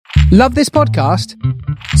Love this podcast?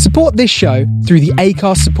 Support this show through the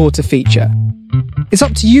Acast supporter feature. It's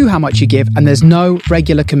up to you how much you give, and there's no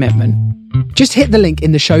regular commitment. Just hit the link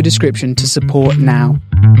in the show description to support now.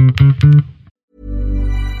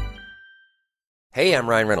 Hey, I'm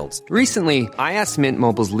Ryan Reynolds. Recently, I asked Mint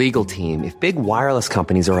Mobile's legal team if big wireless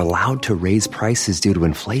companies are allowed to raise prices due to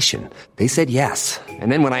inflation. They said yes.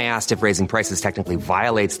 And then when I asked if raising prices technically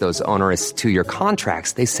violates those onerous two-year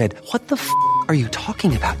contracts, they said, "What the f*** are you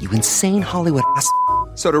talking about, you insane Hollywood ass?"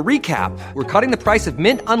 So to recap, we're cutting the price of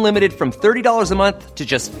Mint Unlimited from $30 a month to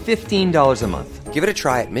just $15 a month. Give it a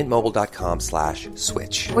try at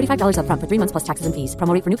mintmobile.com/switch. $45 up front for 3 months plus taxes and fees.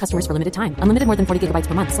 Promo rate for new customers for limited time. Unlimited more than 40 gigabytes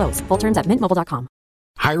per month. Slows full terms at mintmobile.com.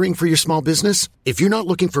 Hiring for your small business? If you're not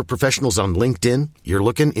looking for professionals on LinkedIn, you're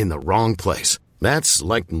looking in the wrong place. That's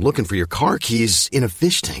like looking for your car keys in a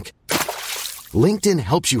fish tank. LinkedIn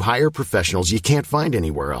helps you hire professionals you can't find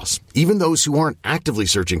anywhere else, even those who aren't actively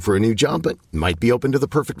searching for a new job but might be open to the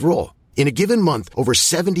perfect role. In a given month, over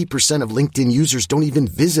 70% of LinkedIn users don't even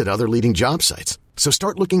visit other leading job sites. So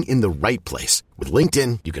start looking in the right place. With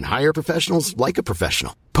LinkedIn, you can hire professionals like a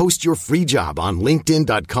professional. Post your free job on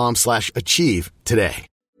linkedin.com/achieve today.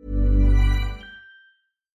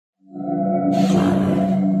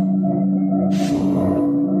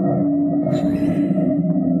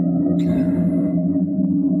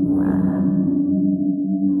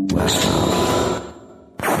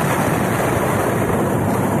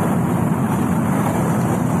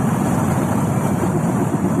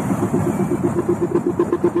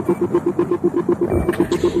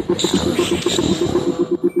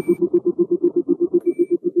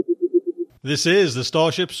 This is the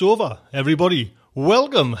Starship Sofa. Everybody,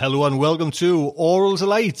 welcome, hello and welcome to Orals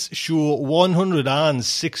Alight, show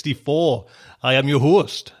 164. I am your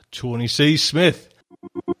host, Tony C. Smith.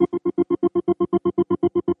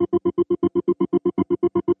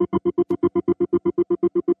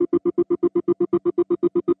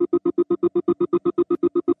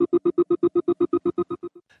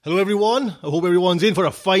 Hello everyone, I hope everyone's in for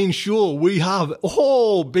a fine show. We have,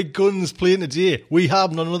 big guns playing today. We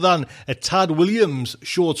have none other than a Tad Williams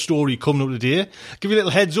short story coming up today. Give you a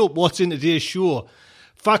little heads up what's in today's show.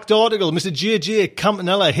 Fact article, Mr. JJ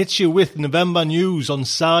Campanella hits you with November news on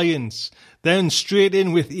science. Then straight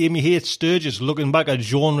in with Amy H. Sturgis looking back at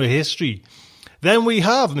genre history. Then we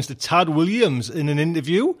have Mr. Tad Williams in an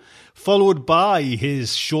interview, followed by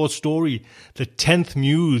his short story, The 10th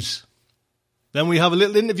Muse. Then we have a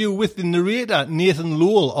little interview with the narrator, Nathan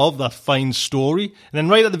Lowell, of that fine story. And then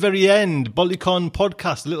right at the very end, Balticon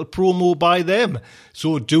Podcast, a little promo by them.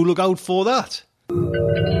 So do look out for that.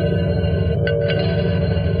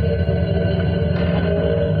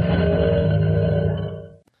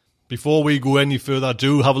 Before we go any further,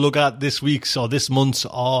 do have a look at this month's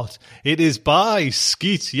art. It is by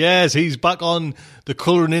Skeet. Yes, he's back on the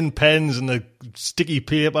colouring in pens and the sticky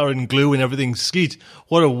paper and glue and everything. Skeet,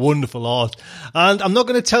 what a wonderful art. And I'm not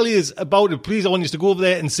going to tell you about it. Please, I want you to go over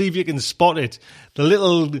there and see if you can spot it. The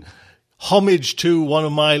little homage to one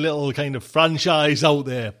of my little kind of franchise out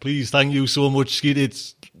there. Please, thank you so much, Skeet.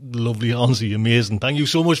 It's lovely, honestly, amazing. Thank you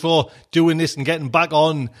so much for doing this and getting back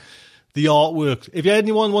on the artwork. If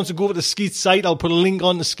anyone wants to go over to Skeet's site, I'll put a link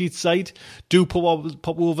on the Skeet site. Do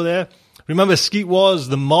pop over there. Remember, Skeet was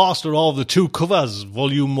the master of the two covers,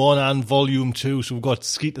 Volume 1 and Volume 2, so we've got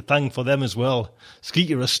Skeet to thank for them as well. Skeet,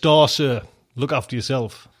 you're a star, sir. Look after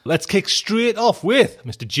yourself. Let's kick straight off with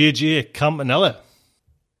Mr. JJ Campanella.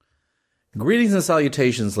 Greetings and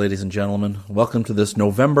salutations, ladies and gentlemen. Welcome to this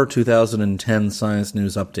November 2010 Science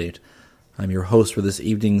News Update. I'm your host for this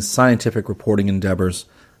evening's scientific reporting endeavors,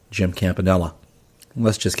 Jim Campanella.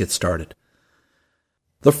 Let's just get started.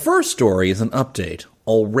 The first story is an update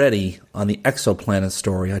already on the exoplanet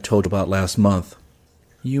story I told about last month.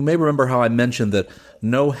 You may remember how I mentioned that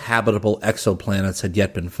no habitable exoplanets had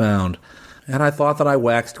yet been found, and I thought that I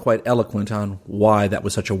waxed quite eloquent on why that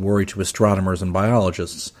was such a worry to astronomers and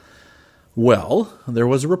biologists. Well, there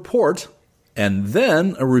was a report, and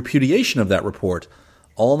then a repudiation of that report,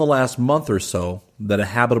 all in the last month or so, that a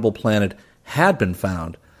habitable planet had been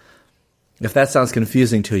found. If that sounds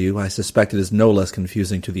confusing to you, I suspect it is no less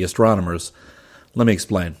confusing to the astronomers. Let me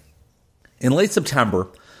explain. In late September,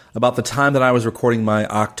 about the time that I was recording my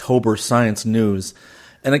October Science News,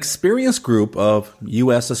 an experienced group of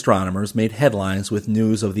U.S. astronomers made headlines with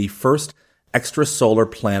news of the first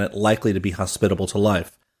extrasolar planet likely to be hospitable to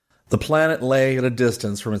life. The planet lay at a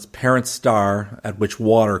distance from its parent star at which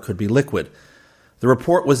water could be liquid. The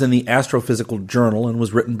report was in the Astrophysical Journal and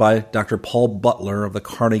was written by Dr. Paul Butler of the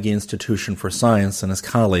Carnegie Institution for Science and his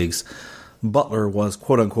colleagues. Butler was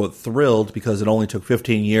quote-unquote thrilled because it only took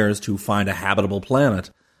 15 years to find a habitable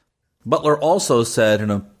planet. Butler also said in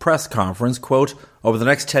a press conference, quote, "Over the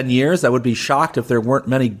next 10 years, I would be shocked if there weren't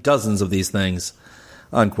many dozens of these things,"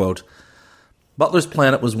 unquote. Butler's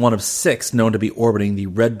planet was one of 6 known to be orbiting the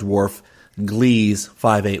red dwarf Gliese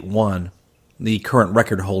 581, the current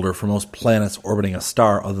record holder for most planets orbiting a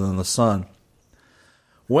star other than the Sun.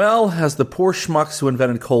 Well, as the poor schmucks who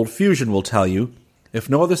invented cold fusion will tell you, if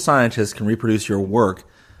no other scientist can reproduce your work,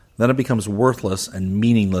 then it becomes worthless and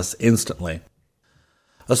meaningless instantly.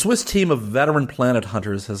 A Swiss team of veteran planet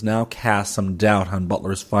hunters has now cast some doubt on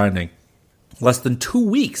Butler's finding. Less than 2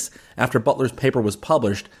 weeks after Butler's paper was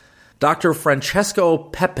published, Dr. Francesco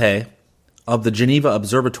Pepe of the Geneva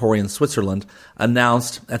Observatory in Switzerland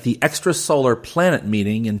announced at the Extrasolar Planet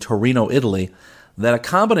meeting in Torino, Italy, that a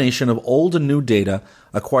combination of old and new data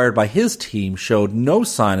acquired by his team showed no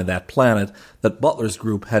sign of that planet that Butler's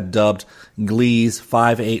group had dubbed Gliese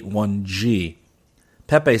 581G.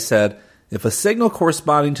 Pepe said, "If a signal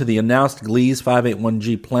corresponding to the announced Gliese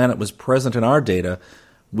 581G planet was present in our data,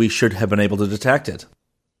 we should have been able to detect it."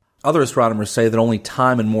 Other astronomers say that only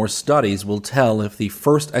time and more studies will tell if the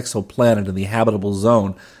first exoplanet in the habitable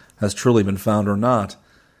zone has truly been found or not.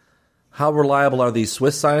 How reliable are these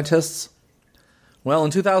Swiss scientists? Well,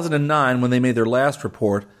 in 2009, when they made their last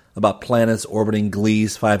report about planets orbiting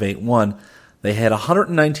Gliese 581, they had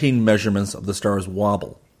 119 measurements of the star's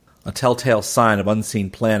wobble, a telltale sign of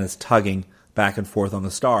unseen planets tugging back and forth on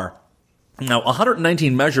the star. Now,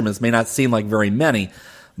 119 measurements may not seem like very many,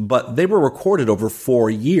 but they were recorded over 4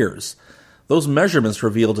 years. Those measurements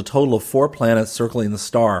revealed a total of 4 planets circling the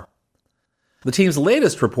star. The team's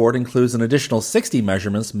latest report includes an additional 60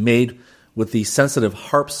 measurements made with the sensitive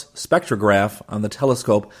HARPS spectrograph on the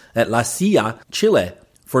telescope at La Silla, Chile,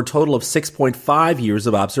 for a total of 6.5 years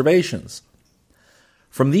of observations.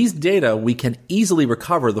 From these data, we can easily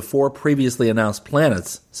recover the 4 previously announced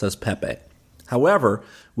planets, says Pepe. However,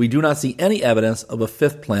 we do not see any evidence of a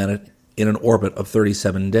 5th planet in an orbit of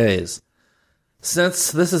 37 days.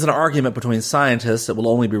 Since this is an argument between scientists, it will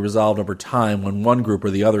only be resolved over time when one group or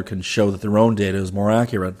the other can show that their own data is more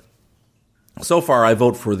accurate. So far, I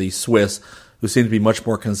vote for the Swiss, who seem to be much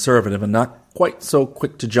more conservative and not quite so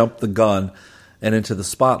quick to jump the gun and into the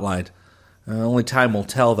spotlight. Only time will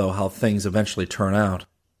tell, though, how things eventually turn out.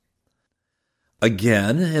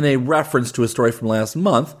 Again, in a reference to a story from last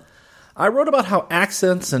month, I wrote about how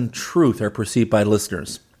accents and truth are perceived by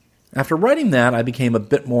listeners. After writing that, I became a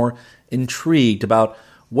bit more intrigued about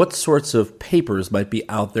what sorts of papers might be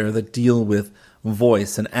out there that deal with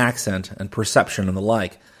voice and accent and perception and the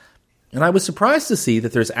like. And I was surprised to see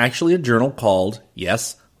that there's actually a journal called,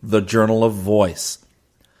 yes, the Journal of Voice.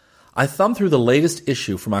 I thumbed through the latest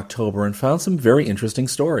issue from October and found some very interesting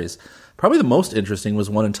stories. Probably the most interesting was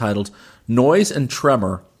one entitled Noise and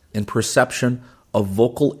Tremor in Perception of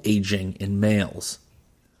Vocal Aging in Males.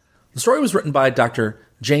 The story was written by Dr.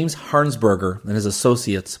 James Harnsberger and his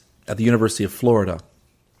associates at the University of Florida.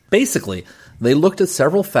 Basically, they looked at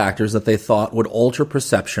several factors that they thought would alter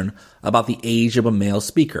perception about the age of a male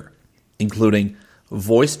speaker, including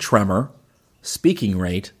voice tremor, speaking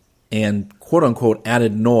rate, and quote-unquote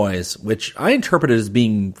added noise, which I interpreted as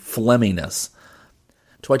being phlegminess.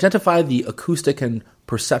 To identify the acoustic and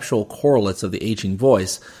perceptual correlates of the aging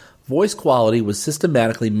voice quality was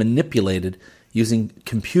systematically manipulated using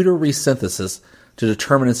computer resynthesis to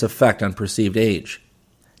determine its effect on perceived age.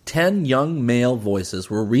 10 young male voices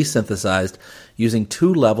were resynthesized using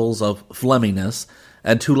 2 levels of phlegminess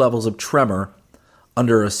and 2 levels of tremor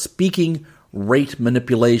under a speaking rate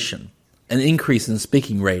manipulation. An increase in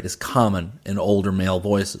speaking rate is common in older male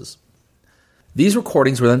voices. These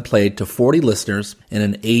recordings were then played to 40 listeners in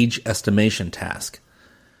an age estimation task.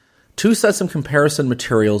 2 sets of comparison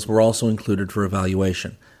materials were also included for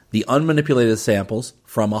evaluation. The unmanipulated samples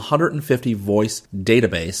from a 150 voice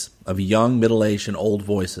database of young, middle-aged, and old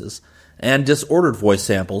voices, and disordered voice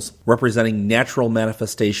samples representing natural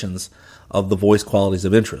manifestations of the voice qualities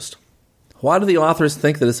of interest. Why do the authors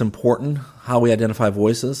think that it's important how we identify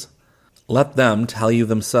voices? Let them tell you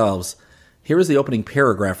themselves. Here is the opening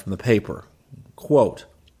paragraph from the paper. Quote,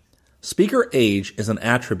 "Speaker age is an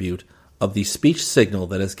attribute of the speech signal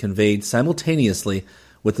that is conveyed simultaneously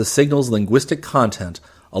with the signal's linguistic content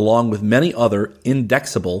along with many other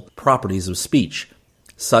indexable properties of speech,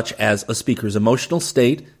 such as a speaker's emotional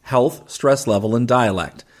state, health, stress level, and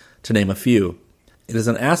dialect, to name a few. It is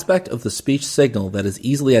an aspect of the speech signal that is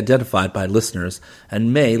easily identified by listeners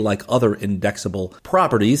and may, like other indexable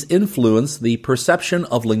properties, influence the perception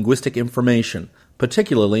of linguistic information,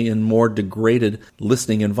 particularly in more degraded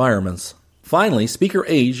listening environments. Finally, speaker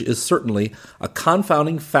age is certainly a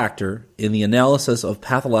confounding factor in the analysis of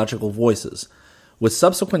pathological voices. with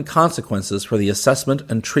subsequent consequences for the assessment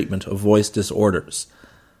and treatment of voice disorders."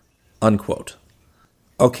 Unquote.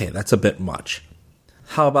 Okay, that's a bit much.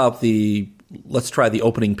 How about let's try the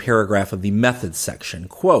opening paragraph of the methods section.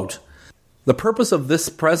 Quote, "The purpose of this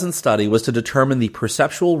present study was to determine the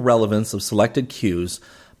perceptual relevance of selected cues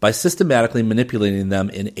by systematically manipulating them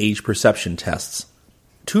in age perception tests.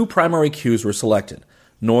 2 primary cues were selected,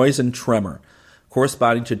 noise and tremor,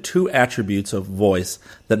 corresponding to 2 attributes of voice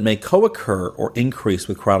that may co-occur or increase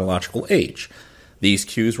with chronological age. These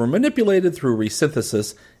cues were manipulated through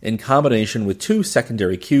resynthesis in combination with 2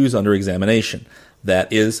 secondary cues under examination,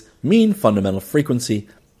 that is, mean fundamental frequency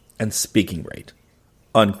and speaking rate."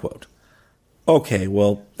 Unquote. Okay,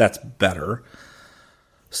 well, that's better.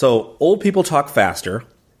 So, old people talk faster,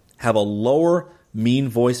 have a lower mean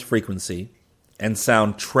voice frequency, and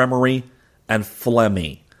sound tremory and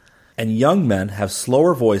phlegmy. And young men have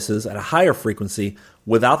slower voices at a higher frequency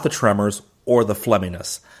without the tremors or the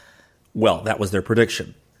phlegminess. Well, that was their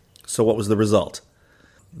prediction. So what was the result?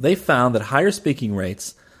 They found that higher speaking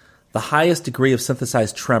rates, the highest degree of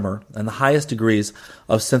synthesized tremor, and the highest degrees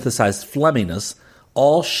of synthesized phlegminess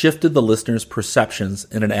all shifted the listener's perceptions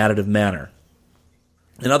in an additive manner.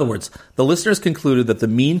 In other words, the listeners concluded that the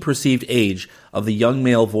mean perceived age of the young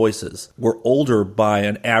male voices were older by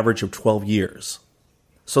an average of 12 years.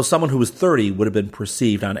 So someone who was 30 would have been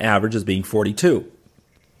perceived on average as being 42.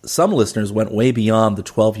 Some listeners went way beyond the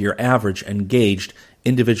 12-year average and gauged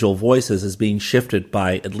individual voices as being shifted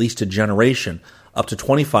by at least a generation, up to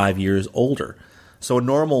 25 years older. So a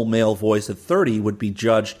normal male voice at 30 would be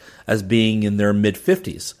judged as being in their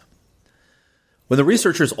mid-50s. When the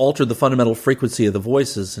researchers altered the fundamental frequency of the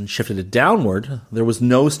voices and shifted it downward, there was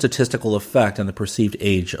no statistical effect on the perceived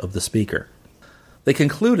age of the speaker. They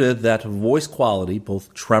concluded that voice quality,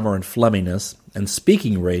 both tremor and phlegminess, and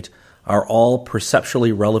speaking rate are all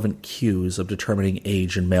perceptually relevant cues of determining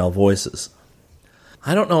age in male voices.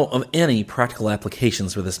 I don't know of any practical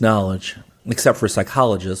applications for this knowledge, except for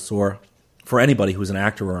psychologists or for anybody who's an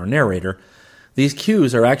actor or a narrator. These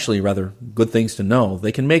cues are actually rather good things to know.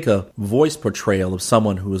 They can make a voice portrayal of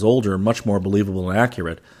someone who is older much more believable and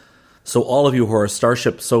accurate. So all of you who are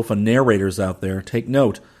Starship Sofa narrators out there, take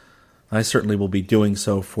note. I certainly will be doing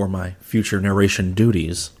so for my future narration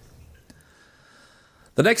duties.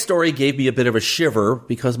 The next story gave me a bit of a shiver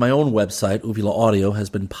because my own website, Uvula Audio, has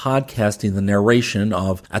been podcasting the narration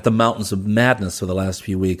of At the Mountains of Madness for the last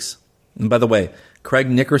few weeks. And by the way, Craig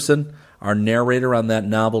Nickerson, our narrator on that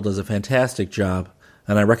novel, does a fantastic job,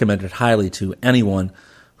 and I recommend it highly to anyone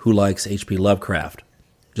who likes H.P. Lovecraft.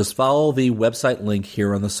 Just follow the website link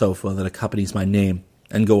here on the sofa that accompanies my name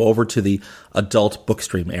and go over to the adult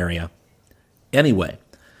bookstream area. Anyway,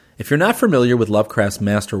 if you're not familiar with Lovecraft's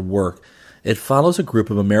master work, it follows a group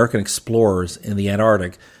of American explorers in the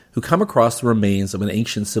Antarctic who come across the remains of an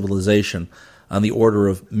ancient civilization on the order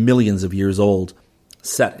of millions of years old,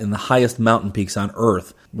 set in the highest mountain peaks on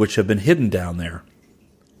Earth, which have been hidden down there.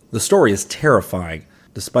 The story is terrifying,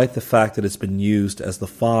 despite the fact that it's been used as the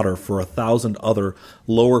fodder for 1,000 other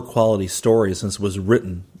lower-quality stories since it was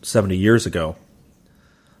written 70 years ago.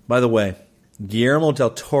 By the way, Guillermo del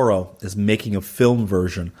Toro is making a film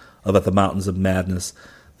version of At the Mountains of Madness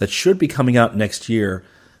that should be coming out next year,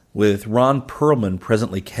 with Ron Perlman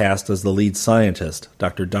presently cast as the lead scientist,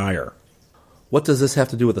 Dr. Dyer. What does this have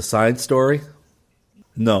to do with a science story?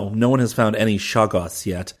 No one has found any Shoggoths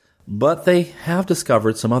yet, but they have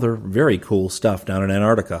discovered some other very cool stuff down in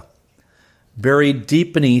Antarctica. Buried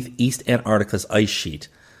deep beneath East Antarctica's ice sheet,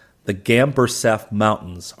 the Gambursaft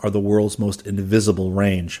Mountains are the world's most invisible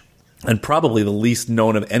range, and probably the least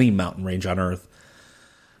known of any mountain range on Earth.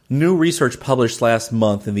 New research published last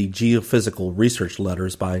month in the Geophysical Research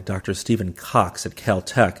Letters by Dr. Stephen Cox at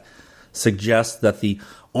Caltech suggests that the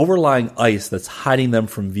overlying ice that's hiding them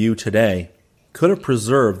from view today could have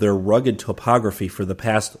preserved their rugged topography for the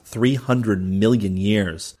past 300 million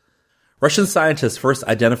years. Russian scientists first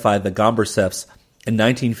identified the Gambursafts in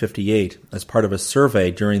 1958 as part of a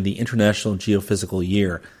survey during the International Geophysical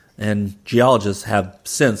Year, and geologists have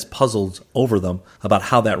since puzzled over them about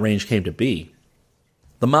how that range came to be.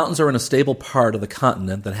 The mountains are in a stable part of the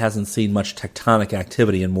continent that hasn't seen much tectonic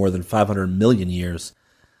activity in more than 500 million years.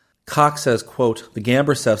 Cox says, quote, "The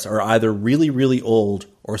Gambursafts are either really, really old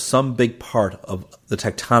or some big part of the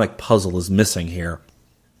tectonic puzzle is missing here."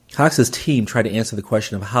 Cox's team tried to answer the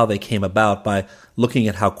question of how they came about by looking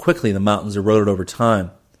at how quickly the mountains eroded over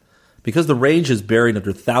time. Because the range is buried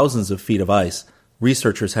under thousands of feet of ice,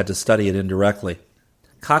 researchers had to study it indirectly.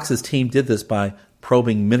 Cox's team did this by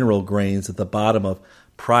probing mineral grains at the bottom of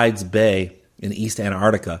Pride's Bay in East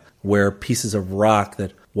Antarctica, where pieces of rock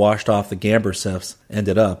that washed off the Gambursafts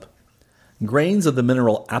ended up. Grains of the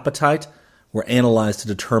mineral apatite were analyzed to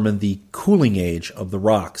determine the cooling age of the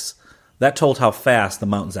rocks. That told how fast the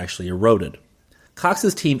mountains actually eroded.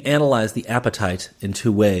 Cox's team analyzed the apatite in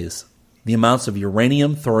two ways: the amounts of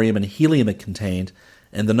uranium, thorium, and helium it contained,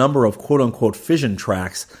 and the number of quote-unquote fission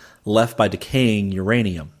tracks left by decaying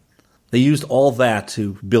uranium. They used all that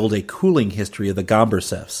to build a cooling history of the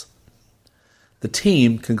Gambersefts. The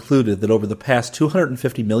team concluded that over the past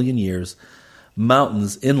 250 million years,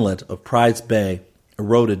 mountains inlet of Pride's Bay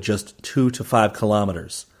eroded just 2 to 5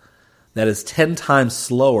 kilometers. That is 10 times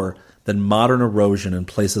slower than modern erosion in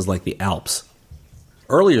places like the Alps.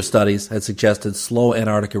 Earlier studies had suggested slow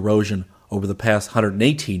Antarctic erosion over the past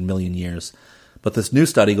 118 million years, but this new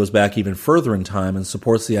study goes back even further in time and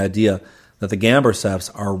supports the idea that the Gambersefts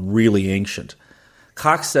are really ancient.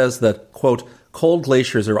 Cox says that, quote, cold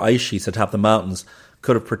glaciers or ice sheets atop the mountains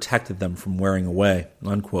could have protected them from wearing away,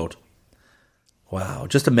 unquote. Wow,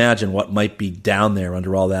 just imagine what might be down there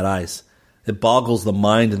under all that ice. It boggles the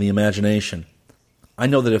mind and the imagination. I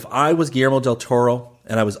know that if I was Guillermo del Toro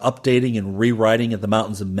and I was updating and rewriting At the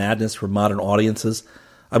Mountains of Madness for modern audiences,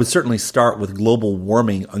 I would certainly start with global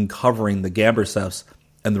warming uncovering the Gambersefts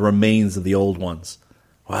and the remains of the old ones.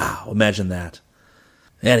 Wow, imagine that.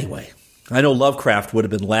 Anyway, I know Lovecraft would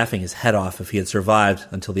have been laughing his head off if he had survived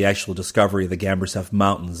until the actual discovery of the Gamberseft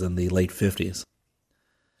Mountains in the late 50s.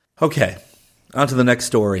 Okay, on to the next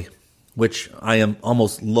story, which I am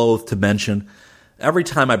almost loath to mention. Every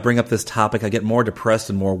time I bring up this topic, I get more depressed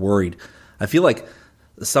and more worried. I feel like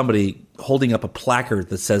somebody holding up a placard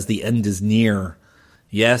that says the end is near.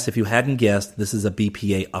 Yes, if you hadn't guessed, this is a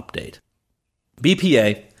BPA update.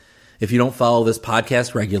 BPA, if you don't follow this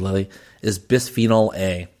podcast regularly, is bisphenol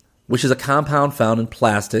A, which is a compound found in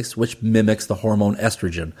plastics which mimics the hormone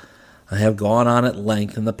estrogen. I have gone on at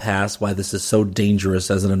length in the past why this is so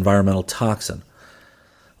dangerous as an environmental toxin.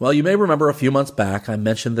 Well, you may remember a few months back I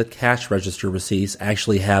mentioned that cash register receipts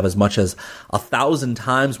actually have as much as 1,000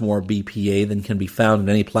 times more BPA than can be found in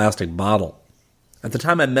any plastic bottle. At the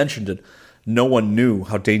time I mentioned it, no one knew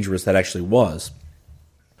how dangerous that actually was.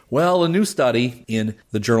 Well, a new study in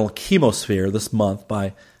the journal Chemosphere this month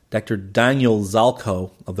by Dr. Daniel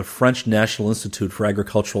Zalko of the French National Institute for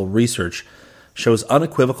Agricultural Research shows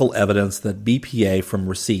unequivocal evidence that BPA from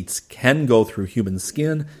receipts can go through human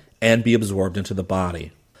skin and be absorbed into the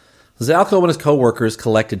body. Zalko and his co-workers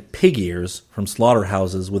collected pig ears from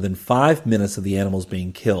slaughterhouses within 5 minutes of the animals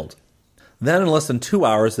being killed. Then, in less than 2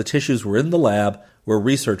 hours, the tissues were in the lab where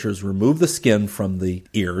researchers removed the skin from the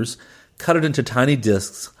ears, cut it into tiny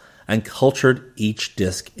discs, and cultured each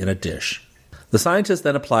disc in a dish. The scientists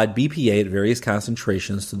then applied BPA at various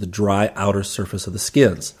concentrations to the dry outer surface of the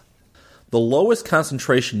skins. The lowest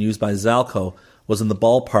concentration used by Zalko was in the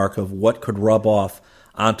ballpark of what could rub off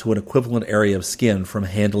onto an equivalent area of skin from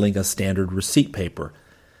handling a standard receipt paper.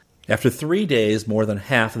 After 3 days, more than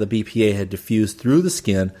half of the BPA had diffused through the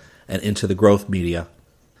skin and into the growth media.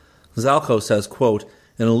 Zalko says, quote,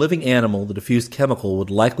 in a living animal, the diffused chemical would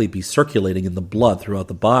likely be circulating in the blood throughout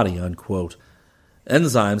the body, unquote.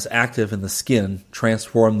 Enzymes active in the skin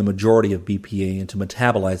transform the majority of BPA into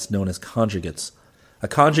metabolites known as conjugates. A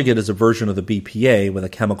conjugate is a version of the BPA with a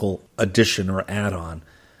chemical addition or add-on.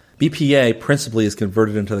 BPA principally is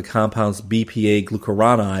converted into the compounds BPA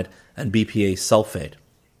glucuronide and BPA sulfate.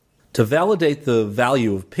 To validate the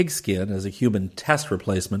value of pigskin as a human test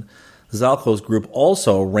replacement, Zalko's group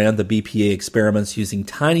also ran the BPA experiments using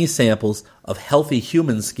tiny samples of healthy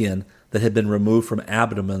human skin that had been removed from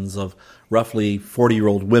abdomens of roughly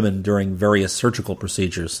 40-year-old women during various surgical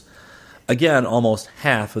procedures. Again, almost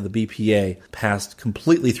half of the BPA passed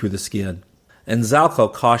completely through the skin, and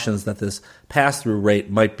Zalko cautions that this pass-through rate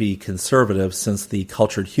might be conservative since the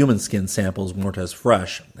cultured human skin samples weren't as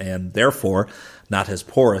fresh, and therefore not as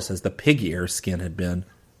porous as the pig ear skin had been.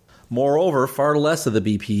 Moreover, far less of the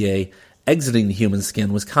BPA exiting the human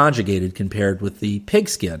skin was conjugated compared with the pig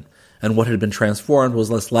skin, and what had been transformed was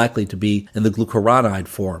less likely to be in the glucuronide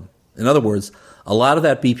form. In other words, a lot of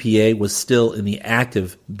that BPA was still in the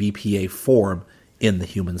active BPA form in the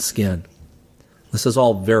human skin. This is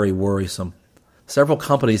all very worrisome. Several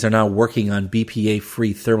companies are now working on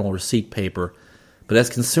BPA-free thermal receipt paper, but as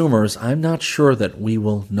consumers, I'm not sure that we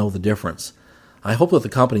will know the difference. I hope that the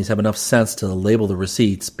companies have enough sense to label the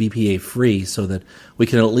receipts BPA-free so that we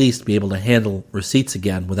can at least be able to handle receipts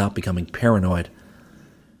again without becoming paranoid.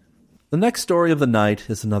 The next story of the night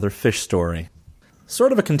is another fish story.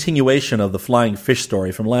 Sort of a continuation of the flying fish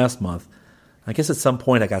story from last month. I guess at some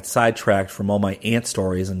point I got sidetracked from all my ant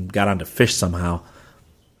stories and got onto fish somehow.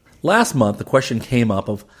 Last month the question came up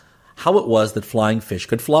of how it was that flying fish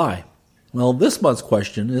could fly. Well, this month's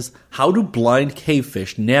question is, how do blind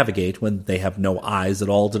cavefish navigate when they have no eyes at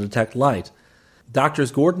all to detect light?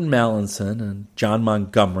 Doctors Gordon Mallinson and John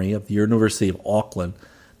Montgomery of the University of Auckland,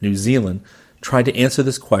 New Zealand, tried to answer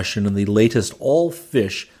this question in the latest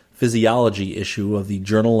all-fish physiology issue of the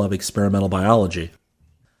Journal of Experimental Biology.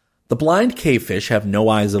 The blind cavefish have no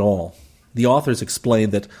eyes at all. The authors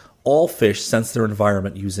explained that all fish sense their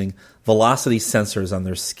environment using velocity sensors on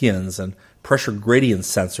their skins and pressure gradient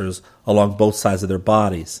sensors along both sides of their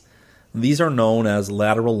bodies. These are known as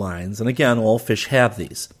lateral lines, and again, all fish have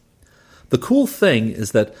these. The cool thing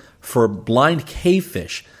is that for blind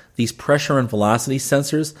cavefish, these pressure and velocity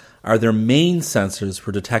sensors are their main sensors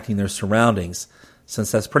for detecting their surroundings,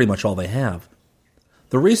 since that's pretty much all they have.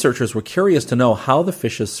 The researchers were curious to know how the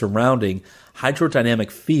fish's surrounding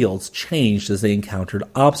hydrodynamic fields changed as they encountered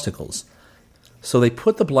obstacles. So they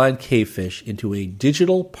put the blind cavefish into a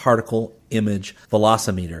digital particle image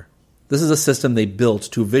velocimeter. This is a system they built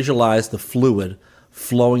to visualize the fluid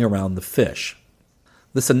flowing around the fish.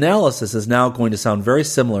 This analysis is now going to sound very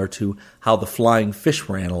similar to how the flying fish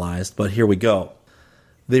were analyzed, but here we go.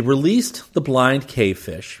 They released the blind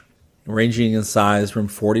cavefish, ranging in size from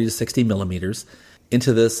 40 to 60 millimeters,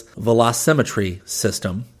 into this velocimetry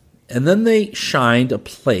system, and then they shined a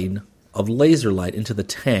plane of laser light into the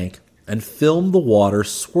tank and filmed the water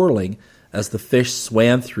swirling as the fish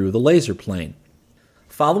swam through the laser plane.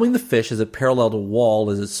 Following the fish as it paralleled a wall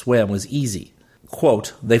as it swam was easy.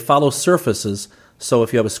 Quote, they follow surfaces, so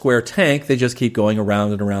if you have a square tank, they just keep going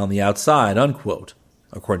around and around the outside, unquote,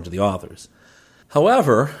 according to the authors.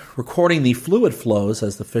 However, recording the fluid flows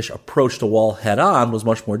as the fish approached a wall head-on was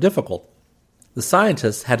much more difficult. The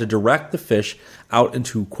scientists had to direct the fish out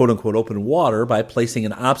into quote-unquote open water by placing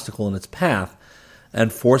an obstacle in its path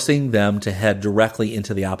and forcing them to head directly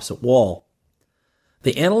into the opposite wall.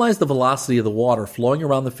 They analyzed the velocity of the water flowing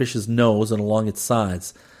around the fish's nose and along its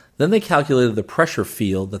sides. Then they calculated the pressure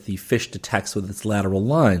field that the fish detects with its lateral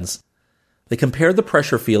lines. They compared the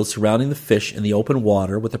pressure field surrounding the fish in the open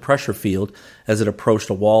water with the pressure field as it approached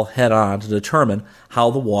a wall head-on to determine how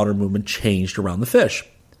the water movement changed around the fish.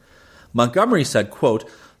 Montgomery said, quote,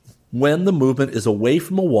 when the movement is away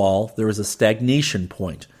from a wall, there is a stagnation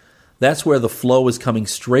point. That's where the flow is coming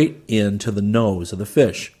straight into the nose of the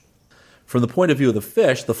fish. From the point of view of the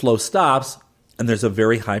fish, the flow stops and there's a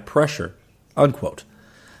very high pressure, unquote.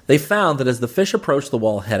 They found that as the fish approached the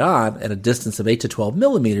wall head-on at a distance of 8 to 12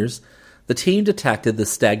 millimeters, the team detected the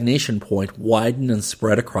stagnation point widen and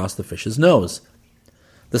spread across the fish's nose.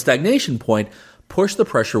 The stagnation point pushed the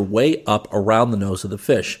pressure way up around the nose of the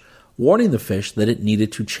fish, warning the fish that it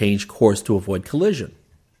needed to change course to avoid collision.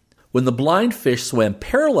 When the blind fish swam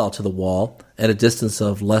parallel to the wall at a distance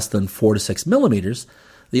of less than 4 to 6 millimeters,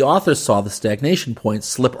 the authors saw the stagnation point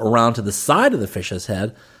slip around to the side of the fish's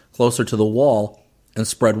head, closer to the wall, and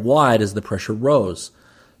spread wide as the pressure rose.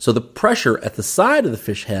 So the pressure at the side of the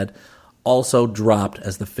fish head also dropped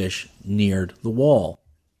as the fish neared the wall.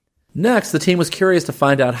 Next, the team was curious to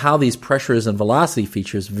find out how these pressures and velocity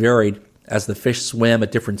features varied as the fish swam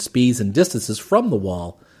at different speeds and distances from the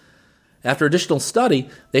wall. After additional study,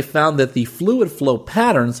 they found that the fluid flow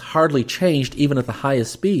patterns hardly changed even at the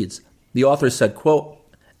highest speeds. The authors said, quote,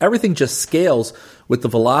 everything just scales with the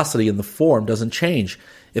velocity and the form doesn't change.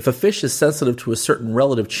 If a fish is sensitive to a certain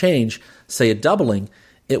relative change, say a doubling,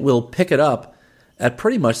 it will pick it up at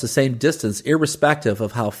pretty much the same distance irrespective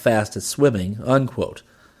of how fast it's swimming, unquote.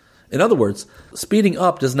 In other words, speeding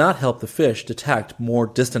up does not help the fish detect more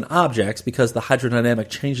distant objects because the hydrodynamic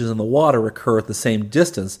changes in the water occur at the same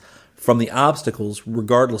distance from the obstacles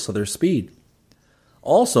regardless of their speed.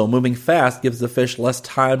 Also, moving fast gives the fish less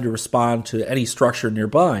time to respond to any structure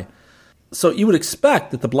nearby. So you would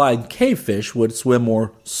expect that the blind cavefish would swim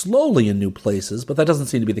more slowly in new places, but that doesn't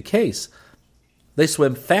seem to be the case. They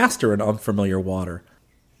swim faster in unfamiliar water.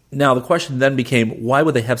 Now, the question then became, why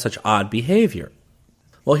would they have such odd behavior?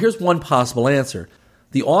 Well, here's one possible answer.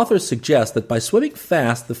 The authors suggest that by swimming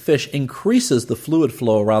fast, the fish increases the fluid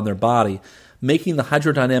flow around their body, making the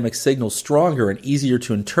hydrodynamic signal stronger and easier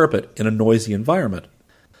to interpret in a noisy environment.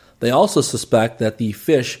 They also suspect that the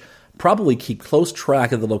fish probably keep close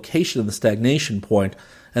track of the location of the stagnation point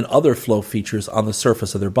and other flow features on the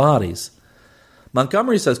surface of their bodies.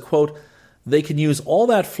 Montgomery says, quote, they can use all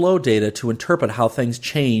that flow data to interpret how things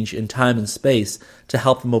change in time and space to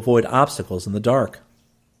help them avoid obstacles in the dark,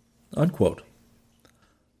 unquote.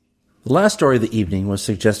 The last story of the evening was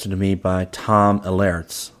suggested to me by Tom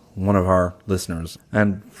Elertz, one of our listeners.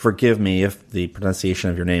 And forgive me if the pronunciation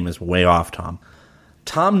of your name is way off, Tom.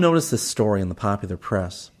 Tom noticed this story in the popular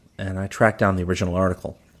press, and I tracked down the original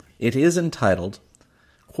article. It is entitled,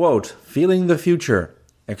 quote, Feeling the Future,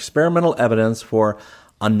 Experimental Evidence for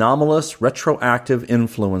Anomalous Retroactive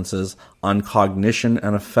Influences on Cognition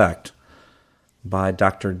and Affect by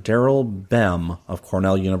Dr. Daryl Bem of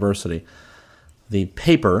Cornell University. The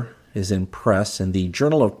paper is in press in the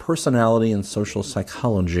Journal of Personality and Social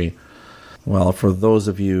Psychology. Well, for those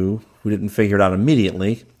of you who didn't figure it out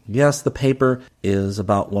immediately, yes, the paper is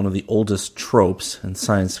about one of the oldest tropes in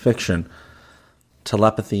science fiction,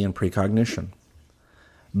 telepathy and precognition.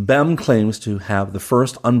 Bem claims to have the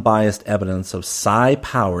first unbiased evidence of psi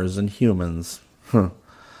powers in humans.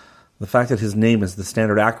 The fact that his name is the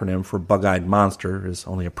standard acronym for bug-eyed monster is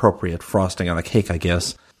only appropriate frosting on a cake, I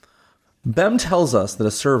guess. Bem tells us that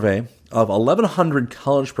a survey of 1,100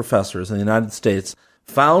 college professors in the United States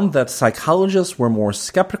found that psychologists were more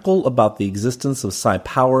skeptical about the existence of psi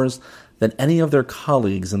powers than any of their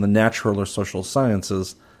colleagues in the natural or social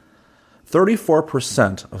sciences.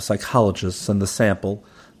 34% of psychologists in the sample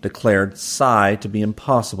declared psi to be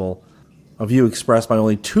impossible, a view expressed by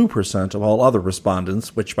only 2% of all other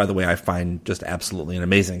respondents, which, by the way, I find just absolutely an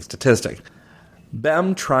amazing statistic.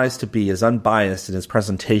 Bem tries to be as unbiased in his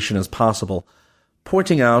presentation as possible,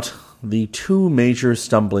 pointing out the two major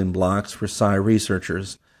stumbling blocks for psi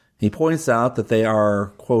researchers. He points out that they are,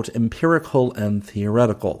 quote, empirical and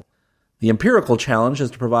theoretical. The empirical challenge is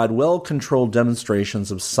to provide well-controlled demonstrations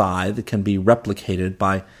of psi that can be replicated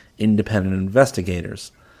by independent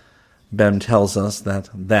investigators. Bem tells us that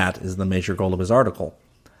that is the major goal of his article.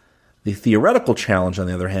 The theoretical challenge, on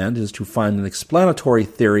the other hand, is to find an explanatory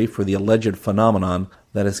theory for the alleged phenomenon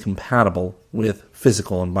that is compatible with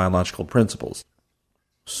physical and biological principles.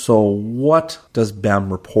 So what does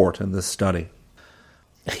Bem report in this study?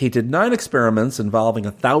 He did 9 experiments involving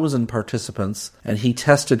 1,000 participants, and he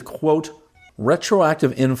tested, quote,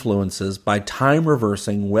 retroactive influences by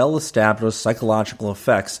time-reversing well-established psychological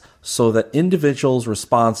effects so that individuals'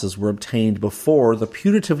 responses were obtained before the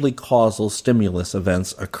putatively causal stimulus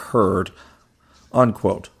events occurred,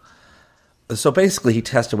 unquote. So basically he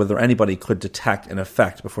tested whether anybody could detect an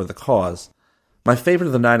effect before the cause. My favorite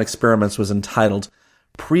of the 9 experiments was entitled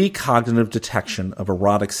Precognitive Detection of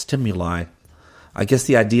Erotic Stimuli. I guess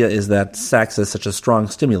the idea is that sex is such a strong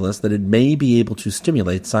stimulus that it may be able to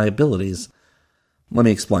stimulate psi abilities. Let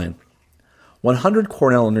me explain. 100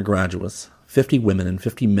 Cornell undergraduates, 50 women and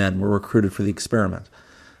 50 men, were recruited for the experiment.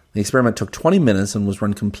 The experiment took 20 minutes and was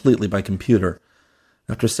run completely by computer.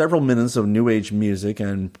 After several minutes of New Age music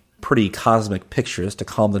and pretty cosmic pictures to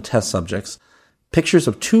calm the test subjects, pictures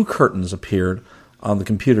of 2 curtains appeared on the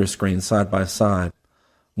computer screen side by side.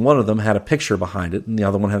 One of them had a picture behind it, and the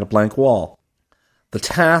other one had a blank wall. The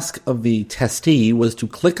task of the testee was to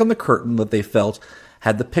click on the curtain that they felt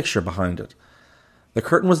had the picture behind it. The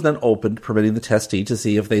curtain was then opened, permitting the testee to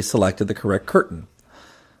see if they selected the correct curtain.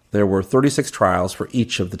 There were 36 trials for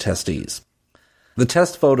each of the testees. The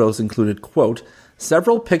test photos included, quote,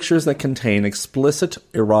 several pictures that contain explicit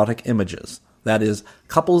erotic images, that is,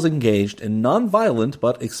 couples engaged in non-violent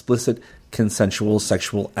but explicit consensual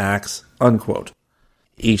sexual acts, unquote.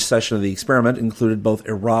 Each session of the experiment included both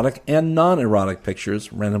erotic and non-erotic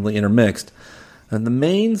pictures, randomly intermixed, and the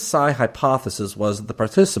main psi hypothesis was that the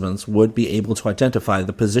participants would be able to identify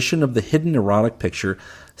the position of the hidden erotic picture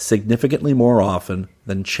significantly more often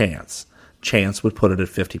than chance. Chance would put it at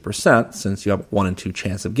 50%, since you have 1 in 2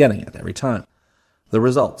 chance of getting it every time. The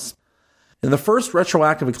results. In the first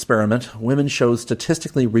retroactive experiment, women showed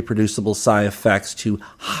statistically reproducible psi effects to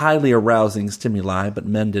highly arousing stimuli, but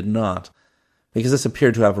men did not. Because this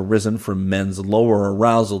appeared to have arisen from men's lower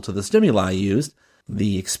arousal to the stimuli used,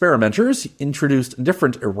 the experimenters introduced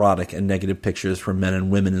different erotic and negative pictures for men and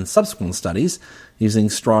women in subsequent studies, using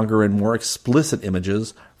stronger and more explicit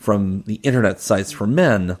images from the internet sites for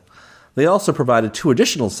men. They also provided 2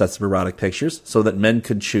 additional sets of erotic pictures so that men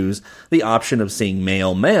could choose the option of seeing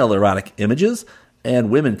male-male erotic images, and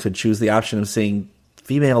women could choose the option of seeing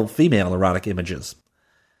female-female erotic images.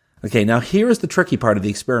 Okay, now here is the tricky part of the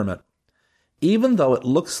experiment. Even though it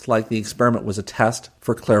looks like the experiment was a test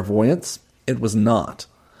for clairvoyance, it was not.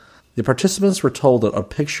 The participants were told that a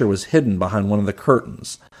picture was hidden behind one of the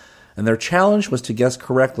curtains, and their challenge was to guess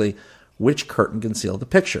correctly which curtain concealed the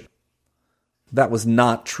picture. That was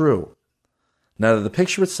not true. Neither the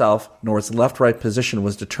picture itself nor its left-right position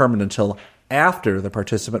was determined until after the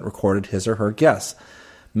participant recorded his or her guess,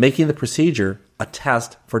 making the procedure a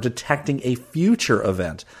test for detecting a future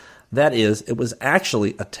event. That is, it was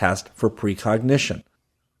actually a test for precognition.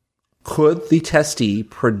 Could the testee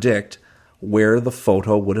predict where the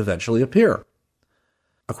photo would eventually appear?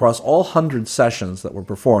 Across all 100 sessions that were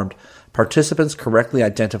performed, participants correctly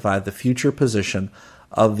identified the future position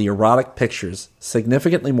of the erotic pictures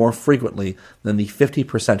significantly more frequently than the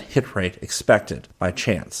 50% hit rate expected by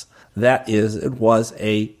Chance. That is, it was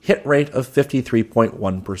a hit rate of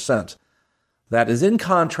 53.1%. That is in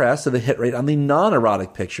contrast to the hit rate on the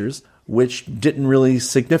non-erotic pictures, which didn't really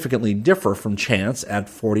significantly differ from Chance at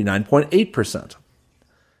 49.8%.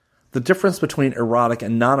 The difference between erotic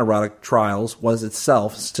and non-erotic trials was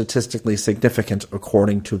itself statistically significant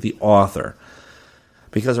according to the author.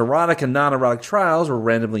 Because erotic and non-erotic trials were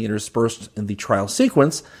randomly interspersed in the trial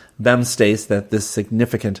sequence, Bem states that this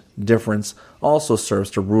significant difference also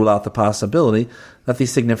serves to rule out the possibility that the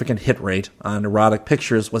significant hit rate on erotic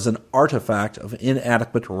pictures was an artifact of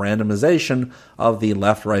inadequate randomization of the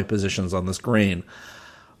left-right positions on the screen.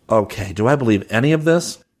 Okay, do I believe any of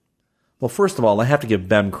this? Well, first of all, I have to give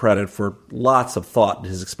Bem credit for lots of thought in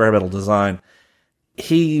his experimental design.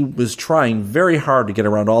 He was trying very hard to get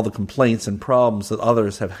around all the complaints and problems that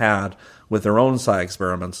others have had with their own psi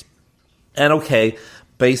experiments. And okay,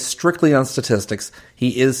 based strictly on statistics,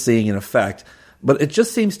 he is seeing an effect, but it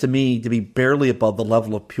just seems to me to be barely above the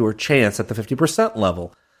level of pure chance at the 50%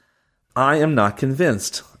 level. I am not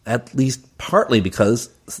convinced, at least partly because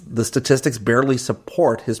the statistics barely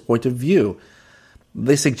support his point of view.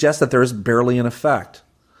 They suggest that there is barely an effect.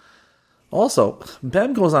 Also,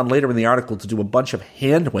 Bem goes on later in the article to do a bunch of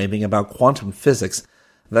hand-waving about quantum physics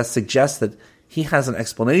that suggests that he has an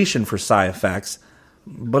explanation for psi effects,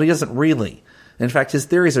 but he doesn't really. In fact, his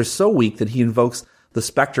theories are so weak that he invokes the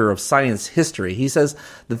specter of science history. He says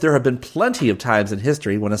that there have been plenty of times in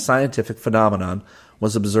history when a scientific phenomenon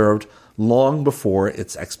was observed long before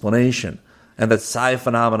its explanation, and that psi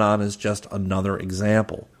phenomenon is just another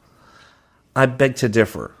example. I beg to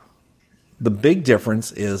differ. The big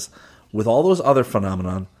difference is, with all those other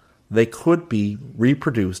phenomena, they could be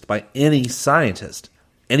reproduced by any scientist,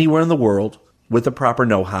 anywhere in the world, with the proper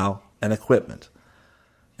know-how and equipment.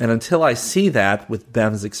 And until I see that with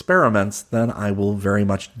Bem's experiments, then I will very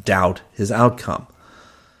much doubt his outcome.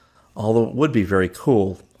 Although it would be very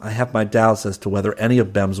cool, I have my doubts as to whether any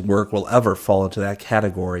of Bem's work will ever fall into that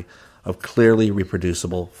category of clearly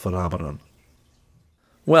reproducible phenomenon.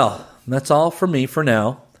 Well, that's all from me for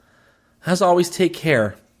now. As always, take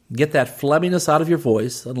care. Get that phlegminess out of your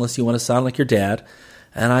voice, unless you want to sound like your dad,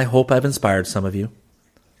 and I hope I've inspired some of you.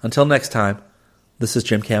 Until next time, this is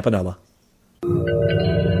Jim Campanella.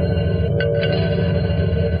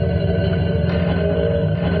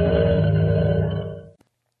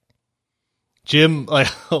 Jim,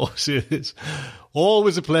 I always say this.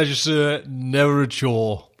 Always a pleasure, sir. Never a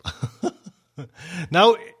chore.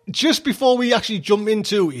 Now, just before we actually jump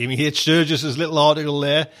into Amy H. Sturgis's little article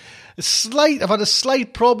there, I've had a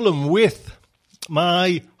slight problem with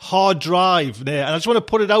my hard drive there, and I just want to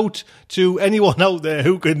put it out to anyone out there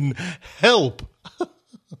who can help.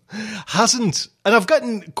 And I've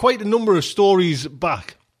gotten quite a number of stories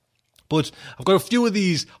back, but I've got a few of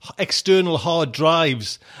these external hard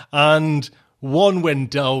drives, and one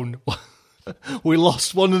went down. We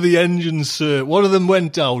lost one of the engines, sir. One of them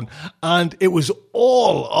went down, and it was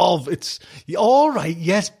all of it's all right.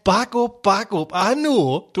 Yes, back up. I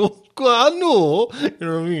know. I know. You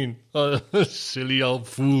know what I mean? Silly old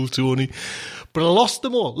fool, Tony. But I lost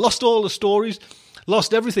them all. Lost all the stories.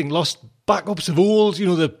 Lost everything. Lost backups of old,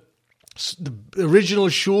 the original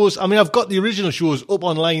shows. I mean, I've got the original shows up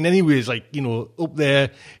online anyways, up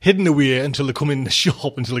there, hidden away until they come in the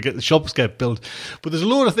shop, until the shops get built. But there's a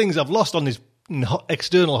load of things I've lost on this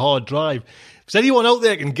external hard drive. If anyone out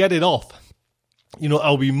there can get it off,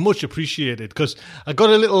 I'll be much appreciated, because I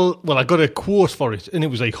got a quote for it, and it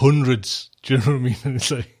was like hundreds. Do you know what I mean? And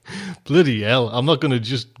it's like, bloody hell, I'm not going to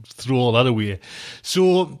just throw all that away.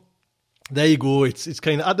 So there you go. It's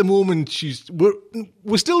kind of, at the moment,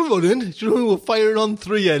 we're still running. We're firing on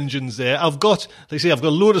 3 engines there. I've got a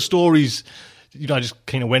load of stories. I just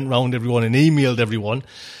kind of went round everyone and emailed everyone.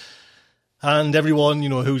 And everyone,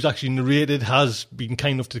 who's actually narrated has been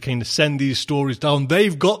kind enough to send these stories down.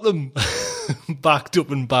 They've got them backed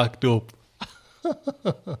up.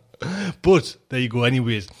 But there you go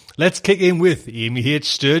anyways. Let's kick in with Amy H.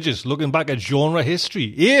 Sturgis, looking back at genre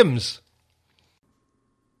history. Ames.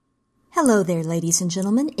 Hello there, ladies and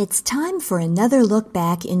gentlemen. It's time for another look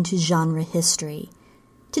back into genre history.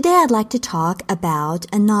 Today I'd like to talk about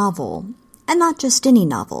a novel, and not just any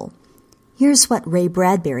novel. Here's what Ray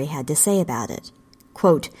Bradbury had to say about it.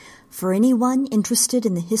 Quote, "For anyone interested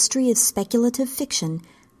in the history of speculative fiction,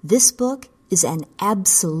 this book is an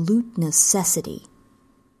absolute necessity."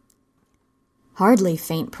 Hardly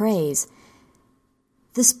faint praise.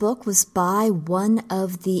 This book was by one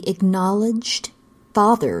of the acknowledged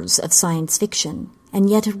fathers of science fiction, and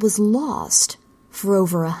yet it was lost for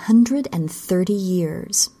over 130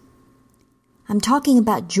 years. I'm talking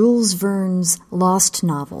about Jules Verne's lost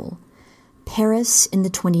novel, Paris in the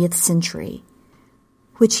 20th Century,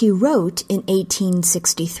 which he wrote in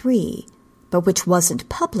 1863, but which wasn't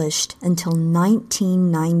published until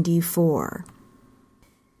 1994.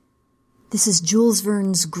 This is Jules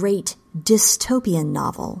Verne's great dystopian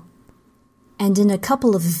novel, and in a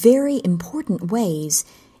couple of very important ways,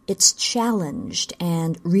 it's challenged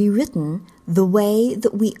and rewritten the way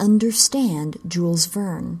that we understand Jules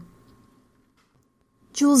Verne.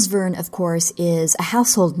 Jules Verne, of course, is a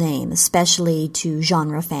household name, especially to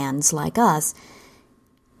genre fans like us.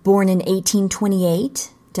 Born in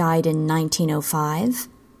 1828, died in 1905.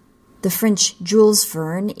 The French Jules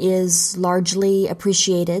Verne is largely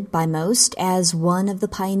appreciated by most as one of the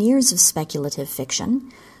pioneers of speculative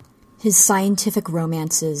fiction. His scientific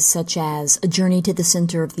romances, such as A Journey to the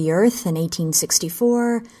Center of the Earth in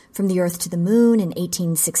 1864, From the Earth to the Moon in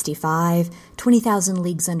 1865, 20,000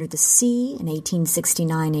 Leagues Under the Sea in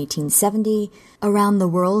 1869-1870, Around the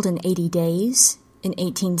World in 80 Days in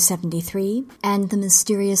 1873, and The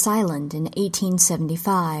Mysterious Island in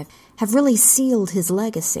 1875, have really sealed his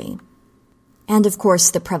legacy. And of course,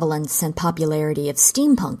 the prevalence and popularity of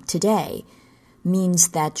steampunk today means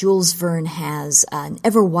that Jules Verne has an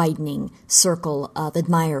ever-widening circle of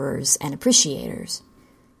admirers and appreciators.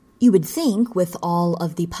 You would think, with all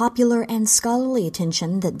of the popular and scholarly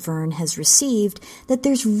attention that Verne has received, that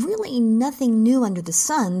there's really nothing new under the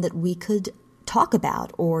sun that we could talk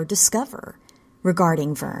about or discover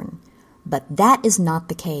regarding Verne. But that is not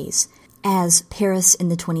the case, as Paris in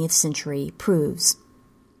the 20th Century proves.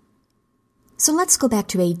 So let's go back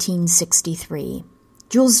to 1863.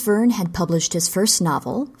 Jules Verne had published his first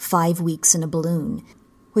novel, 5 Weeks in a Balloon,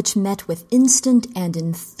 which met with instant and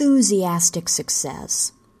enthusiastic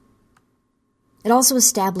success. It also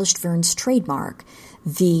established Verne's trademark,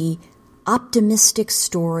 the optimistic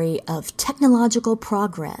story of technological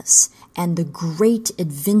progress and the great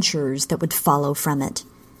adventures that would follow from it.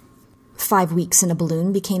 5 Weeks in a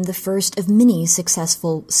Balloon became the first of many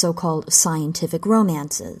successful so-called scientific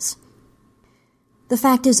romances. The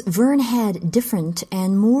fact is, Verne had different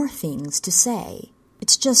and more things to say.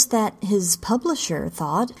 It's just that his publisher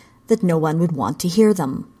thought that no one would want to hear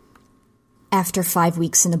them. After 5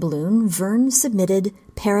 Weeks in a Balloon, Verne submitted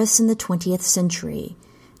Paris in the 20th Century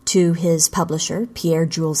to his publisher,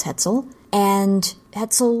 Pierre-Jules Hetzel, and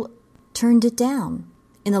Hetzel turned it down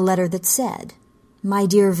in a letter that said, "My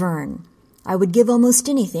dear Verne, I would give almost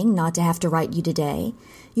anything not to have to write you today.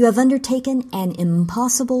 You have undertaken an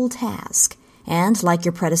impossible task, and, like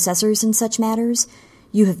your predecessors in such matters,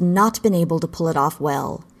 you have not been able to pull it off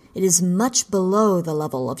well. It is much below the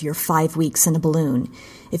level of your 5 Weeks in a Balloon.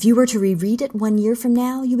 If you were to reread it 1 year from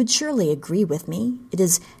now, you would surely agree with me. It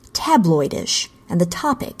is tabloidish, and the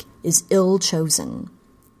topic is ill chosen.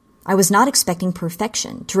 I was not expecting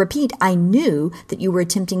perfection. To repeat, I knew that you were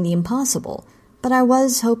attempting the impossible, but I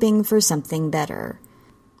was hoping for something better."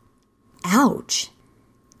 Ouch!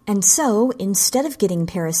 And so, instead of getting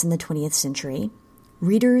Paris in the 20th Century,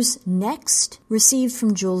 readers next received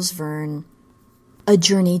from Jules Verne A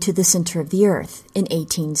Journey to the Center of the Earth in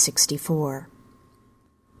 1864.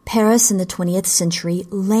 Paris in the 20th Century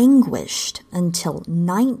languished until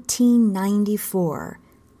 1994,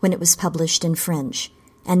 when it was published in French,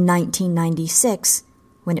 and 1996,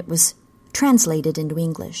 when it was translated into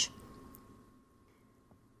English.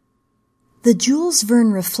 The Jules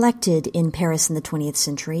Verne reflected in Paris in the 20th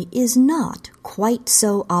Century is not quite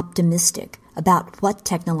so optimistic about what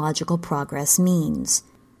technological progress means.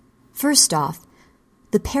 First off,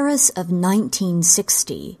 the Paris of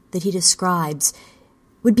 1960 that he describes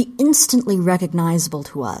would be instantly recognizable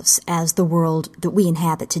to us as the world that we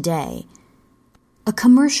inhabit today. A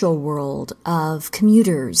commercial world of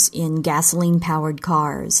commuters in gasoline-powered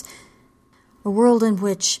cars. A world in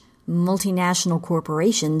which multinational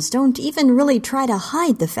corporations don't even really try to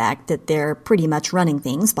hide the fact that they're pretty much running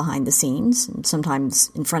things behind the scenes, and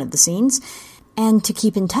sometimes in front of the scenes. And to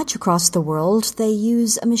keep in touch across the world, they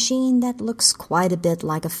use a machine that looks quite a bit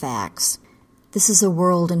like a fax. This is a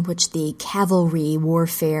world in which the cavalry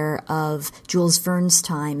warfare of Jules Verne's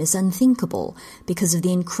time is unthinkable because of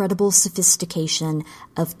the incredible sophistication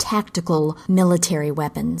of tactical military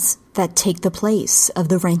weapons that take the place of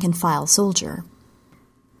the rank-and-file soldier.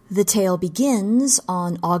 The tale begins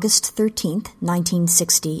on August 13th,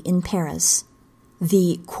 1960, in Paris.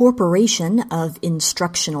 The Corporation of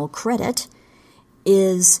Instructional Credit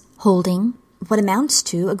is holding what amounts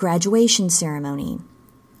to a graduation ceremony,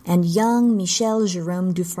 and young Michel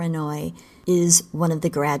Jérôme Dufresnoy is one of the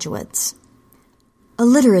graduates. a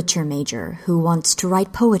literature major who wants to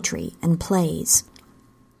write poetry and plays.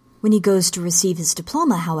 When he goes to receive his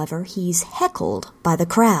diploma, however, he's heckled by the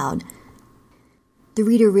crowd. The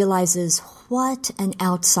reader realizes what an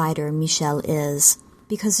outsider Michel is,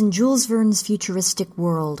 because in Jules Verne's futuristic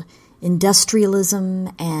world,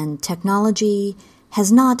 industrialism and technology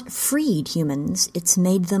has not freed humans, it's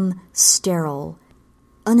made them sterile,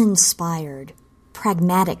 uninspired,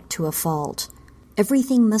 pragmatic to a fault.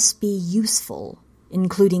 Everything must be useful,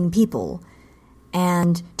 including people,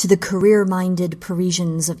 and to the career-minded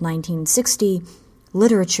Parisians of 1960,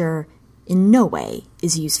 literature in no way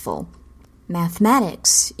is useful.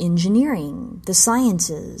 Mathematics, engineering, the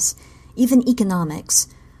sciences, even economics,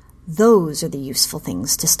 those are the useful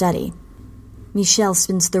things to study. Michel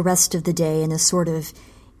spends the rest of the day in a sort of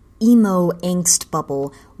emo angst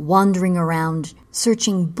bubble, wandering around,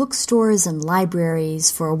 searching bookstores and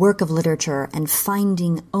libraries for a work of literature and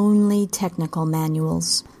finding only technical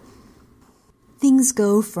manuals. Things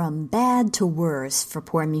go from bad to worse for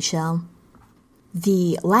poor Michel.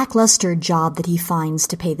 The lackluster job that he finds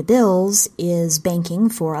to pay the bills is banking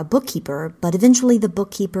for a bookkeeper, but eventually the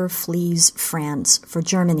bookkeeper flees France for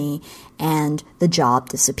Germany, and the job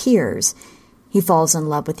disappears. He falls in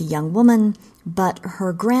love with a young woman, but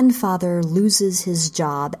her grandfather loses his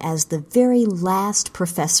job as the very last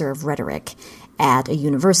professor of rhetoric at a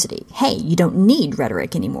university. Hey, you don't need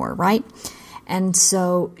rhetoric anymore, right? And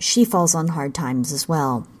so she falls on hard times as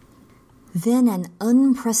well. Then an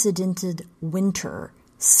unprecedented winter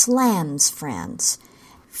slams France,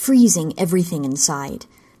 freezing everything in sight.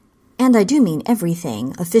 And I do mean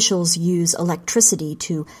everything. Officials use electricity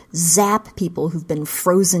to zap people who've been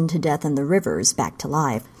frozen to death in the rivers back to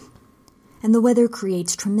life. And the weather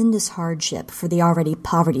creates tremendous hardship for the already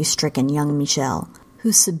poverty-stricken young Michel,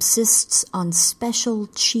 who subsists on special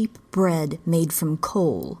cheap bread made from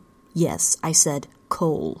coal. Yes, I said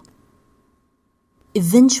coal.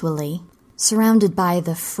 Eventually, surrounded by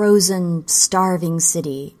the frozen, starving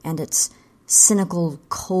city and its cynical,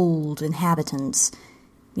 cold inhabitants,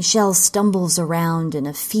 Michel stumbles around in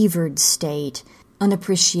a fevered state,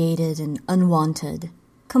 unappreciated and unwanted,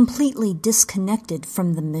 completely disconnected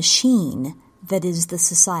from the machine that is the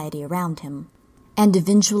society around him. And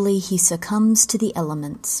eventually he succumbs to the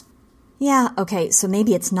elements. Yeah, okay, so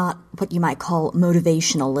maybe it's not what you might call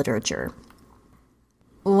motivational literature.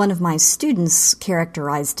 One of my students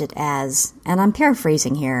characterized it as, and I'm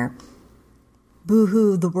paraphrasing here,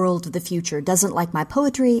 "Boo-hoo, the world of the future doesn't like my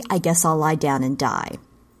poetry, I guess I'll lie down and die."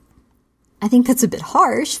 I think that's a bit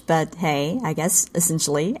harsh, but hey, I guess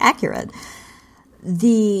essentially accurate.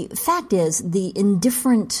 The fact is, the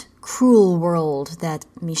indifferent, cruel world that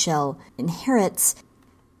Michel inherits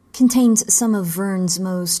contains some of Verne's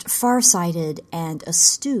most far-sighted and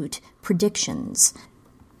astute predictions.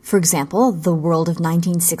 For example, the world of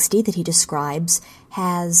 1960 that he describes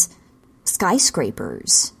has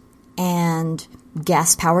skyscrapers and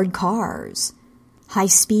gas-powered cars,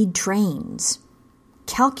 high-speed trains,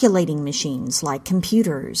 calculating machines like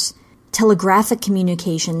computers, telegraphic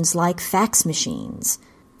communications like fax machines.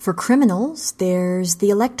 For criminals, there's the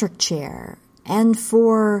electric chair, and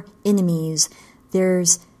for enemies,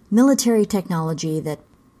 there's military technology that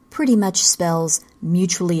pretty much spells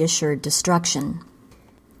mutually assured destruction.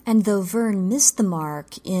 And though Verne missed the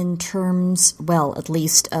mark in terms, well, at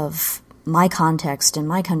least of my context in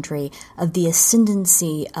my country, of the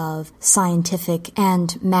ascendancy of scientific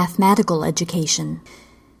and mathematical education,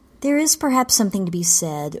 there is perhaps something to be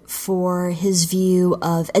said for his view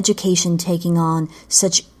of education taking on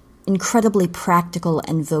such incredibly practical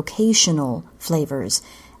and vocational flavors,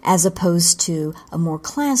 as opposed to a more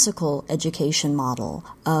classical education model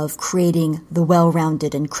of creating the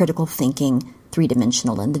well-rounded and critical thinking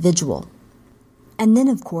three-dimensional individual. And then,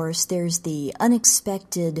 of course, there's the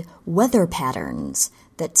unexpected weather patterns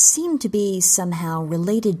that seem to be somehow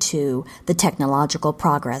related to the technological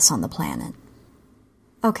progress on the planet.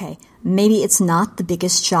 Okay, maybe it's not the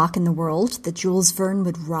biggest shock in the world that Jules Verne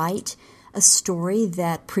would write a story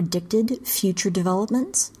that predicted future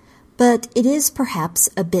developments, but it is perhaps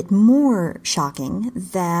a bit more shocking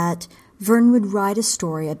that Verne would write a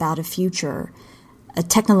story about a future, a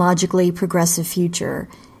technologically progressive future,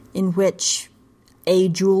 in which a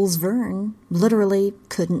Jules Verne literally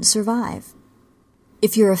couldn't survive.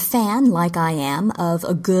 If you're a fan, like I am, of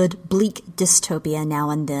a good, bleak dystopia now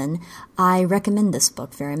and then, I recommend this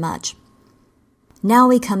book very much. Now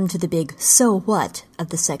we come to the big so what of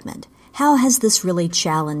the segment. How has this really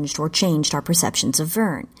challenged or changed our perceptions of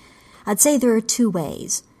Verne? I'd say there are two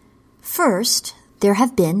ways. First, there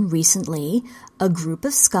have been recently a group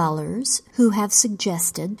of scholars who have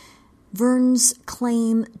suggested Verne's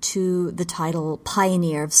claim to the title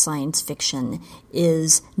Pioneer of Science Fiction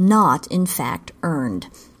is not, in fact, earned.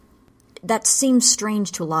 That seems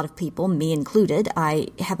strange to a lot of people, me included. I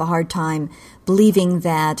have a hard time believing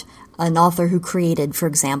that an author who created, for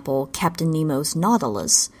example, Captain Nemo's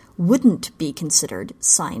Nautilus wouldn't be considered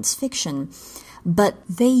science fiction. But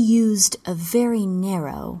they used a very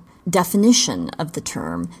narrow definition of the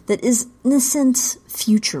term that is, in a sense,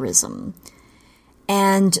 futurism.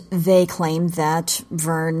 And they claim that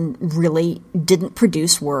Verne really didn't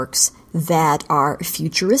produce works that are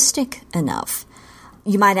futuristic enough.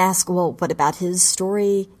 You might ask, well, what about his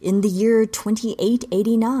story in the year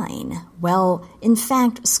 2889? Well, in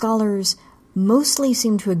fact, scholars mostly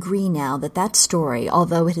seem to agree now that that story,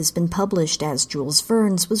 although it has been published as Jules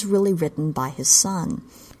Verne's, was really written by his son.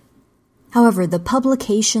 However, the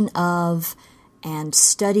publication of, and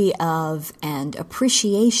study of, and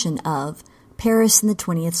appreciation of Paris in the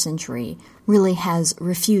 20th century really has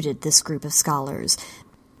refuted this group of scholars.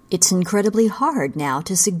 It's incredibly hard now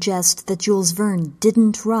to suggest that Jules Verne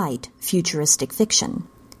didn't write futuristic fiction.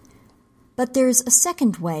 But there's a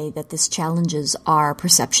second way that this challenges our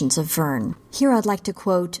perceptions of Verne. Here I'd like to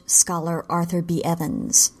quote scholar Arthur B.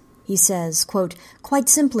 Evans. He says, quote, "Quite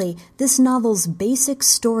simply, this novel's basic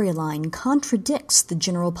storyline contradicts the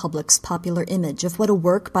general public's popular image of what a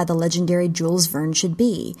work by the legendary Jules Verne should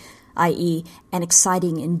be, i.e., an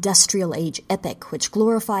exciting industrial age epic which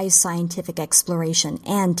glorifies scientific exploration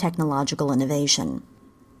and technological innovation.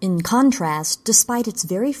 In contrast, despite its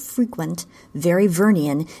very frequent, very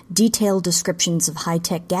Vernian, detailed descriptions of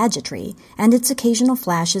high-tech gadgetry and its occasional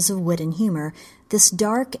flashes of wit and humor, this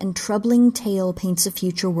dark and troubling tale paints a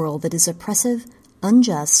future world that is oppressive,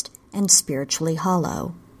 unjust, and spiritually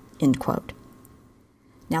hollow." End quote.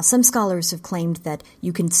 Now, some scholars have claimed that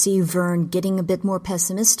you can see Verne getting a bit more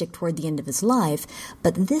pessimistic toward the end of his life,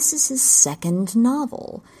 but this is his second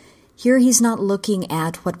novel. Here he's not looking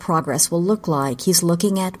at what progress will look like. He's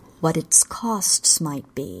looking at what its costs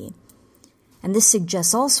might be. And this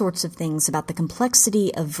suggests all sorts of things about the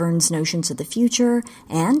complexity of Verne's notions of the future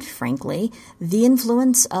and, frankly, the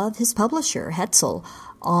influence of his publisher, Hetzel,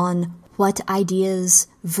 on what ideas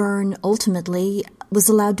Verne ultimately was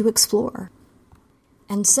allowed to explore.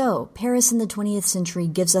 And so, Paris in the 20th century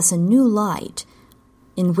gives us a new light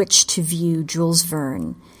in which to view Jules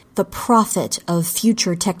Verne, the prophet of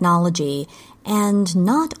future technology, and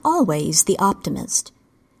not always the optimist.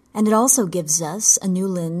 And it also gives us a new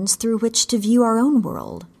lens through which to view our own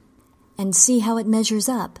world, and see how it measures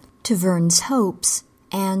up to Verne's hopes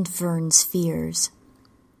and Verne's fears.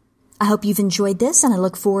 I hope you've enjoyed this, and I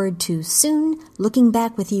look forward to soon looking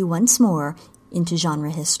back with you once more into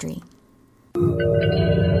genre history.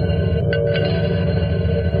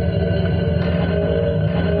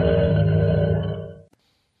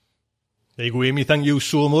 There you go, Amy. Thank you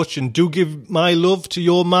so much. And do give my love to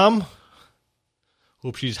your mum.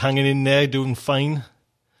 Hope she's hanging in there, doing fine.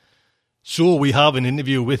 So we have an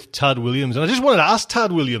interview with Tad Williams. And I just wanted to ask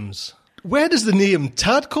Tad Williams, where does the name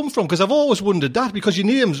Tad come from? Because I've always wondered that, because your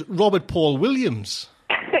name's Robert Paul Williams.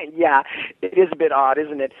 Yeah, it is a bit odd,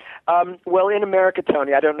 isn't it? Well, in America,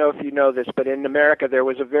 Tony, I don't know if you know this, but in America there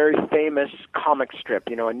was a very famous comic strip,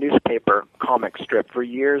 a newspaper comic strip for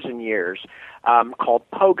years and years called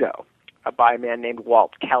Pogo, by a man named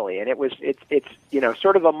Walt Kelly, and it's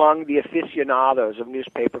sort of among the aficionados of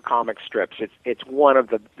newspaper comic strips. It's one of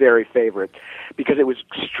the very favorite because it was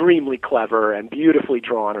extremely clever and beautifully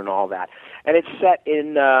drawn and all that. And it's set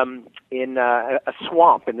in a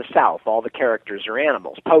swamp in the South. All the characters are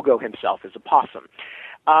animals. Pogo himself is a possum.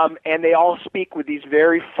 And they all speak with these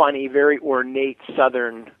very funny, very ornate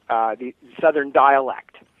Southern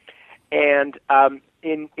dialect. And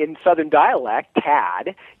in Southern dialect,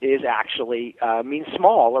 Tad is actually means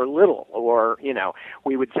small or little, or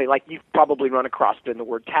we would say, like, you've probably run across it in the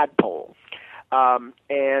word tadpole.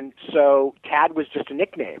 And so Tad was just a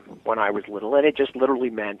nickname when I was little, and it just literally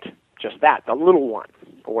meant just that, the little one,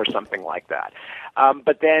 or something like that.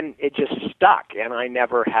 But then it just stuck, and I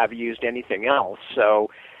never have used anything else. So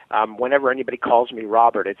whenever anybody calls me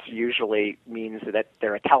Robert, it usually means that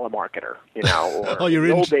they're a telemarketer, or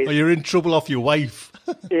you're in trouble off your wife.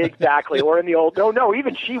 Exactly. Or in the old, no,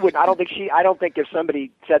 even she would. I don't think if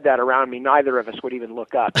somebody said that around me, neither of us would even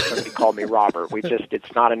look up if somebody called me Robert.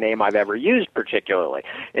 It's not a name I've ever used particularly.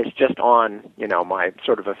 It's just on, my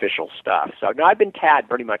sort of official stuff. So no, I've been Tad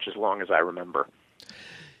pretty much as long as I remember.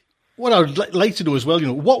 What I would like to know as well,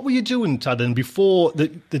 what were you doing, Tad, and before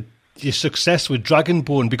your success with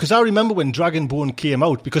Dragonborn, because I remember when Dragonborn came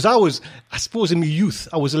out, because I suppose in my youth,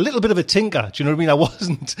 I was a little bit of a tinker. Do you know what I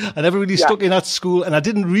mean? I never really stuck in at school, and I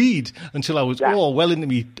didn't read until I was well into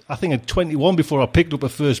me, I think at 21 before I picked up a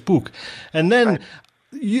first book. And then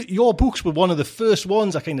your books were one of the first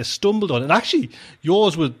ones I kind of stumbled on. And actually,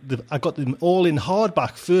 yours were, I got them all in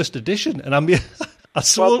hardback, first edition, and I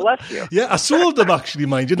sold, well, bless you. Yeah, I sold them actually,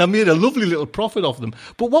 mind you, and I made a lovely little profit off them.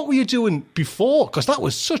 But what were you doing before? Because that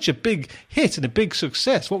was such a big hit and a big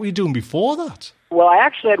success. What were you doing before that? Well, I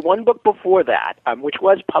actually had one book before that, which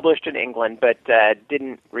was published in England, but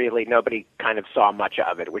nobody kind of saw much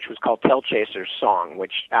of it, which was called Tailchaser's Song,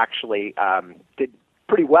 which actually did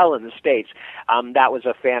pretty well in the States. That was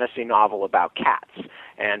a fantasy novel about cats.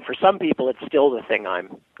 And for some people, it's still the thing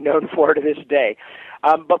I'm known for to this day.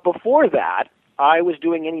 But before that, I was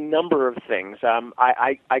doing any number of things.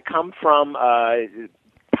 I come from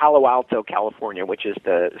Palo Alto, California, which is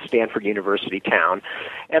the Stanford University town,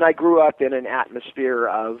 and I grew up in an atmosphere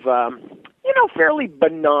of, fairly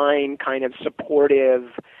benign, kind of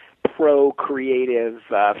supportive, pro-creative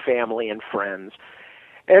family and friends.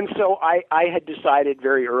 And so I had decided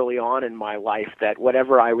very early on in my life that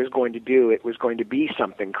whatever I was going to do, it was going to be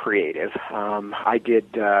something creative. I did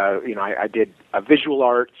visual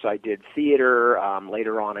arts, I did theater.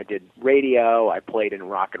 Later on, I did radio. I played in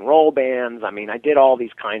rock and roll bands. I mean, I did all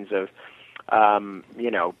these kinds of,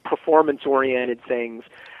 performance-oriented things.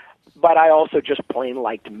 But I also just plain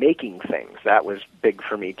liked making things. That was big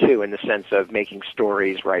for me, too, in the sense of making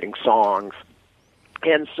stories, writing songs.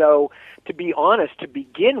 And so, to be honest, to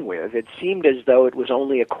begin with, it seemed as though it was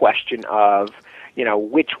only a question of,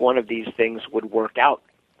 which one of these things would work out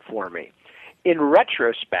for me. In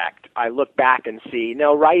retrospect, I look back and see,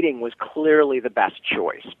 no, writing was clearly the best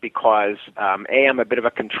choice because, I'm a bit of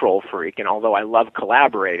a control freak, and although I love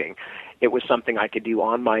collaborating, it was something I could do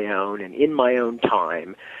on my own and in my own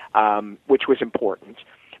time, which was important.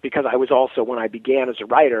 Because I was also, when I began as a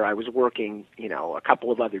writer, I was working, a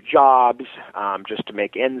couple of other jobs just to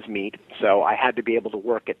make ends meet. So I had to be able to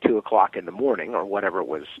work at 2 o'clock in the morning or whatever it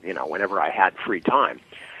was, whenever I had free time.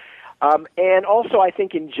 And also, I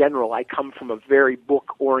think in general, I come from a very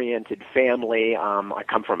book-oriented family. I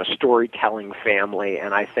come from a storytelling family,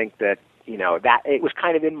 and I think that, that it was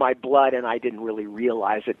kind of in my blood, and I didn't really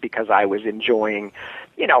realize it because I was enjoying,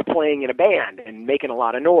 playing in a band and making a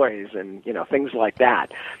lot of noise and, things like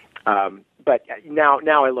that. But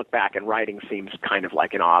now I look back and writing seems kind of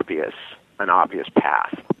like an obvious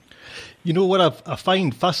path. What I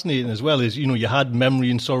find fascinating as well is, you had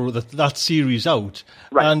Memory and Sorrow, that series out.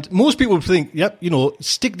 Right. And most people would think,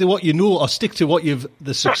 stick to what you know or stick to what you've,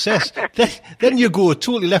 the success. then you go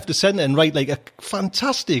totally left of centre and write like a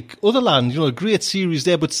fantastic Otherland, a great series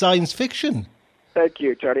there, but science fiction. Thank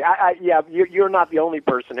you, Tony. You're not the only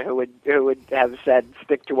person who would have said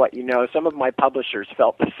stick to what you know. Some of my publishers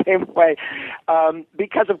felt the same way,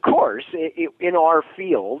 because of course, in our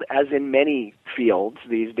field, as in many fields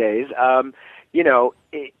these days,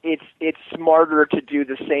 it's smarter to do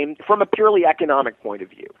the same from a purely economic point of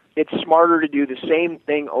view. It's smarter to do the same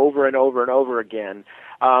thing over and over and over again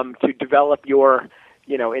to develop your.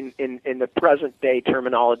 In the present day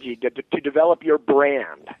terminology, to develop your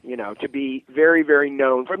brand, to be very, very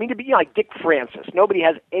known. To be like Dick Francis. Nobody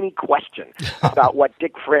has any question about what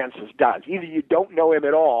Dick Francis does. Either you don't know him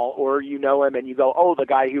at all, or you know him and you go, oh, the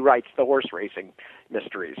guy who writes the horse racing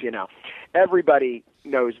mysteries, Everybody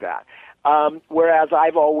knows that. Whereas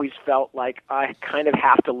I've always felt like I kind of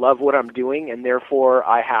have to love what I'm doing, and therefore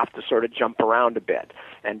I have to sort of jump around a bit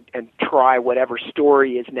and try whatever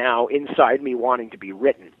story is now inside me wanting to be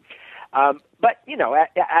written. But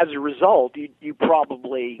as a result, you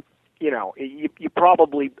probably you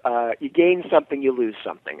gain something, you lose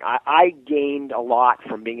something. I gained a lot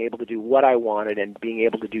from being able to do what I wanted and being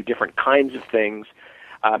able to do different kinds of things.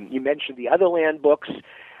 You mentioned the Otherland books.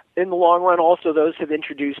 In the long run, also, those have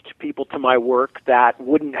introduced people to my work that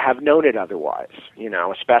wouldn't have known it otherwise,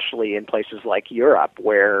 especially in places like Europe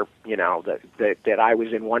where, that I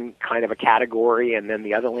was in one kind of a category and then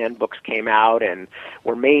the Otherland books came out and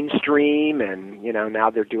were mainstream and, now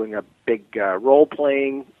they're doing a big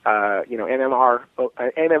role-playing,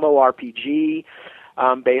 MMORPG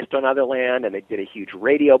based on Otherland, and they did a huge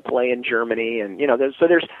radio play in Germany. And,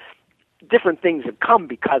 there's different things have come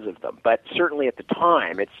because of them, but certainly at the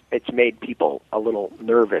time, it's made people a little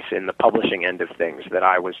nervous in the publishing end of things that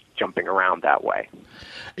I was jumping around that way.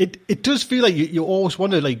 It does feel like you always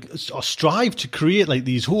want to or strive to create like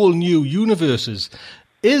these whole new universes.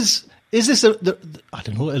 Is this a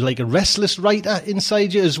restless writer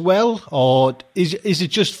inside you as well, or is it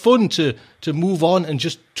just fun to move on and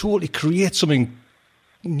just totally create something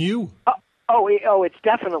new? It's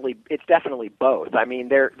definitely both. I mean,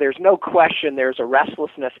 there's no question there's a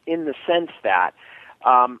restlessness in the sense that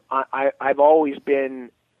I've always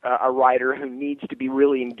been a writer who needs to be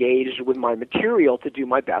really engaged with my material to do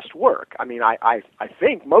my best work. I mean, I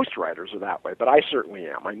think most writers are that way, but I certainly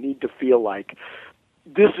am. I need to feel like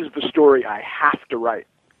this is the story I have to write.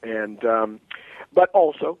 And but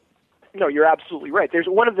also, no, you're absolutely right. There's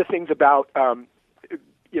one of the things about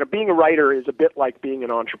being a writer is a bit like being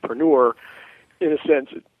an entrepreneur in a sense,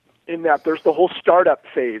 in that there's the whole startup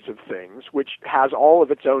phase of things, which has all of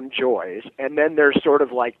its own joys, and then there's sort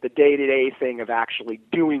of like the day-to-day thing of actually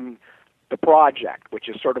doing the project, which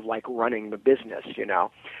is sort of like running the business,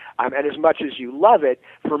 And as much as you love it,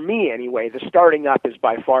 for me anyway, the starting up is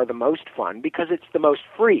by far the most fun because it's the most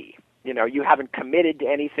free. You haven't committed to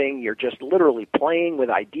anything. You're just literally playing with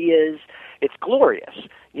ideas. It's glorious.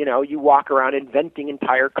 You walk around inventing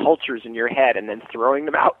entire cultures in your head and then throwing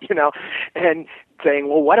them out, and saying,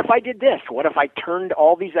 well, what if I did this? What if I turned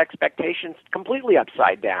all these expectations completely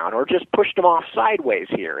upside down or just pushed them off sideways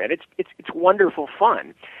here? And it's wonderful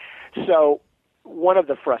fun. So one of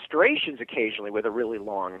the frustrations occasionally with a really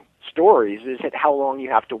long stories is how long you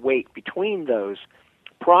have to wait between those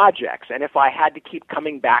projects. And if I had to keep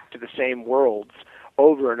coming back to the same worlds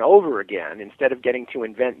over and over again instead of getting to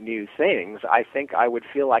invent new things, I think I would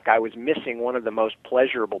feel like I was missing one of the most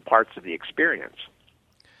pleasurable parts of the experience.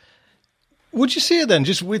 Would you say then,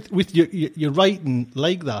 just with your writing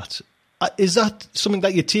like that, is that something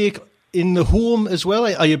that you take in the home as well?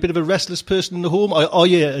 Are you a bit of a restless person in the home? Or are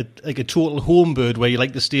you like a total home bird where you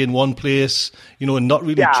like to stay in one place, and not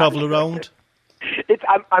really travel around?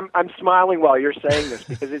 I'm smiling while you're saying this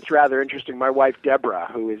because it's rather interesting. My wife, Deborah,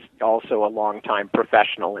 who is also a longtime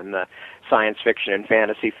professional in the science fiction and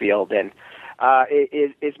fantasy field, and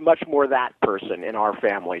is much more that person in our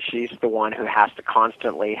family. She's the one who has to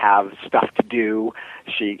constantly have stuff to do.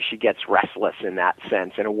 She gets restless in that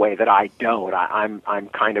sense in a way that I don't. I'm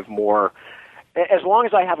kind of more. As long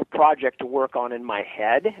as I have a project to work on in my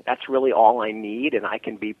head, that's really all I need, and I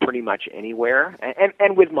can be pretty much anywhere,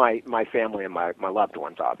 and with my family and my loved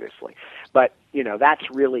ones, obviously. But, that's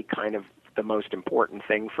really kind of the most important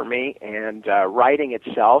thing for me, and writing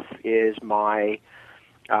itself is it's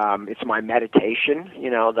my meditation,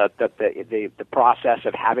 the process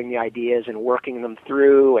of having the ideas and working them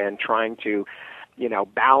through and trying to,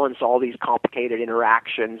 balance all these complicated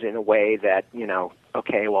interactions in a way that,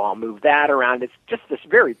 okay, well, I'll move that around. It's just this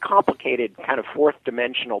very complicated kind of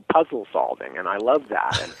fourth-dimensional puzzle solving, and I love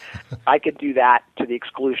that. And I could do that to the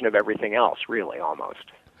exclusion of everything else, really,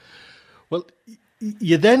 almost. Well,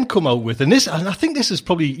 you then come out with, and I think this is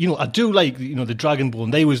probably, I do like, the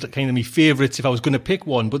Dragonborn. They was kind of my favourites if I was going to pick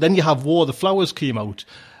one. But then you have War of the Flowers came out,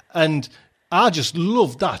 and I just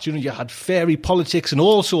loved that. You had fairy politics and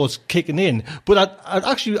all sorts kicking in. But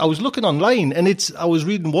I was looking online, and I was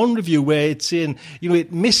reading one review where it's saying,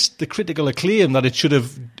 it missed the critical acclaim that it should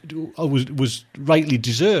have, was rightly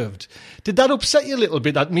deserved. Did that upset you a little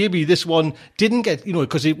bit that maybe this one didn't get,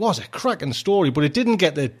 because it was a cracking story, but it didn't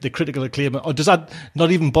get the critical acclaim? Or does that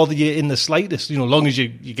not even bother you in the slightest, as long as you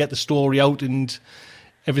get the story out and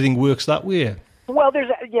everything works that way? Well,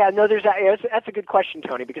 that's a good question,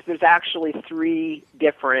 Tony, because there's actually three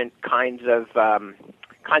different kinds of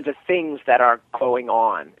things that are going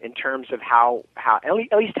on in terms of how at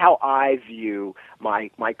least how I view my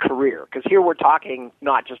career. Because here we're talking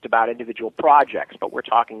not just about individual projects, but we're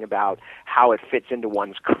talking about how it fits into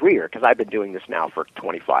one's career. Because I've been doing this now for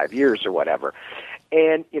 25 years or whatever.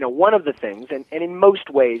 And, one of the things, and in most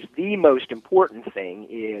ways, the most important thing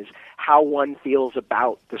is how one feels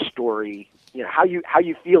about the story, how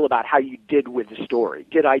you feel about how you did with the story.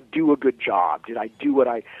 Did I do a good job? Did I do what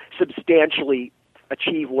I substantially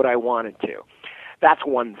achieve what I wanted to? That's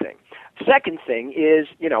one thing. Second thing is,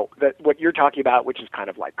 what you're talking about, which is kind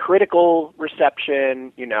of like critical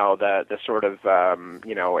reception, the sort of,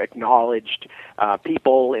 acknowledged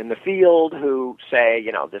people in the field who say,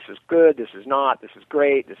 this is good, this is not, this is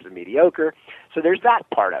great, this is mediocre. So there's that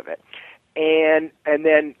part of it. And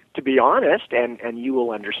then, to be honest, and you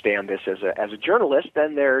will understand this as a journalist,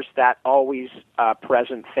 then there's that always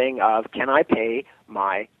present thing of, can I pay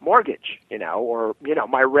my mortgage, or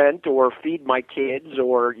my rent, or feed my kids,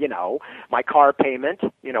 or my car payment,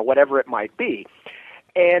 whatever it might be.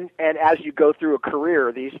 And as you go through a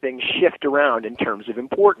career, these things shift around in terms of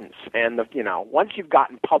importance. And once you've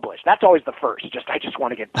gotten published, that's always the first. I just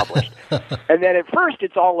want to get published. And then at first,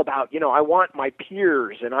 it's all about I want my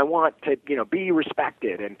peers and I want to be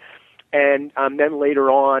respected. And then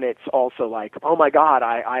later on, it's also like, oh my God,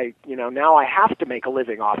 I now I have to make a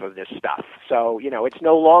living off of this stuff. So, it's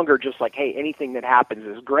no longer just like, hey, anything that happens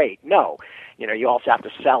is great. No, you also have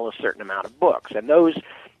to sell a certain amount of books, and those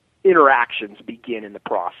interactions begin in the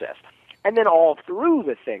process. And then all through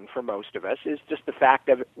the thing for most of us is just the fact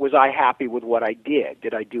of, was I happy with what I did?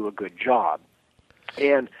 Did I do a good job?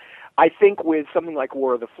 And I think with something like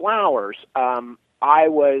War of the Flowers, I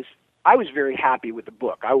was very happy with the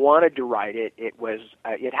book. I wanted to write it.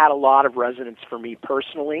 It had a lot of resonance for me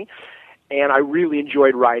personally, and I really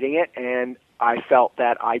enjoyed writing it, and I felt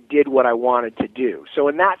that I did what I wanted to do. So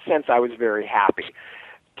in that sense, I was very happy.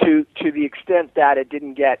 To the extent that it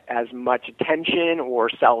didn't get as much attention or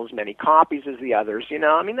sell as many copies as the others,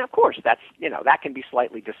 of course, that can be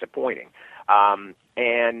slightly disappointing. And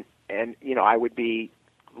I would be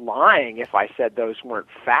lying if I said those weren't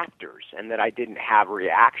factors and that I didn't have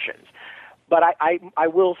reactions. But I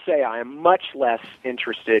will say I am much less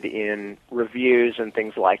interested in reviews and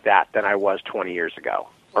things like that than I was 20 years ago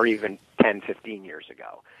or even 10, 15 years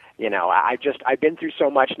ago. I've been through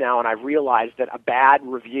so much now, and I've realized that a bad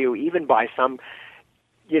review, even by some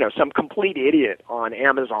complete idiot on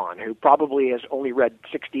Amazon who probably has only read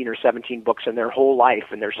 16 or 17 books in their whole life,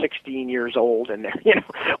 and they're 16 years old, and they're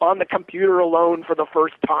on the computer alone for the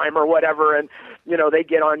first time or whatever, and they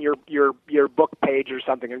get on your book page or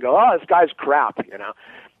something and go, oh, this guy's crap,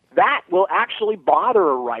 that will actually bother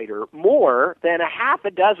a writer more than a half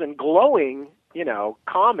a dozen glowing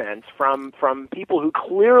comments from people who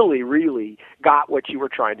clearly really got what you were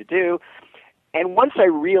trying to do. And once I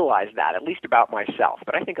realized that, at least about myself,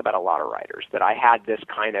 but I think about a lot of writers, that I had this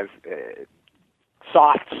kind of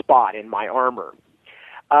soft spot in my armor,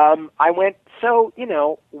 I went, so,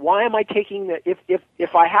 why am I taking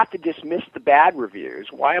if I have to dismiss the bad reviews,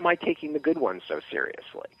 why am I taking the good ones so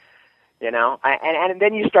seriously? And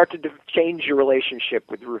then you start to change your relationship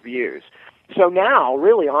with reviews. So now,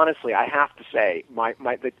 really, honestly, I have to say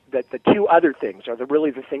the two other things are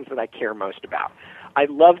really the things that I care most about. I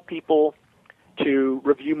love people to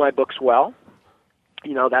review my books well.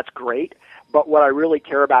 That's great. But what I really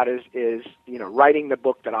care about is writing the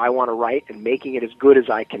book that I want to write and making it as good as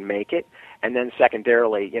I can make it. And then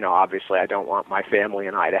secondarily, obviously I don't want my family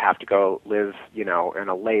and I to have to go live, in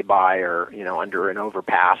a lay-by or, under an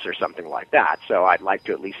overpass or something like that. So I'd like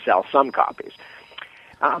to at least sell some copies.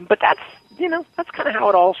 But that's kind of how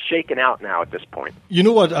it all's shaken out now at this point. You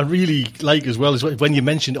know what I really like as well is when you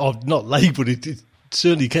mentioned, not like, but it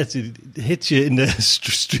certainly hits you in the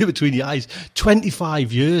straight between your eyes.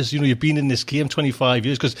 25 years, you've been in this game 25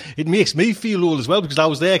 years, because it makes me feel old as well, because I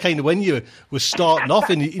was there kind of when you were starting off,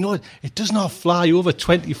 and it does not fly over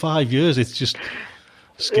 25 years. It's just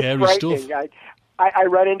scary stuff. I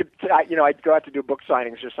run into, I'd go out to do book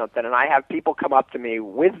signings or something, and I have people come up to me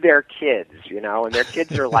with their kids, and their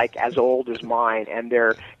kids are like as old as mine, and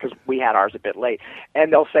because we had ours a bit late,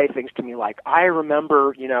 and they'll say things to me like, I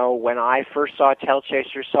remember, when I first saw Tell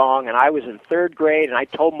Chaser Song, and I was in 3rd grade, and I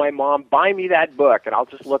told my mom, buy me that book, and I'll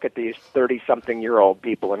just look at these 30-something-year-old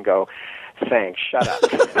people and go, thanks, shut up.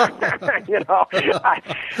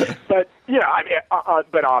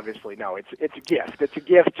 But obviously, no, it's a gift. It's a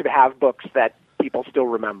gift to have books that people still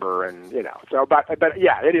remember, and so but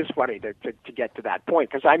yeah, it is funny to get to that point,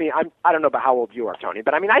 because I don't know about how old you are, Tony,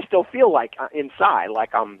 but I still feel like inside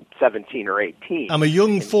like I'm 17 or 18. I'm a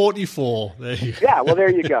young 44. Yeah, well, there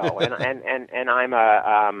you go, and I'm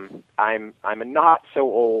a not so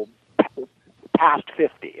old, past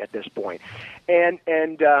 50 at this point,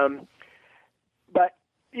 but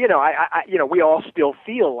we all still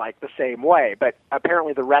feel like the same way, but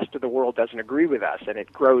apparently the rest of the world doesn't agree with us, and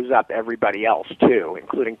it grows up everybody else too,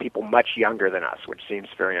 including people much younger than us, which seems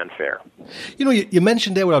very unfair. You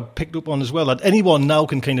mentioned there what I picked up on as well, that anyone now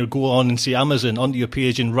can kind of go on and see Amazon onto your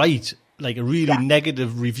page and write like a really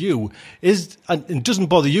negative review. And it doesn't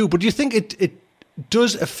bother you, but do you think it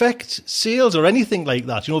does affect sales or anything like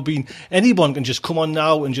that? Anyone can just come on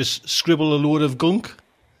now and just scribble a load of gunk?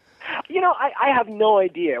 I have no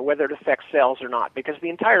idea whether it affects sales or not, because the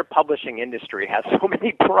entire publishing industry has so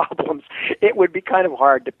many problems. It would be kind of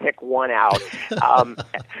hard to pick one out.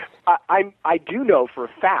 I do know for a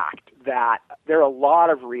fact that there are a lot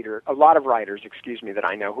of writers, that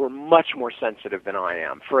I know who are much more sensitive than I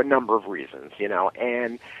am for a number of reasons,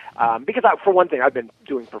 and because for one thing, I've been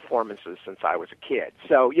doing performances since I was a kid,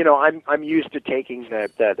 so I'm used to taking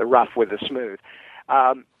the rough with the smooth.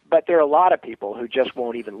 But there are a lot of people who just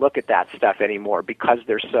won't even look at that stuff anymore because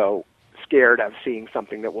they're so scared of seeing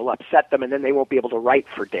something that will upset them, and then they won't be able to write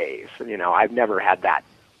for days. And, I've never had that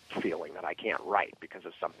feeling that I can't write because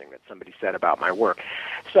of something that somebody said about my work.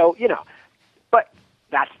 So, but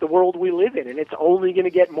that's the world we live in, and it's only going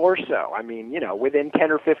to get more so. I mean, within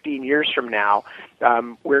 10 or 15 years from now,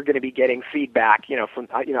 we're going to be getting feedback, from,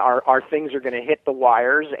 our things are going to hit the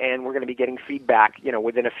wires, and we're going to be getting feedback,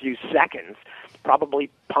 within a few seconds, probably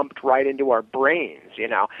pumped right into our brains,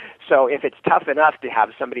 So if it's tough enough to have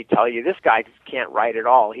somebody tell you, this guy can't write at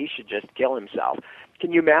all, he should just kill himself.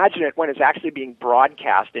 Can you imagine it when it's actually being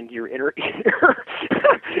broadcast into your inner ear?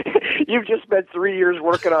 You've just spent 3 years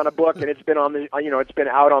working on a book, and it's been on the, it's been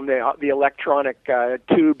out on the electronic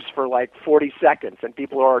tubes for like 40 seconds, and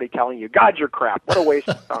people are already telling you, God, you're crap. What a waste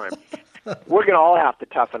of time. We're going to all have to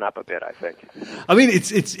toughen up a bit, I think. I mean,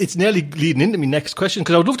 it's nearly leading into my next question,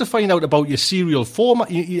 because I would love to find out about your serial format.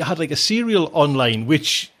 You had like a serial online,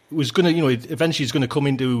 which was going to, eventually is going to come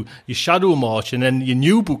into your Shadow March, and then your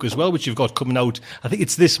new book as well, which you've got coming out. I think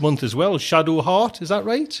it's this month as well, Shadow Heart. Is that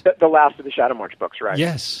right? The last of the Shadow March books, right?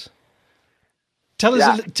 Yes. Tell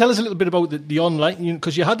us a little bit about the online,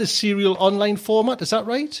 because you had this serial online format. Is that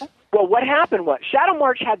right? Well, what happened was Shadow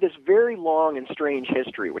March had this very long and strange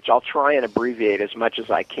history, which I'll try and abbreviate as much as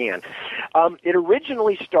I can. It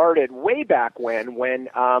originally started way back when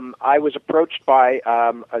I was approached by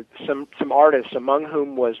some artists, among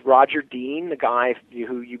whom was Roger Dean, the guy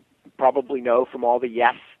who you probably know from all the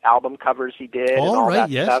Yes album covers he did. Oh, and all right, that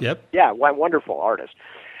yes, stuff. yep. Yeah, wonderful artist.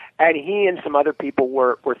 And he and some other people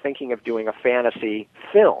were thinking of doing a fantasy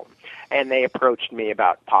film. And they approached me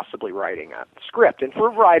about possibly writing a script. And for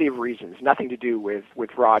a variety of reasons, nothing to do with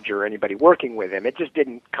Roger or anybody working with him, it just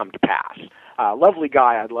didn't come to pass. Lovely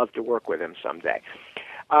guy, I'd love to work with him someday.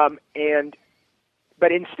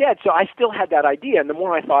 But instead, so I still had that idea, and the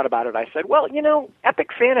more I thought about it, I said, well, epic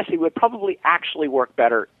fantasy would probably actually work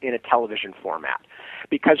better in a television format.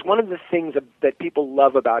 Because one of the things that people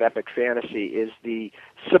love about epic fantasy is the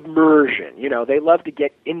submersion. They love to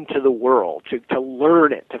get into the world, to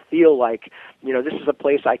learn it, to feel like, this is a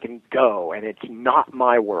place I can go, and it's not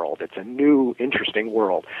my world. It's a new, interesting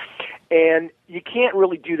world. And you can't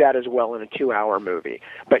really do that as well in a 2-hour movie,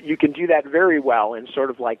 but you can do that very well in sort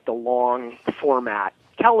of like the long format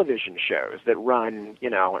television shows that run,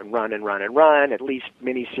 and run, at least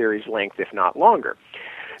miniseries length, if not longer.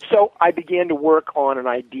 So I began to work on an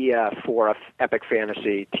idea for an epic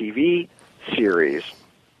fantasy TV series,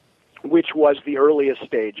 which was the earliest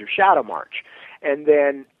stage of Shadow March. And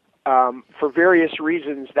then for various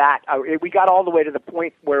reasons we got all the way to the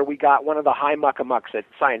point where we got one of the high muckamucks at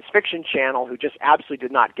Science Fiction Channel who just absolutely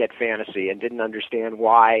did not get fantasy and didn't understand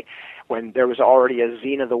why, when there was already a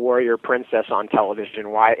Xena the Warrior Princess on television,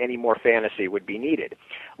 why any more fantasy would be needed.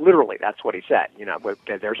 Literally, that's what he said.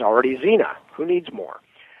 There's already Xena. Who needs more?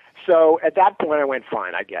 So at that point, I went,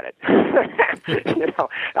 fine, I get it.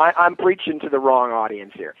 I'm preaching to the wrong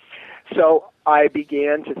audience here. So I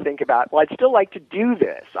began to think about, well, I'd still like to do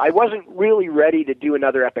this. I wasn't really ready to do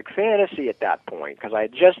another epic fantasy at that point because I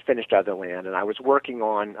had just finished Otherland and I was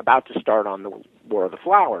about to start on the War of the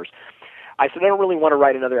Flowers. I said, I don't really want to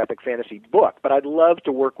write another epic fantasy book, but I'd love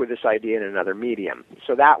to work with this idea in another medium.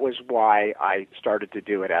 So that was why I started to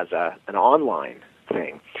do it as an online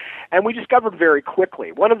thing. And we discovered very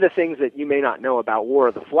quickly, one of the things that you may not know about War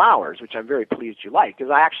of the Flowers, which I'm very pleased you liked, is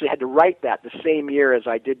I actually had to write that the same year as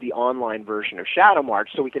I did the online version of Shadow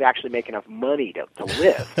March so we could actually make enough money to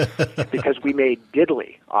live, because we made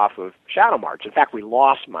diddly off of Shadow March. In fact, we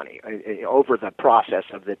lost money over the process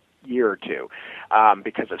of the year or two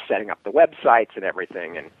because of setting up the websites and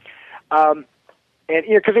everything. And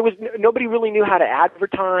because it was nobody really knew how to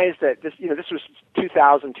advertise that this was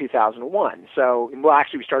 2001. So, well,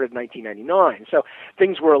 actually we started in 1999. So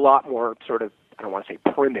things were a lot more sort of, I don't want to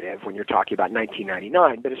say primitive when you're talking about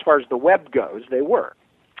 1999, but as far as the web goes, they were.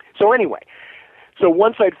 So anyway, so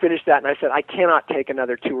once I'd finished that and I said, I cannot take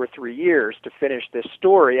another 2 or 3 years to finish this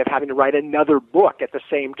story of having to write another book at the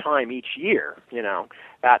same time each year.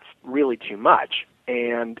 That's really too much.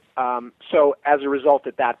 And so as a result,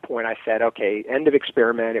 at that point, I said, okay, end of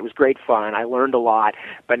experiment. It was great fun. I learned a lot,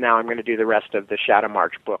 but now I'm going to do the rest of the Shadow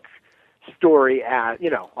March book story.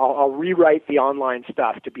 I'll rewrite the online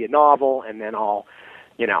stuff to be a novel, and then I'll,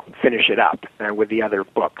 finish it up with the other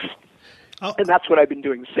books. Oh. And that's what I've been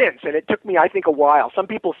doing since. And it took me, I think, a while. Some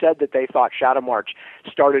people said that they thought Shadow March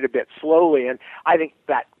started a bit slowly, and I think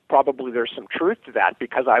that probably there's some truth to that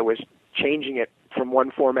because I was changing it from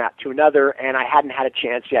one format to another, and I hadn't had a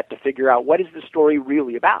chance yet to figure out what is the story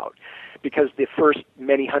really about, because the first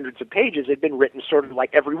many hundreds of pages had been written sort of like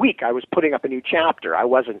every week. I was putting up a new chapter. I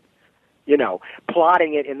wasn't,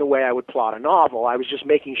 plotting it in the way I would plot a novel. I was just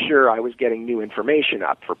making sure I was getting new information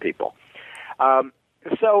up for people.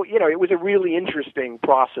 So, it was a really interesting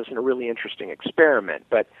process and a really interesting experiment,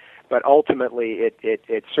 but but ultimately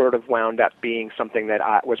it sort of wound up being something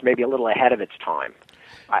that was maybe a little ahead of its time.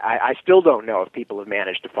 I still don't know if people have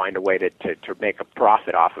managed to find a way to make a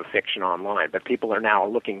profit off of fiction online, but people are now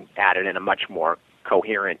looking at it in a much more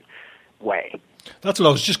coherent way. That's what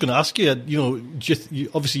I was just going to ask you.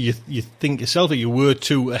 Obviously you think yourself that you were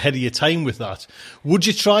too ahead of your time with that. Would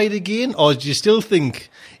you try it again, or do you still think,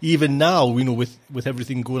 even now, with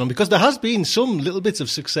everything going on, because there has been some little bits of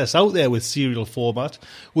success out there with serial format,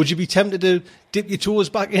 would you be tempted to dip your toes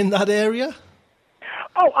back in that area?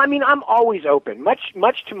 Oh, I mean, I'm always open. Much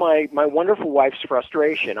to my wonderful wife's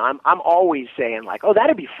frustration, I'm always saying, like, oh,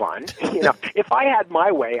 that'd be fun. If I had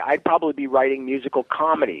my way, I'd probably be writing musical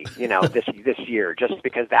comedy, this year, just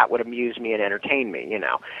because that would amuse me and entertain me,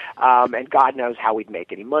 and God knows how we'd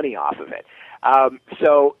make any money off of it.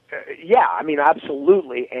 Yeah, I mean,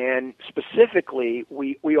 absolutely. And specifically,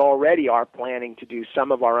 we already are planning to do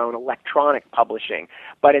some of our own electronic publishing.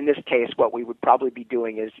 But in this case, what we would probably be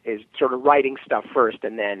doing is sort of writing stuff first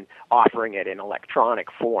and then offering it in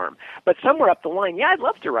electronic form. But somewhere up the line, yeah, I'd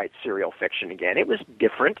love to write serial fiction again. It was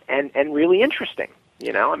different and really interesting.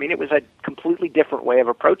 I mean, it was a completely different way of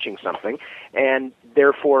approaching something. And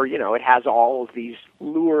therefore, it has all of these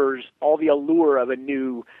lures, all the allure of a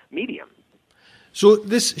new medium. So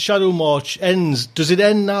this Shadow March ends. Does it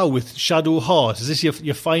end now with Shadow Heart? Is this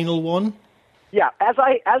your final one? Yeah, as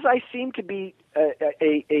I seem to be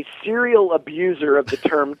a serial abuser of the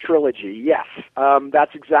term trilogy, yes,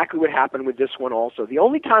 that's exactly what happened with this one also. The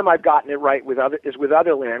only time I've gotten it right is with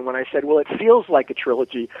Otherland, when I said, well, it feels like a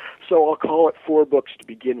trilogy, so I'll call it 4 books to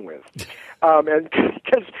begin with. And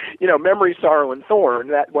because, Memory, Sorrow, and Thorn,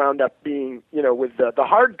 that wound up being, with the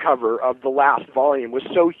hardcover of the last volume was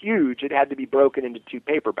so huge it had to be broken into 2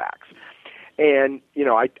 paperbacks. And,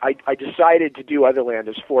 I decided to do Otherland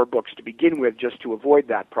as 4 books to begin with, just to avoid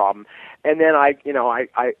that problem. And then I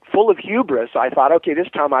full of hubris, I thought, okay, this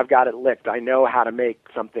time I've got it licked. I know how to make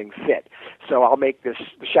something fit. So I'll make the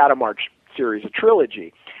Shadow March series a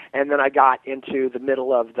trilogy. And then I got into the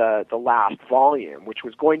middle of the last volume, which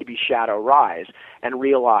was going to be Shadow Rise, and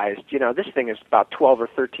realized, this thing is about 12 or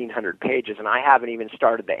 1,300 pages, and I haven't even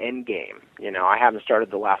started the end game. I haven't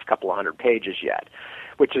started the last couple of hundred pages yet,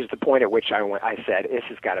 which is the point at which I said, this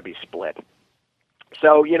has got to be split.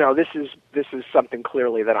 So, this is something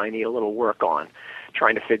clearly that I need a little work on,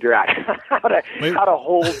 trying to figure out how to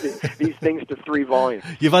hold these things to 3 volumes.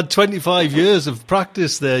 You've had 25 years of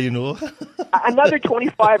practice there, Another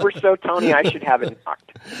 25 or so, Tony, I should have it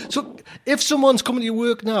knocked. So, if someone's coming to your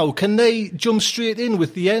work now, can they jump straight in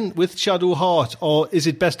with the end, with Shadow Heart, or is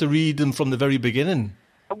it best to read them from the very beginning?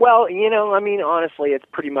 Well, honestly, it's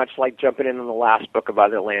pretty much like jumping in on the last book of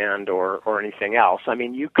Otherland or anything else. I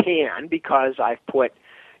mean, you can, because I've put,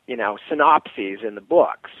 synopses in the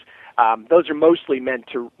books. Those are mostly meant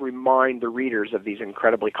to remind the readers of these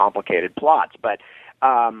incredibly complicated plots, but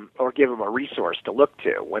or give them a resource to look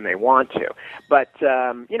to when they want to. But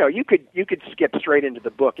you could skip straight into the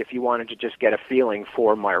book if you wanted to just get a feeling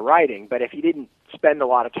for my writing. But if you didn't spend a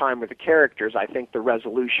lot of time with the characters, I think the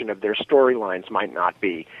resolution of their storylines might not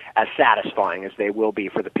be as satisfying as they will be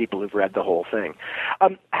for the people who've read the whole thing.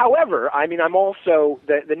 However, I mean, I'm also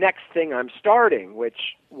the next thing I'm starting,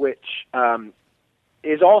 which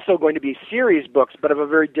is also going to be series books, but of a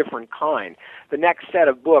very different kind. The next set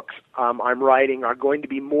of books I'm writing are going to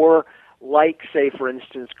be more like, say, for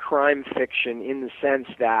instance, crime fiction, in the sense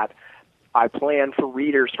that I plan for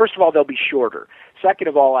readers, first of all, they'll be shorter. Second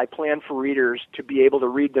of all, I plan for readers to be able to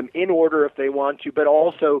read them in order if they want to, but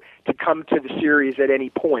also to come to the series at any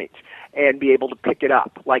point and be able to pick it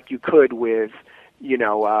up like you could with,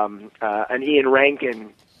 an Ian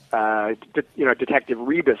Rankin, Detective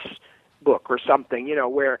Rebus book or something,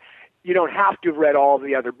 where you don't have to have read all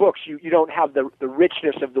the other books. You don't have the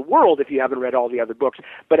richness of the world if you haven't read all the other books.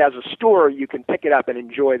 But as a storer, you can pick it up and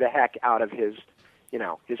enjoy the heck out of his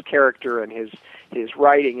character and his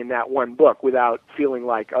writing in that one book without feeling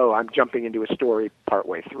like, oh, I'm jumping into a story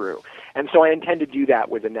partway through. And so I intend to do that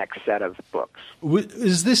with the next set of books.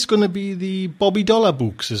 Is this going to be the Bobby Dollar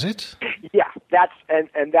books, is it? Yeah,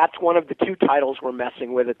 that's one of the 2 titles we're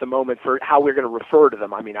messing with at the moment for how we're going to refer to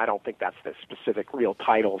them. I mean, I don't think that's the specific real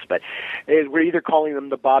titles, but we're either calling them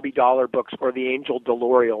the Bobby Dollar books or the Angel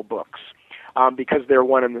Delorial books. Because they're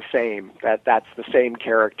one and the same. That's the same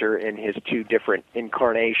character in his 2 different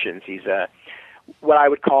incarnations. He's what I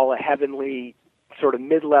would call a heavenly sort of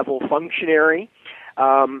mid-level functionary,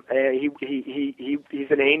 He's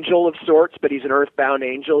an angel of sorts, but he's an earthbound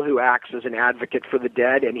angel who acts as an advocate for the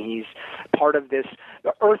dead, and he's part of this.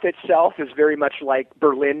 The Earth itself is very much like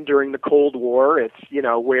Berlin during the Cold War. It's,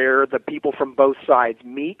 where the people from both sides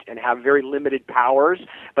meet and have very limited powers,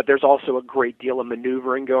 but there's also a great deal of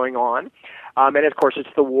maneuvering going on. And of course, it's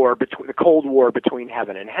the Cold War between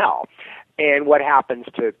heaven and hell. And what happens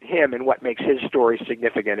to him and what makes his story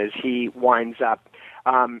significant is he winds up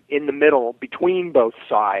in the middle between both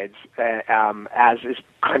sides, as is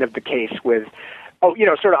kind of the case with,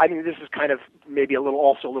 this is kind of maybe a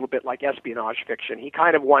little bit like espionage fiction. He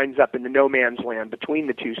kind of winds up in the no man's land between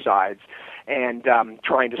the two sides and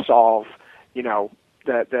trying to solve,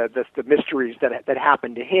 the mysteries that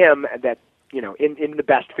happen to him that, in the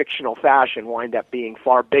best fictional fashion, wind up being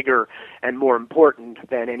far bigger and more important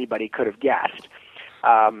than anybody could have guessed.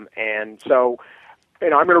 And so, I'm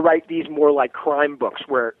going to write these more like crime books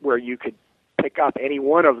where you could pick up any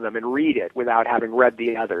one of them and read it without having read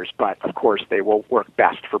the others. But, of course, they will work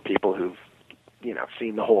best for people who've,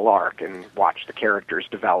 seen the whole arc and watched the characters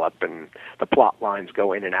develop and the plot lines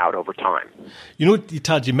go in and out over time.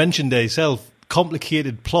 Tad, you mentioned there yourself,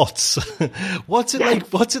 complicated plots. What's it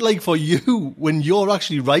like for you when you're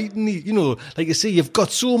actually writing? Like you say, you've got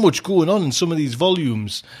so much going on in some of these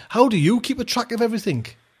volumes. How do you keep a track of everything?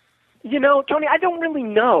 Tony, I don't really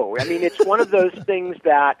know. I mean, it's one of those things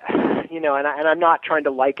that, and I'm not trying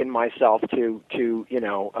to liken myself to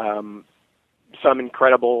some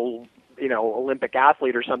incredible, Olympic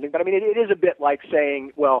athlete or something. But I mean, it is a bit like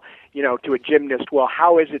saying, well, to a gymnast, well,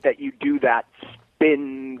 how is it that you do that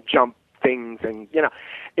spin jump things? And,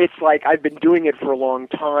 it's like I've been doing it for a long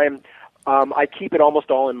time. I keep it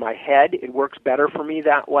almost all in my head. It works better for me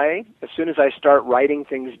that way. As soon as I start writing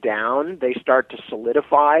things down, they start to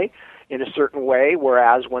solidify in a certain way,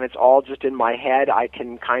 whereas when it's all just in my head, I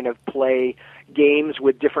can kind of play games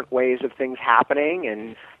with different ways of things happening,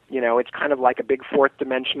 and it's kind of like a big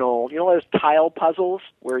fourth-dimensional, those tile puzzles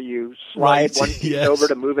where you slide one piece over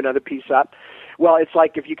to move another piece up? Well, it's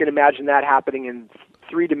like if you can imagine that happening in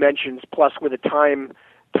 3 dimensions plus with a time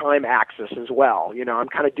axis as well. I'm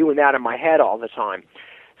kind of doing that in my head all the time.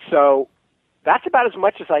 So that's about as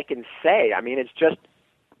much as I can say. I mean, it's just,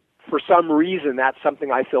 for some reason, that's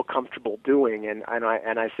something I feel comfortable doing, and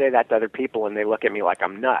I say that to other people, and they look at me like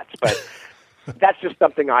I'm nuts. But that's just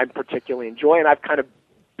something I particularly enjoy, and I've kind of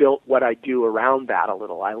built what I do around that a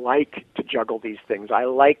little. I like to juggle these things. I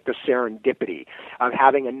like the serendipity of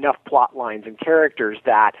having enough plot lines and characters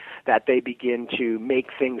that they begin to make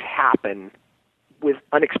things happen with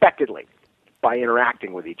unexpectedly by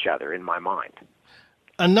interacting with each other in my mind.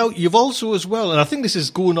 And now you've also as well, and I think this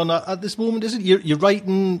is going on at this moment, isn't it? You're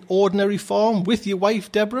writing Ordinary Farm with your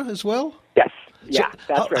wife, Deborah, as well? Yes. Yeah,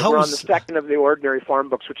 that's right. We're on the second of the Ordinary Farm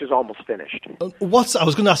books, which is almost finished. I was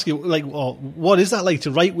going to ask you, what is that like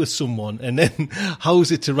to write with someone? And then how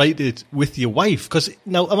is it to write it with your wife? Because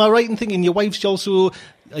now, am I right in thinking your wife's also,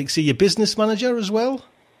 your business manager as well?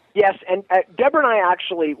 Yes, and Deborah and I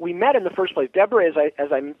actually, we met in the first place. Deborah,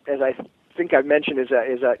 as I think I've mentioned, is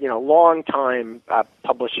a long time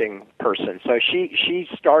publishing person. So she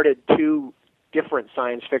started 2 different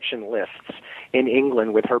science fiction lists in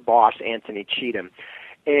England with her boss, Anthony Cheetham.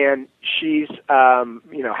 And she's,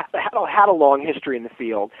 had a long history in the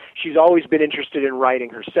field. She's always been interested in writing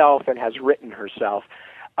herself and has written herself.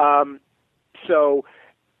 So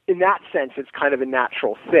in that sense, it's kind of a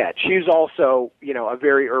natural fit. She's also, a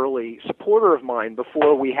very early supporter of mine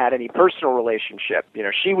before we had any personal relationship.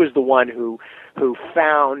 She was the one who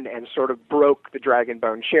found and sort of broke the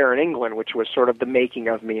Dragonbone chair in England, which was sort of the making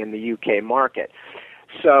of me in the UK market.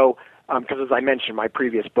 So, because as I mentioned, my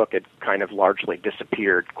previous book had kind of largely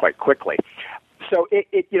disappeared quite quickly. So it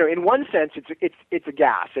in one sense, it's a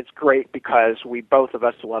gas. It's great because both of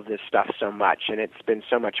us love this stuff so much, and it's been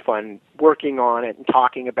so much fun working on it and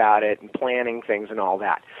talking about it and planning things and all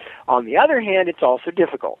that. On the other hand, it's also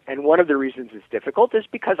difficult, and one of the reasons it's difficult is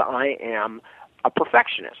because I am a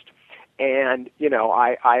perfectionist. And,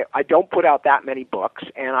 I don't put out that many books,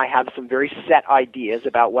 and I have some very set ideas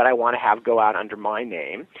about what I want to have go out under my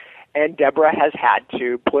name. And Deborah has had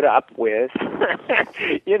to put up with,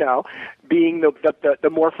 being the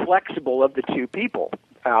more flexible of the 2 people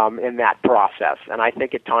in that process. And I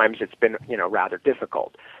think at times it's been, rather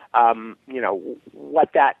difficult.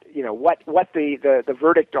 What the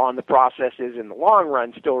verdict on the process is in the long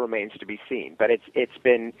run still remains to be seen. But it's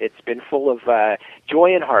been full of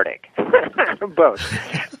joy and heartache, both.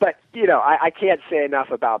 But I can't say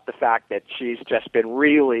enough about the fact that she's just been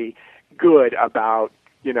really good about.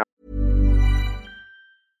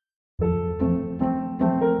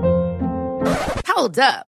 Hold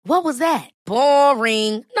up. What was that?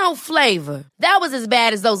 Boring. No flavor. That was as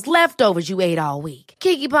bad as those leftovers you ate all week.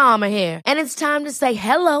 Keke Palmer here. And it's time to say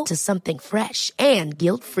hello to something fresh and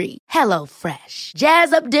guilt-free. Hello Fresh.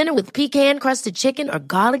 Jazz up dinner with pecan-crusted chicken or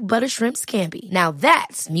garlic butter shrimp scampi. Now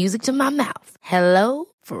that's music to my mouth. Hello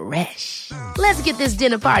Fresh. Let's get this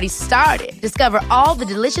dinner party started. Discover all the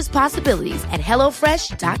delicious possibilities at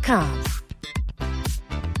HelloFresh.com.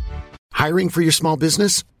 Hiring for your small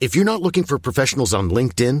business? If you're not looking for professionals on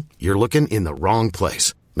LinkedIn, you're looking in the wrong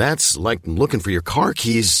place. That's like looking for your car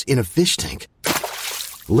keys in a fish tank.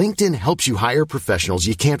 LinkedIn helps you hire professionals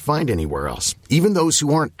you can't find anywhere else, even those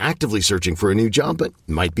who aren't actively searching for a new job but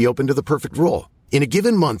might be open to the perfect role. In a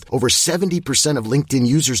given month, over 70% of LinkedIn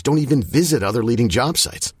users don't even visit other leading job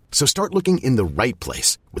sites. So start looking in the right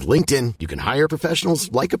place. With LinkedIn, you can hire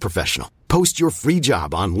professionals like a professional. Post your free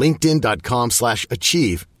job on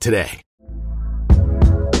linkedin.com/achieve today.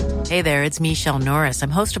 Hey there, it's Michelle Norris.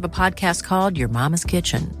 I'm host of a podcast called Your Mama's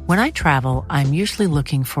Kitchen. When I travel, I'm usually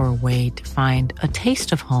looking for a way to find a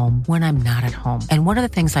taste of home when I'm not at home. And one of the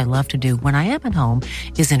things I love to do when I am at home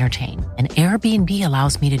is entertain. And Airbnb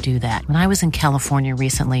allows me to do that. When I was in California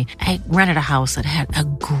recently, I rented a house that had a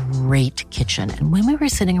great kitchen. And when we were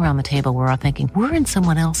sitting around the table, we're all thinking, we're in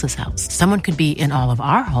someone else's house. Someone could be in all of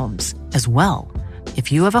our homes as well.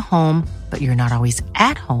 If you have a home, but you're not always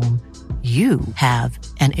at home, you have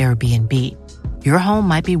an Airbnb. Your home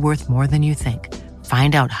might be worth more than you think.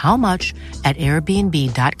 Find out how much at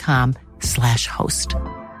airbnb.com/host.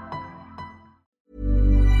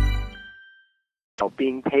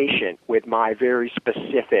 Being patient with my very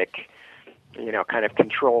specific, kind of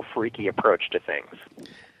control freaky approach to things.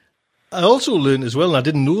 I also learned as well, and I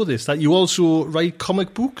didn't know this, that you also write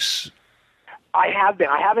comic books. I have been.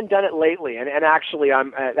 I haven't done it lately, and actually,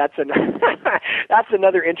 that's that's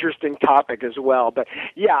another interesting topic as well. But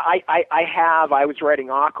yeah, I have. I was writing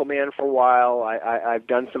Aquaman for a while. I've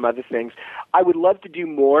done some other things. I would love to do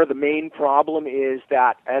more. The main problem is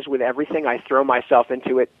that, as with everything, I throw myself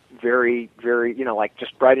into it very, very, like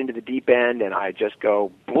just right into the deep end, and I just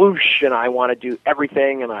go bloosh, and I want to do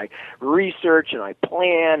everything, and I research and I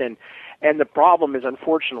plan, and the problem is,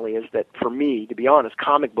 unfortunately, is that for me, to be honest,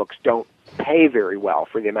 comic books don't pay very well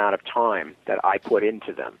for the amount of time that I put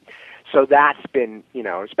into them. So that's been,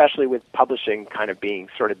 especially with publishing kind of being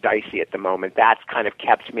sort of dicey at the moment, that's kind of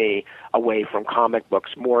kept me away from comic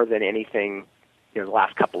books more than anything, the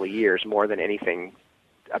last couple of years, more than anything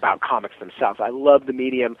about comics themselves. I love the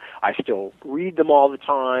medium. I still read them all the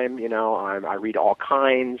time. I read all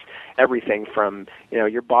kinds, everything from,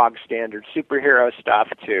 your bog standard superhero stuff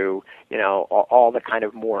to, all the kind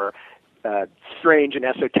of more strange and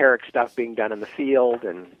esoteric stuff being done in the field.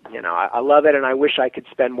 And, I love it, and I wish I could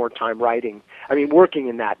spend more time working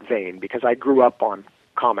in that vein, because I grew up on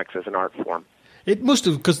comics as an art form. It must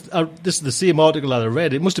have, because this is the same article that I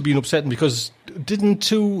read, it must have been upsetting because didn't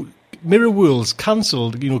two Mirror Worlds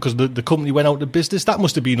cancelled, because the company went out of business? That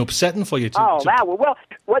must have been upsetting for you too. Well,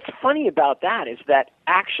 what's funny about that is that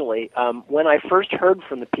actually, when I first heard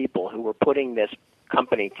from the people who were putting this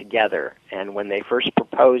company together, and when they first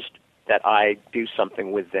proposed that I do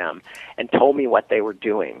something with them and told me what they were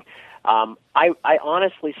doing, I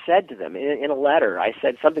honestly said to them in a letter, I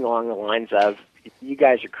said something along the lines of, "You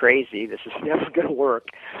guys are crazy. This is never going to work."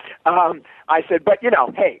 I said, "But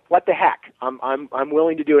hey, what the heck? I'm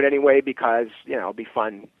willing to do it anyway, because it'll be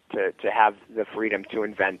fun to have the freedom to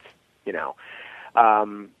invent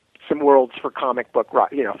some worlds for comic book,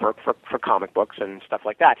 for comic books and stuff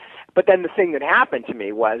like that." But then the thing that happened to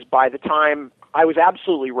me was, by the time I was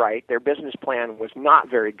absolutely right, their business plan was not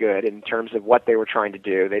very good in terms of what they were trying to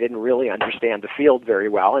do. They didn't really understand the field very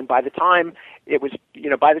well, and by the time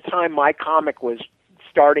my comic was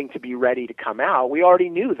starting to be ready to come out, we already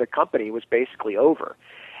knew the company was basically over.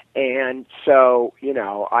 And so,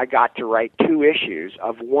 I got to write 2 issues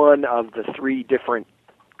of one of the 3 different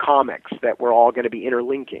comics that were all going to be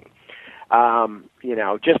interlinking.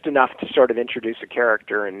 Just enough to sort of introduce a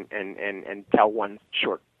character and tell one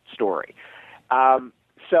short story.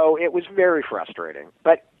 So it was very frustrating.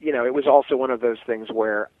 But, it was also one of those things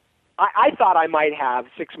where I thought I might have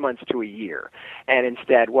 6 months to a year, and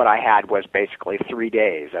instead what I had was basically 3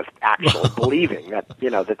 days of actual believing that,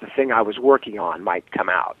 that the thing I was working on might come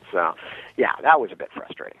out. So, yeah, that was a bit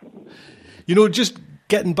frustrating. Just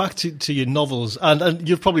getting back to your novels, and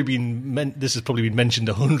you've probably this has probably been mentioned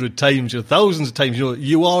 100 times, thousands of times,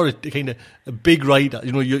 you are a kind of a big writer,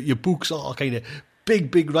 your books are kind of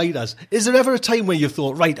big writers. Is there ever a time where you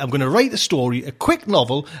thought, right, I'm going to write a story, a quick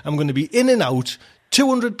novel, I'm going to be in and out,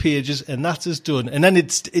 200 pages, and that's as done, and then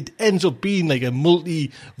it ends up being like a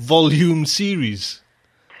multi-volume series?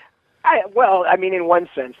 Well, I mean, in one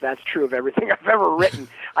sense, that's true of everything I've ever written.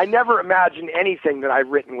 I never imagined anything that I've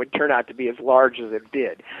written would turn out to be as large as it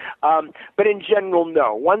did. But in general,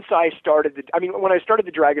 no. Once I started when I started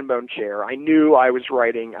the Dragonbone Chair, I knew I was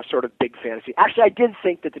writing a sort of big fantasy. Actually, I did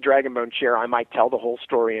think that the Dragonbone Chair, I might tell the whole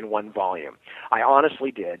story in one volume. I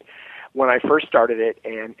honestly did. When I first started it,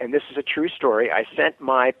 and this is a true story, I sent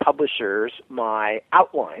my publishers my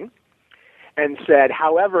outline and said,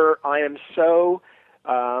 however, I am so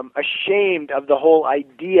ashamed of the whole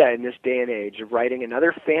idea in this day and age of writing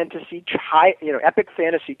another fantasy, epic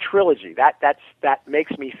fantasy trilogy. That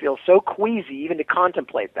makes me feel so queasy even to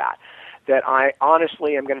contemplate that I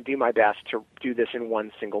honestly am going to do my best to do this in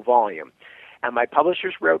one single volume. And my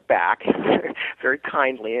publishers wrote back very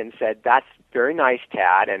kindly and said, "That's very nice,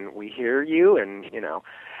 Tad, and we hear you, and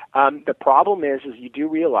the problem is you do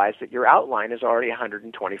realize that your outline is already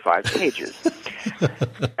 125 pages."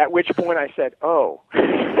 At which point I said, "Oh."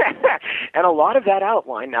 And a lot of that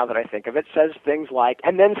outline, now that I think of it, says things like,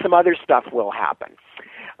 "and then some other stuff will happen."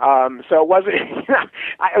 So it wasn't,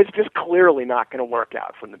 it was just clearly not going to work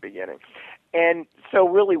out from the beginning. And so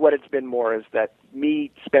really what it's been more is that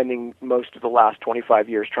me spending most of the last 25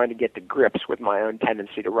 years trying to get to grips with my own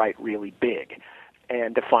tendency to write really big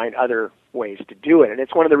and to find other ways to do it. And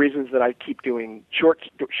it's one of the reasons that I keep doing short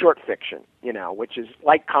fiction, which is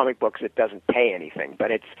like comic books. It doesn't pay anything,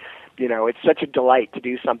 but it's such a delight to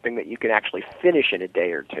do something that you can actually finish in a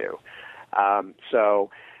day or two. I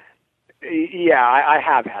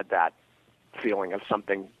have had that feeling of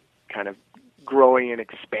something kind of growing and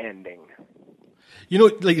expanding.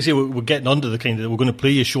 Like you say, we're getting onto the kind of, we're going to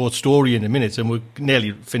play a short story in a minute, and we're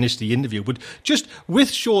nearly finished the interview. But just with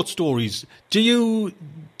short stories, do you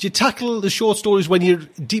tackle the short stories when you're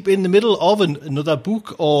deep in the middle of another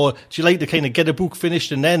book, or do you like to kind of get a book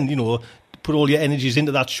finished and then, put all your energies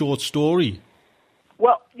into that short story?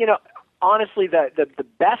 Well, honestly, the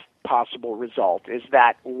best possible result is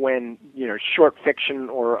that when short fiction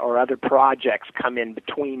or other projects come in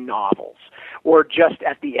between novels, or just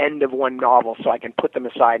at the end of one novel, so I can put them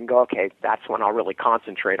aside and go, okay, that's when I'll really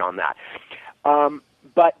concentrate on that.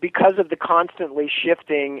 But because of the constantly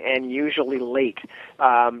shifting and usually late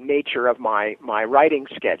nature of my writing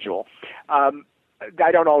schedule, I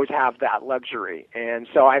don't always have that luxury, and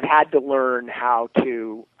so I've had to learn how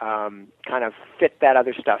to kind of fit that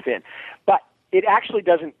other stuff in. But it actually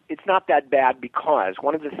it's not that bad, because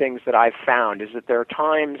one of the things that I've found is that there are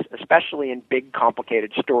times, especially in big,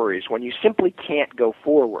 complicated stories, when you simply can't go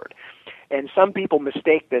forward. And some people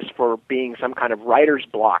mistake this for being some kind of writer's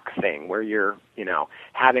block thing where you're,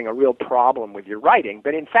 having a real problem with your writing.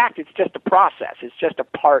 But in fact, it's just a process. It's just a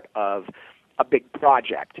part of a big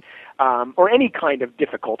project, or any kind of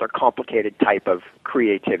difficult or complicated type of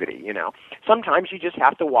creativity. Sometimes you just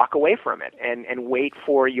have to walk away from it and wait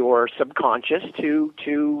for your subconscious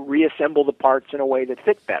to reassemble the parts in a way that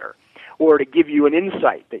fit better, or to give you an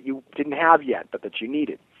insight that you didn't have yet but that you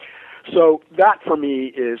needed. So that for me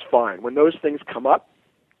is fine. When those things come up,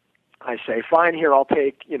 I say, fine, here, I'll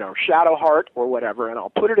take, Shadowheart or whatever, and I'll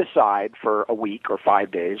put it aside for a week or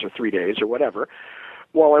 5 days or 3 days or whatever,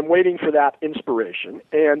 while I'm waiting for that inspiration,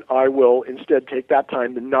 and I will instead take that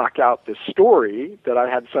time to knock out this story that I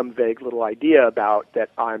had some vague little idea about that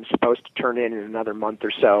I'm supposed to turn in another month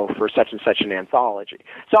or so for such and such an anthology.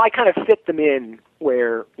 So I kind of fit them in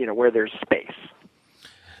where there's space.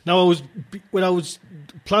 Now, when I was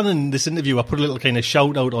planning this interview, I put a little kind of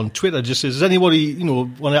shout out on Twitter. Just says, does anybody,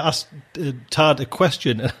 when I asked Tad a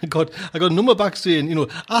question, and I got a number back saying,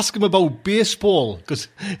 ask him about baseball, because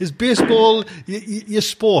is baseball your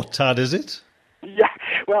sport, Tad? Is it? Yeah,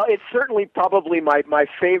 well, it's certainly probably my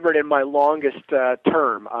favorite and my longest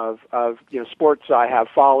term of sports I have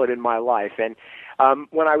followed in my life. And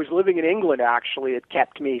when I was living in England, actually, it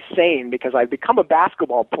kept me sane because I've become a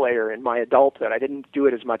basketball player in my adulthood. I didn't do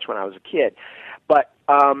it as much when I was a kid. But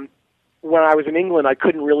when I was in England, I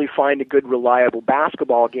couldn't really find a good, reliable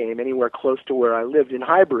basketball game anywhere close to where I lived in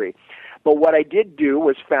Highbury. But what I did do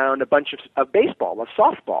was found a bunch of baseball, of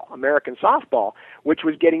softball, American softball, which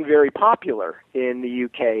was getting very popular in the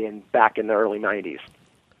UK and back in the early 90s.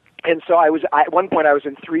 And so at one point I was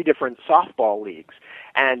in 3 different softball leagues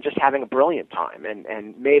and just having a brilliant time,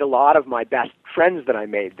 and made a lot of my best friends that I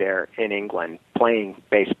made there in England playing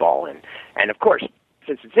baseball. And of course,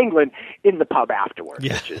 since it's England, in the pub afterwards,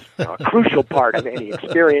 which is a crucial part of any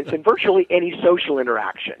experience and virtually any social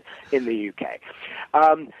interaction in the UK.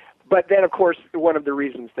 But then, of course, one of the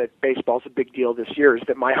reasons that baseball's a big deal this year is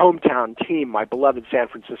that my hometown team, my beloved San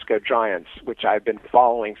Francisco Giants, which I've been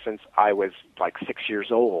following since I was like 6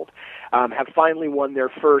 years old, have finally won their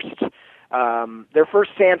first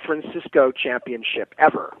San Francisco championship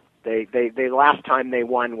ever. They last time they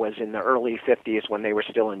won was in the early 50s when they were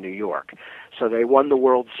still in New York. So they won the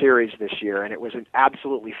World Series this year, and it was an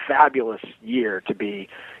absolutely fabulous year to be,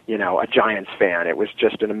 a Giants fan. It was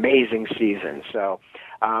just an amazing season. So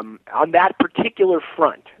on that particular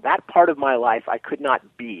front, that part of my life, I could not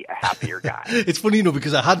be a happier guy. It's funny,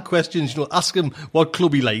 because I had questions, ask him what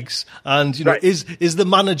club he likes, and right. is the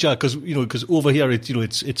manager, because over here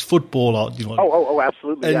it's football, or Oh,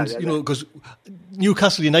 absolutely, and because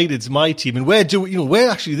Newcastle United's my team, and we're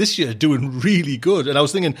actually this year doing really good, and I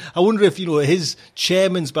was thinking, I wonder if his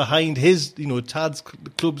chairman's behind his Tad's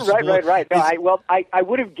club's support. Right. No, I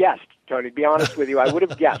would have guessed, Tony, to be honest with you, I would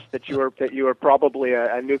have guessed that you were probably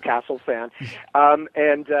a Newcastle fan.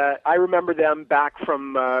 And I remember them back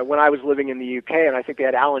from when I was living in the UK, and I think they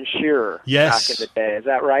had Alan Shearer back in the day. Is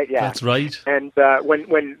that right? Yeah. That's right. And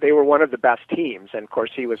when they were one of the best teams, and of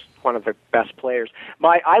course he was one of the best players.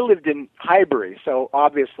 I lived in Highbury, so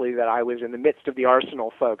obviously that I was in the midst of the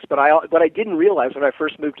Arsenal folks. But what I didn't realize when I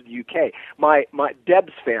first moved to the UK, my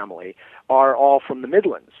Deb's family are all from the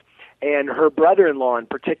Midlands. And her brother-in-law in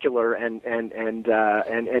particular, and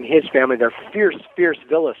his family, they're fierce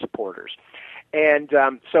Villa supporters. And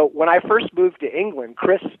so when I first moved to England,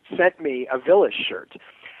 Chris sent me a Villa shirt,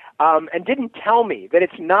 and didn't tell me that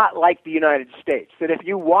it's not like the United States. That if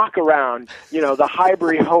you walk around, the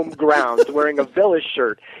Highbury home grounds wearing a Villa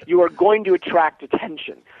shirt, you are going to attract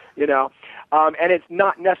attention. And it's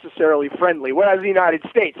not necessarily friendly. Whereas in the United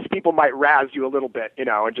States, people might razz you a little bit,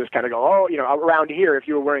 and just kind of go, around here, if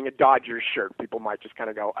you were wearing a Dodgers shirt, people might just kind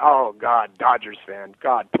of go, oh, God, Dodgers fan,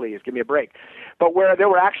 God, please, give me a break. But where there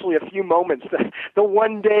were actually a few moments, the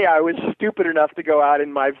one day I was stupid enough to go out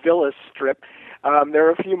in my Villa strip, there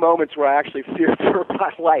were a few moments where I actually feared for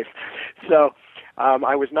my life. So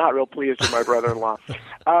I was not real pleased with my brother-in-law.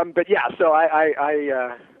 But yeah, so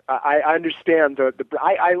I understand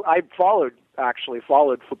I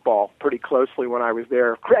followed football pretty closely when I was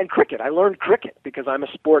there, and cricket. I learned cricket because I'm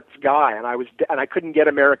a sports guy, and I couldn't get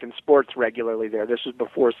American sports regularly there. This was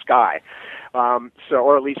before Sky,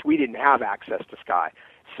 or at least we didn't have access to Sky.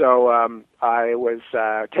 So I was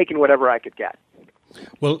taking whatever I could get.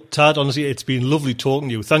 Well, Tad, honestly, it's been lovely talking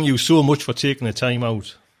to you. Thank you so much for taking the time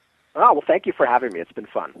out. Oh, well, thank you for having me. It's been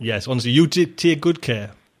fun. Yes, honestly, you take good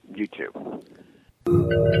care. You too.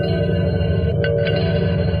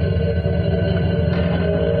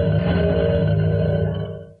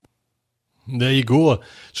 There you go.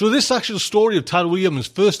 So this actual story of Tad Williams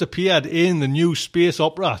first appeared in the new space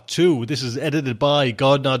opera 2. This is edited by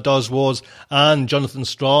Gardner Dozois and Jonathan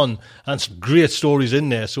Strahan, and some great stories in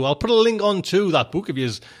there. So I'll put a link on to that book if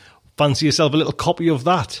you fancy yourself a little copy of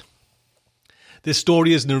that. This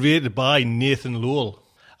story is narrated by Nathan Lowell.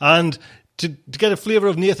 And to get a flavour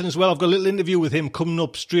of Nathan as well, I've got a little interview with him coming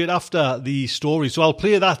up straight after the story. So I'll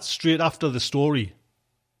play that straight after the story.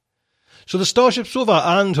 So the Starship Sofa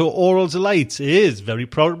and her Aural Delights is very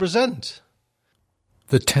proud to present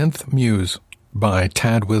The 10th Muse by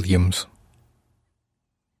Tad Williams.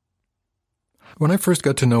 When I first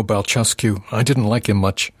got to know Balchescu, I didn't like him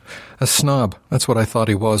much. A snob, that's what I thought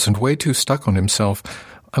he was, and way too stuck on himself.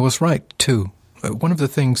 I was right, too. One of the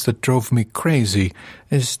things that drove me crazy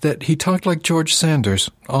is that he talked like George Sanders,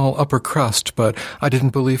 all upper crust, but I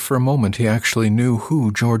didn't believe for a moment he actually knew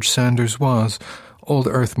who George Sanders was. Old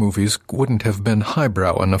Earth movies wouldn't have been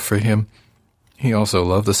highbrow enough for him. He also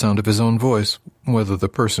loved the sound of his own voice, whether the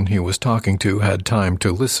person he was talking to had time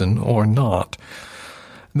to listen or not.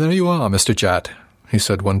 "There you are, Mr. Jat," he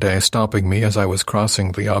said one day, stopping me as I was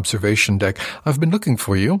crossing the observation deck. "I've been looking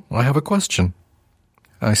for you. I have a question."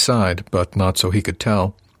 I sighed, but not so he could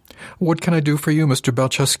tell. "What can I do for you, Mr.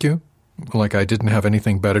 Balchescu?" Like I didn't have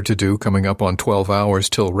anything better to do coming up on 12 hours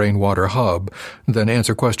till Rainwater Hub than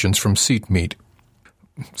answer questions from seat meat.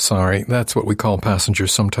 Sorry, that's what we call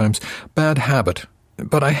passengers sometimes. Bad habit.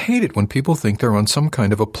 But I hate it when people think they're on some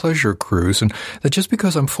kind of a pleasure cruise and that just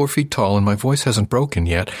because I'm 4 feet tall and my voice hasn't broken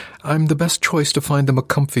yet, I'm the best choice to find them a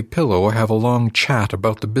comfy pillow or have a long chat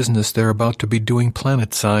about the business they're about to be doing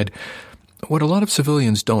planetside. What a lot of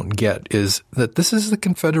civilians don't get is that this is the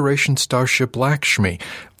Confederation starship Lakshmi,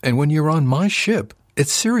 and when you're on my ship,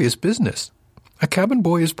 it's serious business. A cabin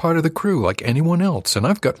boy is part of the crew like anyone else, and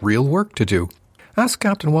I've got real work to do. Ask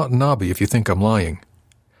Captain Watanabe if you think I'm lying.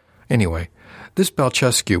 Anyway, this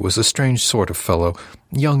Balchescu was a strange sort of fellow,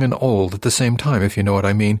 young and old at the same time, if you know what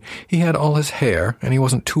I mean. He had all his hair, and he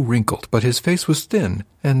wasn't too wrinkled, but his face was thin,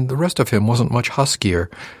 and the rest of him wasn't much huskier.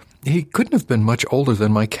 He couldn't have been much older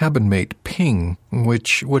than my cabin mate, Ping,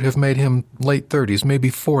 which would have made him late 30s, maybe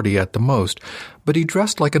 40 at the most, but he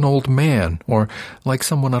dressed like an old man, or like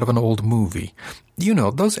someone out of an old movie. You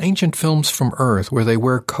know, those ancient films from Earth where they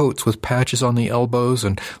wear coats with patches on the elbows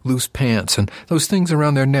and loose pants and those things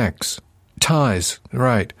around their necks. Ties,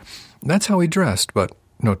 right. That's how he dressed, but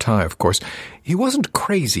no tie, of course. He wasn't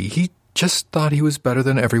crazy. He just thought he was better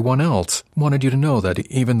than everyone else. Wanted you to know that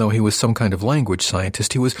even though he was some kind of language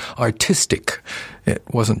scientist, he was artistic. It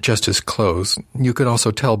wasn't just his clothes. You could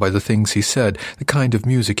also tell by the things he said, the kind of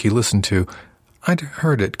music he listened to. I'd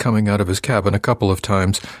heard it coming out of his cabin a couple of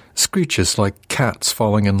times. Screeches like cats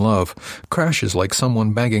falling in love. Crashes like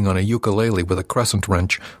someone banging on a ukulele with a crescent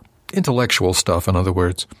wrench. Intellectual stuff, in other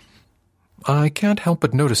words. I can't help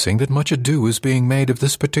but noticing that much ado is being made of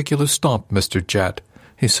this particular stomp, Mr. Jat,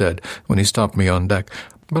 he said, when he stopped me on deck.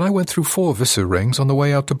 But I went through 4 Visser rings on the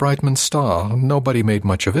way out to Brightman Star. Nobody made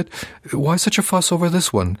much of it. Why such a fuss over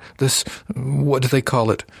this one? This, what do they call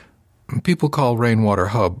it? People call Rainwater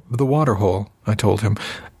Hub the water hole, I told him.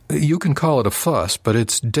 You can call it a fuss, but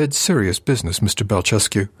it's dead serious business, Mr.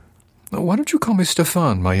 Balchescu. Why don't you call me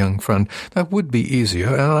Stefan, my young friend? That would be easier,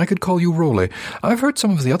 and I could call you Rolly. I've heard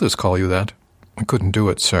some of the others call you that. I couldn't do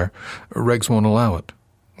it, sir. Regs won't allow it.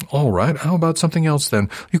 All right, how about something else, then?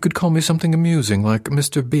 You could call me something amusing, like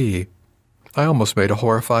Mr. B. I almost made a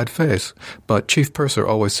horrified face, but Chief Purser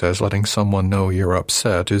always says letting someone know you're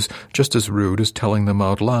upset is just as rude as telling them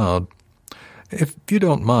out loud. If you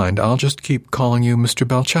don't mind, I'll just keep calling you Mr.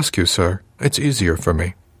 Balchescu, sir. It's easier for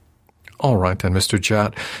me. All right, then, Mr.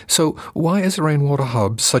 Jat. So why is Rainwater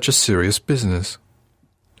Hub such a serious business?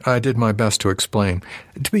 I did my best to explain.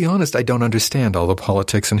 To be honest, I don't understand all the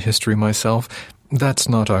politics and history myself. That's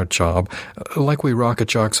not our job. Like we rocket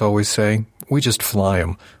jocks always say, we just fly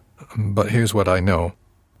 'em. But here's what I know.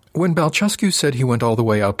 When Balchescu said he went all the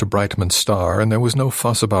way out to Brightman Star and there was no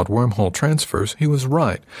fuss about wormhole transfers, he was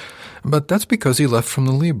right. But that's because he left from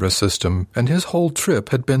the Libra system, and his whole trip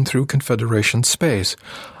had been through Confederation space.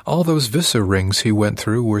 All those Visser rings he went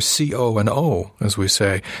through were CO and O, as we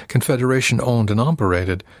say, Confederation-owned and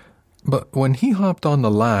operated. But when he hopped on the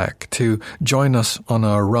LAC to join us on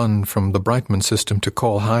our run from the Brightman system to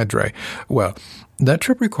Col Hydre, well, that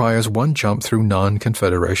trip requires one jump through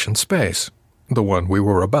non-Confederation space, the one we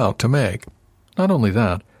were about to make. Not only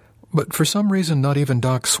that, but for some reason not even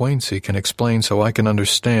Doc Swainsey can explain so I can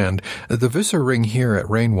understand that the Visser ring here at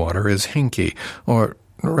Rainwater is hinky, or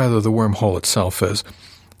rather the wormhole itself is.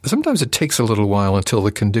 Sometimes it takes a little while until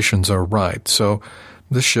the conditions are right, so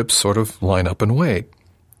the ships sort of line up and wait.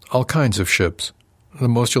 All kinds of ships. The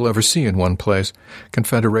most you'll ever see in one place.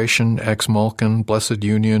 Confederation, Ex-Malkin, Blessed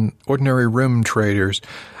Union, ordinary Rim traders,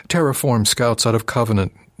 terraform scouts out of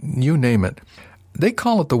Covenant, you name it. They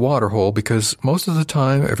call it the water hole because most of the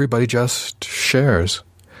time everybody just shares.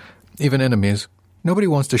 Even enemies. Nobody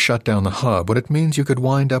wants to shut down the hub, but it means you could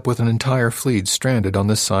wind up with an entire fleet stranded on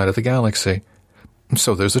this side of the galaxy.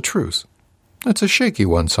 So there's a truce. It's a shaky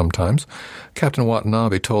one sometimes. Captain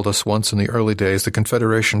Watanabe told us once in the early days the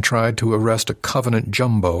Confederation tried to arrest a Covenant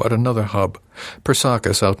jumbo at another hub,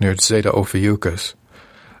 Persakis out near Zeta Ophiuchus.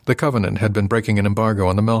 The Covenant had been breaking an embargo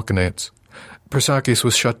on the Melkinates. Persakis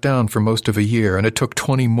was shut down for most of a year, and it took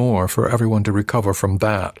 20 more for everyone to recover from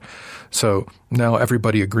that. So now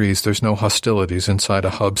everybody agrees there's no hostilities inside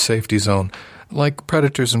a hub safety zone, like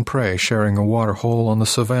predators and prey sharing a water hole on the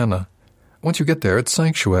savannah. Once you get there, it's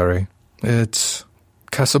sanctuary. It's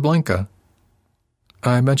Casablanca.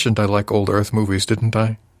 I mentioned I like old Earth movies, didn't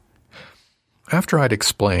I? After I'd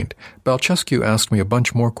explained, Balchescu asked me a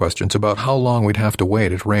bunch more questions about how long we'd have to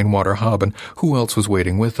wait at Rainwater Hub and who else was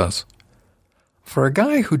waiting with us. For a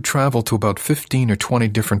guy who'd traveled to about 15 or 20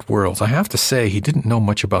 different worlds, I have to say he didn't know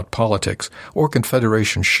much about politics or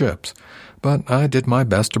Confederation ships, but I did my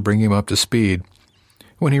best to bring him up to speed.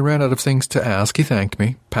 When he ran out of things to ask, he thanked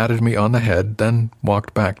me, patted me on the head, then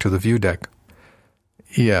walked back to the view deck.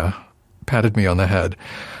 Yeah, patted me on the head.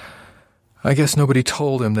 I guess nobody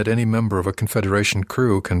told him that any member of a Confederation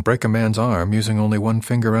crew can break a man's arm using only one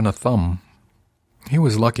finger and a thumb. He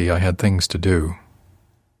was lucky I had things to do.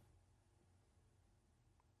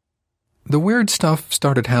 The weird stuff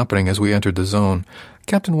started happening as we entered the zone.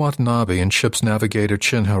 Captain Watanabe and ship's navigator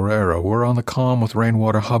Chin Herrera were on the comm with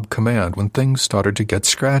Rainwater Hub Command when things started to get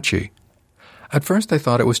scratchy. At first I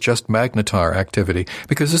thought it was just magnetar activity,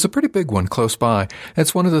 because there's a pretty big one close by.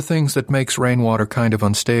 It's one of the things that makes Rainwater kind of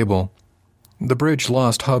unstable. The bridge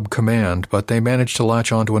lost Hub Command, but they managed to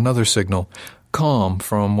latch onto another signal, comm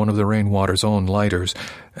from one of the Rainwater's own lighters,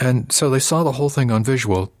 and so they saw the whole thing on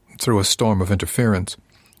visual through a storm of interference.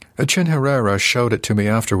 Chin Herrera showed it to me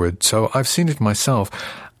afterward, so I've seen it myself.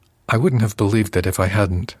 I wouldn't have believed it if I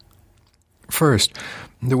hadn't. First,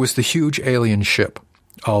 there was the huge alien ship,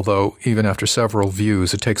 although even after several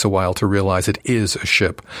views it takes a while to realize it is a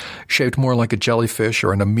ship, shaped more like a jellyfish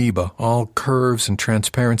or an amoeba, all curves and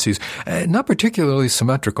transparencies, not particularly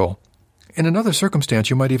symmetrical. In another circumstance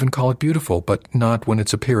you might even call it beautiful, but not when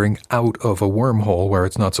it's appearing out of a wormhole where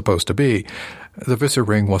it's not supposed to be. The Visser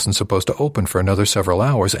ring wasn't supposed to open for another several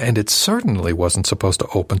hours, and it certainly wasn't supposed to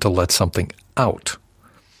open to let something out.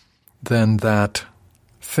 Then that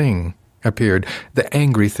thing appeared, the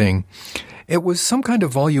angry thing. It was some kind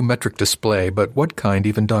of volumetric display, but what kind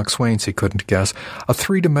even Doc Swainsey couldn't guess. A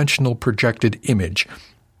three-dimensional projected image.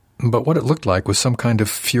 But what it looked like was some kind of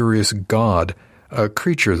furious god, a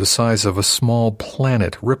creature the size of a small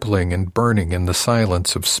planet rippling and burning in the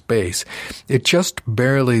silence of space. It just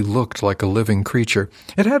barely looked like a living creature.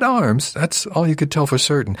 It had arms, that's all you could tell for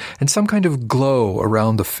certain, and some kind of glow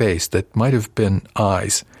around the face that might have been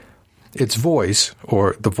eyes. Its voice,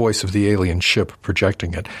 or the voice of the alien ship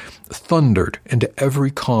projecting it, thundered into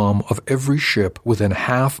every comm of every ship within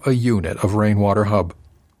half a unit of Rainwater Hub.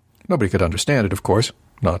 Nobody could understand it, of course.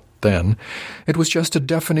 Not then. It was just a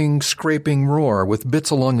deafening, scraping roar with bits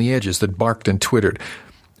along the edges that barked and twittered.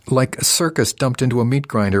 Like a circus dumped into a meat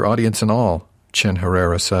grinder, audience and all, Chin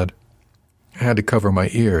Herrera said. I had to cover my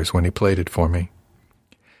ears when he played it for me.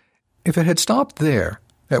 If it had stopped there,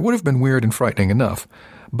 it would have been weird and frightening enough.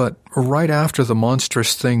 But right after the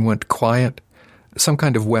monstrous thing went quiet, some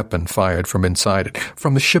kind of weapon fired from inside it,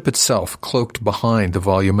 from the ship itself, cloaked behind the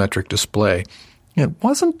volumetric display. It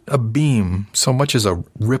wasn't a beam so much as a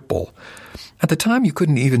ripple. At the time you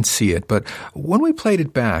couldn't even see it, but when we played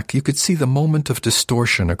it back, you could see the moment of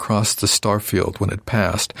distortion across the starfield when it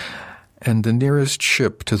passed, and the nearest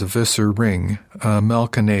ship to the Visser ring, a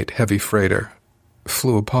Malkanate heavy freighter,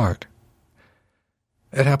 flew apart.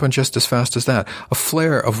 It happened just as fast as that. A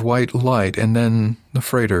flare of white light, and then the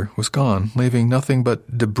freighter was gone, leaving nothing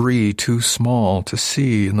but debris too small to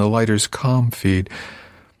see in the lighter's comm feed.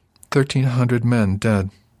 1,300 men dead.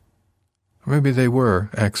 Maybe they were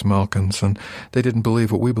ex-Malkans, and they didn't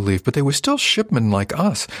believe what we believed, but they were still shipmen like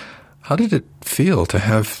us. How did it feel to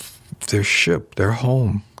have their ship, their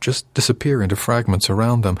home, just disappear into fragments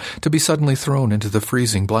around them, to be suddenly thrown into the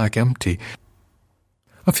freezing black empty?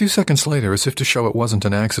 A few seconds later, as if to show it wasn't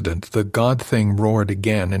an accident, the god thing roared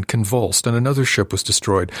again and convulsed, and another ship was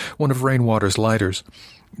destroyed, one of Rainwater's lighters.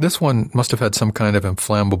 This one must have had some kind of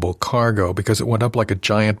inflammable cargo, because it went up like a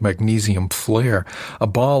giant magnesium flare, a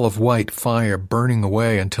ball of white fire burning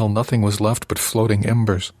away until nothing was left but floating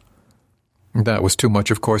embers. That was too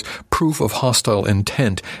much, of course, proof of hostile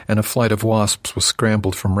intent, and a flight of wasps was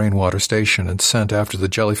scrambled from Rainwater Station and sent after the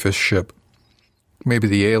jellyfish ship. Maybe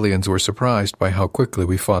the aliens were surprised by how quickly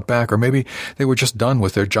we fought back, or maybe they were just done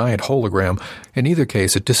with their giant hologram. In either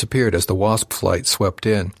case, it disappeared as the wasp flight swept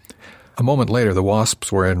in. A moment later, the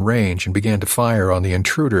wasps were in range and began to fire on the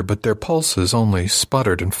intruder, but their pulses only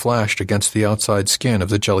sputtered and flashed against the outside skin of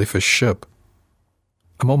the jellyfish ship.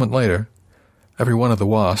 A moment later, every one of the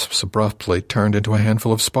wasps abruptly turned into a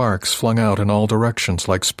handful of sparks flung out in all directions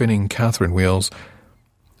like spinning Catherine wheels.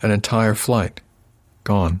 An entire flight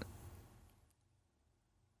gone.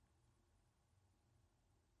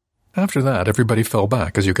 After that, everybody fell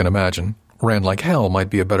back, as you can imagine. Ran like hell might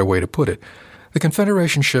be a better way to put it. The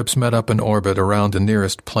Confederation ships met up in orbit around the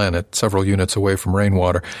nearest planet, several units away from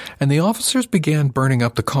Rainwater, and the officers began burning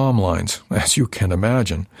up the comm lines, as you can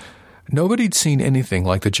imagine. Nobody'd seen anything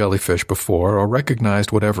like the jellyfish before, or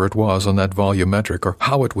recognized whatever it was on that volumetric, or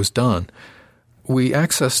how it was done. We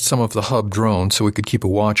accessed some of the hub drones so we could keep a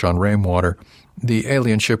watch on Rainwater. The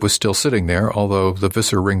alien ship was still sitting there, although the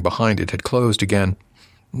Visser ring behind it had closed again.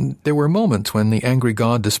 There were moments when the angry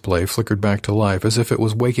god display flickered back to life as if it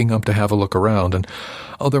was waking up to have a look around, and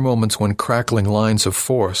other moments when crackling lines of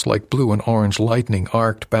force like blue and orange lightning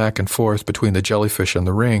arced back and forth between the jellyfish and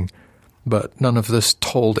the ring. But none of this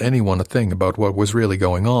told anyone a thing about what was really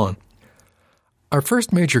going on. Our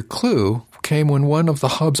first major clue came when one of the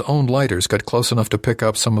hub's own lighters got close enough to pick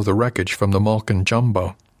up some of the wreckage from the Malkan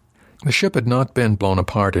Jumbo. The ship had not been blown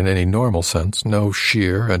apart in any normal sense, no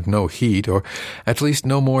shear and no heat, or at least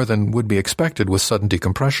no more than would be expected with sudden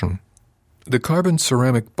decompression. The carbon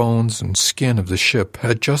ceramic bones and skin of the ship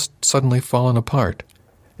had just suddenly fallen apart.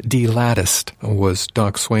 Delatticed was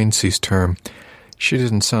Doc Swainsey's term. She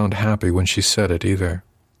didn't sound happy when she said it either.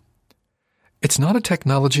 "It's not a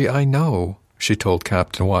technology I know," she told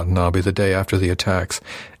Captain Watanabe the day after the attacks.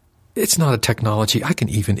 "It's not a technology I can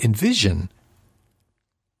even envision."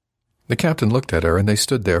 The captain looked at her, and they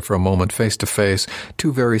stood there for a moment face to face,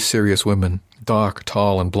 two very serious women, dark,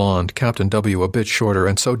 tall, and blonde, Captain W a bit shorter,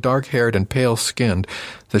 and so dark-haired and pale-skinned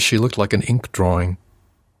that she looked like an ink drawing.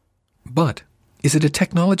 "But is it a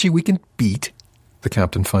technology we can beat?" the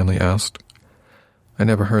captain finally asked. I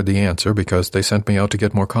never heard the answer because they sent me out to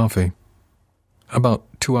get more coffee. About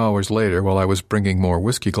 2 hours later, while I was bringing more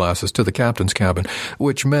whiskey glasses to the captain's cabin,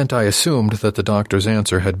 which meant I assumed that the doctor's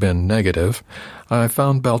answer had been negative, I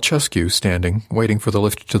found Balchescu standing, waiting for the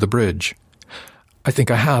lift to the bridge. "I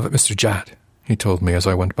think I have it, Mr. Jatt," he told me as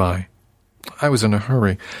I went by. I was in a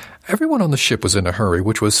hurry. Everyone on the ship was in a hurry,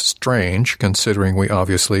 which was strange, considering we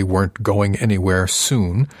obviously weren't going anywhere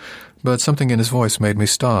soon, but something in his voice made me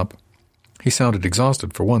stop. He sounded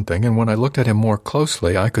exhausted, for one thing, and when I looked at him more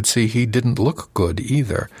closely, I could see he didn't look good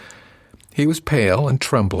either. He was pale and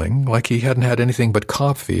trembling, like he hadn't had anything but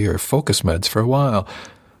coffee or focus meds for a while.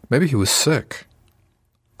 Maybe he was sick.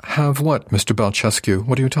 "Have what, Mr. Balchescu?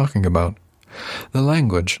 What are you talking about?" The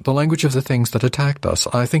language of the things that attacked us.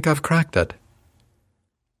 I think I've cracked it."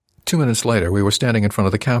 2 minutes later, we were standing in front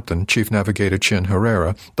of the captain, Chief Navigator Chin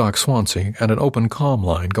Herrera, Doc Swansea, and an open comm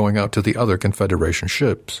line going out to the other Confederation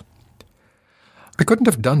ships. "I couldn't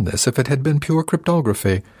have done this if it had been pure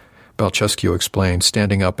cryptography," Balchescu explained,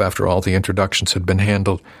 standing up after all the introductions had been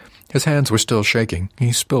handled. His hands were still shaking.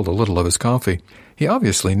 He spilled a little of his coffee. He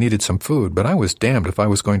obviously needed some food, but I was damned if I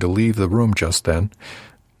was going to leave the room just then.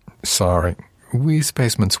 "Sorry, we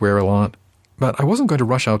spacemen swear a lot." But I wasn't going to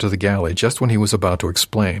rush out to the galley just when he was about to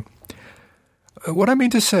explain. "What I mean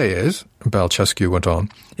to say is," Balchescu went on,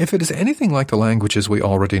 "if it is anything like the languages we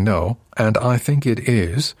already know, and I think it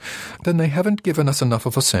is, then they haven't given us enough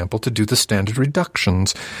of a sample to do the standard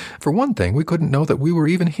reductions. For one thing, we couldn't know that we were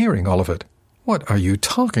even hearing all of it." "What are you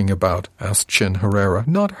talking about?" asked Chin Herrera.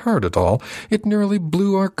 "Not heard at all. It nearly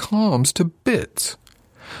blew our comms to bits."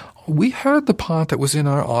 "We heard the part that was in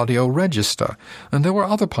our audio register, and there were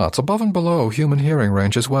other parts above and below human hearing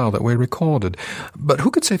range as well that we recorded. But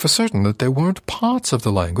who could say for certain that there weren't parts of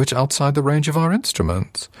the language outside the range of our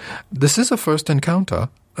instruments? This is a first encounter.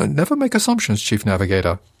 Never make assumptions, Chief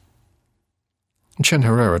Navigator." Chin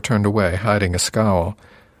Herrera turned away, hiding a scowl.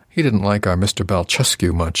 He didn't like our Mr.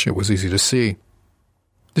 Balchescu much, it was easy to see.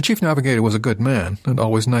 The Chief Navigator was a good man, and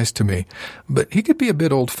always nice to me, but he could be a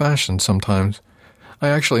bit old-fashioned sometimes. I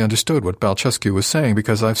actually understood what Balchescu was saying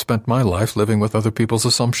because I've spent my life living with other people's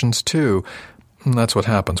assumptions too. That's what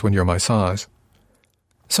happens when you're my size.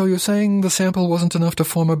 "So you're saying the sample wasn't enough to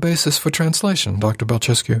form a basis for translation, Dr.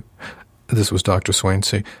 Balchescu?" This was Dr.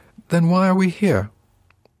 Swansea. "Then why are we here?"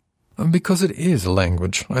 "Because it is a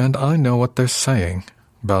language, and I know what they're saying,"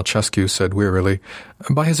 Balchescu said wearily.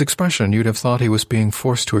 By his expression, you'd have thought he was being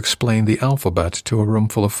forced to explain the alphabet to a room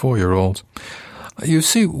full of 4-year-olds. "You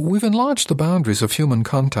see, we've enlarged the boundaries of human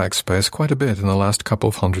contact space quite a bit in the last couple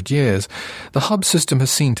of 100 years. The hub system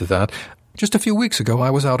has seen to that. Just a few weeks ago,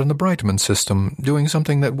 I was out in the Brightman system, doing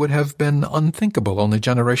something that would have been unthinkable only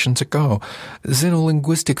generations ago,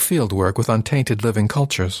 xenolinguistic field work with untainted living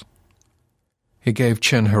cultures." He gave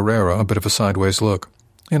Chin Herrera a bit of a sideways look.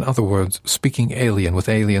 In other words, speaking alien with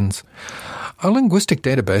aliens. "Our linguistic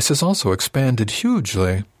database has also expanded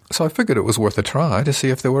hugely. So I figured it was worth a try to see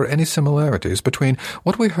if there were any similarities between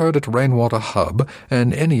what we heard at Rainwater Hub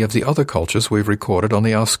and any of the other cultures we've recorded on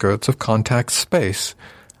the outskirts of contact space.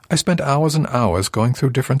 I spent hours and hours going through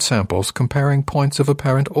different samples, comparing points of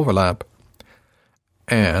apparent overlap."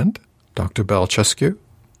 "And, Dr. Balchescu?"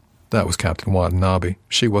 That was Captain Watanabe.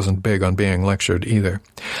 She wasn't big on being lectured either.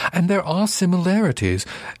 "And there are similarities.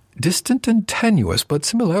 Distant and tenuous, but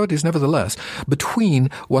similarities nevertheless, between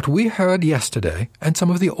what we heard yesterday and some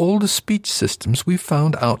of the oldest speech systems we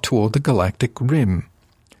found out toward the galactic rim.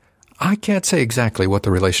 I can't say exactly what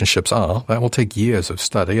the relationships are. That will take years of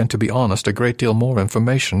study and, to be honest, a great deal more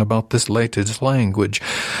information about this latest language.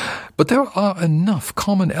 But there are enough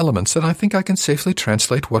common elements that I think I can safely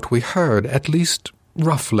translate what we heard, at least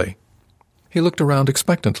roughly." He looked around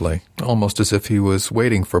expectantly, almost as if he was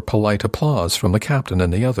waiting for polite applause from the captain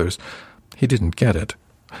and the others. He didn't get it.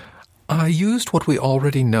 "I used what we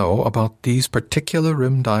already know about these particular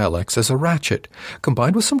rim dialects as a ratchet,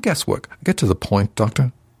 combined with some guesswork. Get to the point,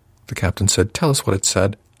 Doctor," the captain said. "Tell us what it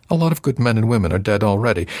said. A lot of good men and women are dead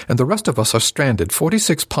already, and the rest of us are stranded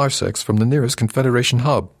 46 parsecs from the nearest Confederation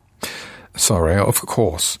hub." "Sorry, of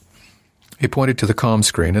course." He pointed to the comm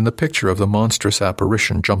screen, and the picture of the monstrous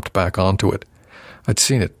apparition jumped back onto it. I'd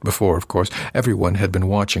seen it before, of course. Everyone had been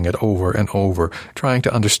watching it over and over, trying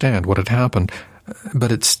to understand what had happened,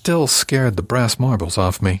 but it still scared the brass marbles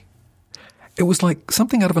off me. It was like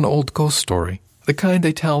something out of an old ghost story, the kind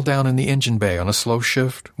they tell down in the engine bay on a slow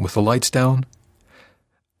shift, with the lights down.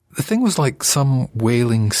 The thing was like some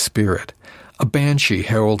wailing spirit, a banshee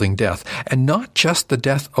heralding death, and not just the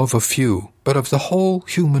death of a few, but of the whole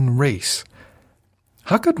human race.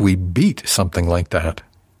 How could we beat something like that?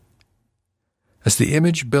 As the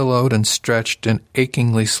image billowed and stretched in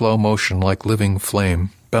achingly slow motion like living flame,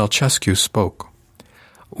 Balcescu spoke.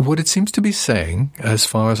 What it seems to be saying, as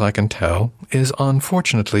far as I can tell, is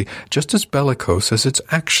unfortunately just as bellicose as its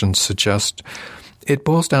actions suggest. It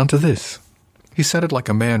boils down to this. He said it like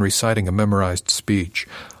a man reciting a memorized speech,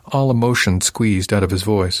 all emotion squeezed out of his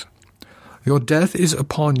voice. Your death is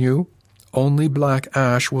upon you. Only black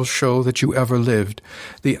ash will show that you ever lived.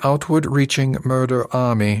 The outward-reaching murder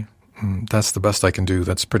army, that's the best I can do,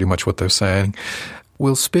 that's pretty much what they're saying,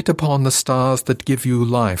 will spit upon the stars that give you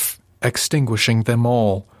life, extinguishing them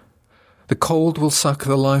all. The cold will suck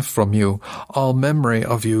the life from you. All memory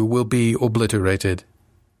of you will be obliterated.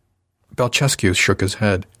 Balcescu shook his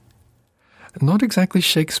head. Not exactly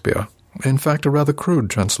Shakespeare. In fact, a rather crude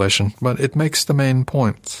translation, but it makes the main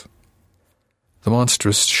points. The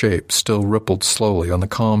monstrous shape still rippled slowly on the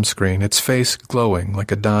calm screen, its face glowing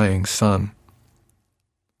like a dying sun.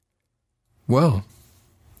 Well,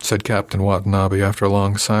 said Captain Watanabe after a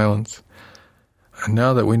long silence, and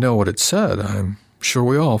now that we know what it said, I'm sure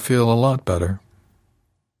we all feel a lot better.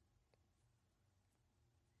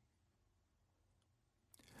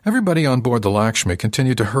 Everybody on board the Lakshmi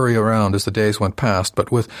continued to hurry around as the days went past,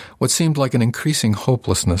 but with what seemed like an increasing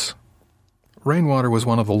hopelessness. Rainwater was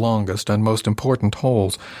one of the longest and most important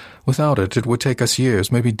holes. Without it, it would take us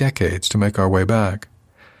years, maybe decades, to make our way back.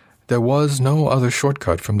 There was no other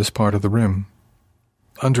shortcut from this part of the rim.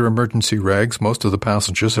 Under emergency regs, most of the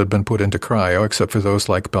passengers had been put into cryo, except for those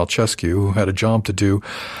like Balcescu, who had a job to do.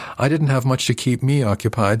 I didn't have much to keep me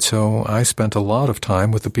occupied, so I spent a lot of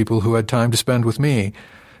time with the people who had time to spend with me.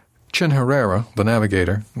 Chin Herrera, the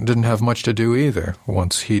navigator, didn't have much to do either,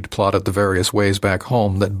 once he'd plotted the various ways back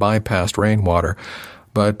home that bypassed Rainwater.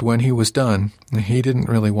 But when he was done, he didn't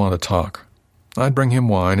really want to talk. I'd bring him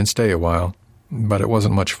wine and stay a while, but it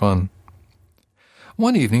wasn't much fun.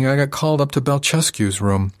 One evening I got called up to Balcescu's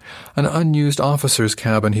room, an unused officer's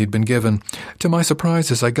cabin he'd been given. To my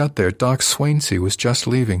surprise, as I got there, Doc Swainsey was just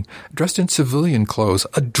leaving, dressed in civilian clothes,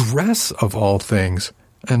 a dress of all things,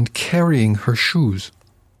 and carrying her shoes.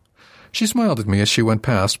 She smiled at me as she went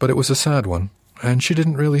past, but it was a sad one, and she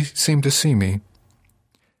didn't really seem to see me.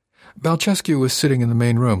 Balcescu was sitting in the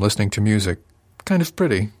main room listening to music, kind of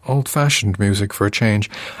pretty, old-fashioned music for a change,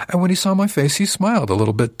 and when he saw my face he smiled a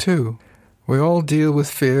little bit too. We all deal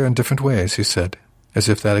with fear in different ways, he said, as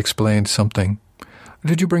if that explained something.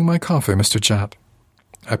 Did you bring my coffee, Mr. Jat?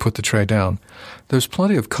 I put the tray down. There's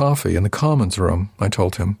plenty of coffee in the Commons room, I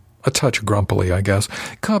told him. A touch grumpily, I guess.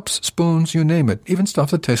 Cups, spoons, you name it, even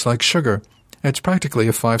stuff that tastes like sugar. It's practically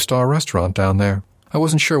a 5-star restaurant down there. I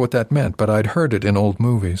wasn't sure what that meant, but I'd heard it in old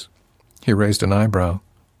movies. He raised an eyebrow.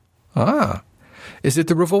 Ah, is it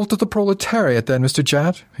the revolt of the proletariat then, Mr.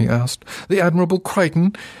 Jat? He asked. The Admirable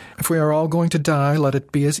Crichton, if we are all going to die, let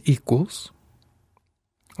it be as equals.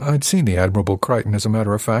 I'd seen the Admirable Crichton, as a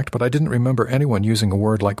matter of fact, but I didn't remember anyone using a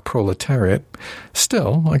word like proletariat.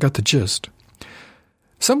 Still, I got the gist.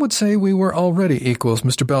 Some would say we were already equals,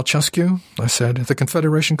 Mr. Balcescu, I said. The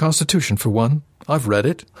Confederation Constitution, for one. I've read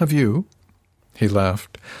it. Have you? He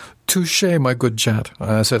laughed. Touché, my good Jat.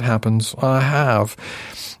 As it happens, I have.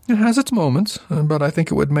 It has its moments, but I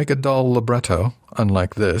think it would make a dull libretto,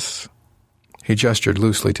 unlike this. He gestured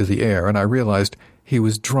loosely to the air, and I realized he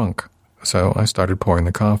was drunk, so I started pouring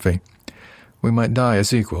the coffee. We might die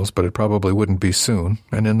as equals, but it probably wouldn't be soon,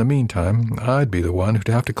 and in the meantime, I'd be the one who'd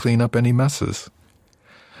have to clean up any messes.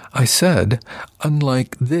 I said,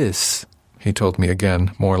 unlike this, he told me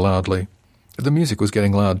again, more loudly. The music was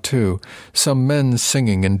getting loud, too. Some men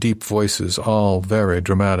singing in deep voices, all very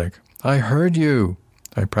dramatic. I heard you,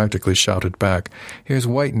 I practically shouted back. Here's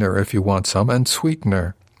whitener if you want some, and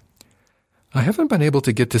sweetener. I haven't been able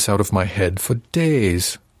to get this out of my head for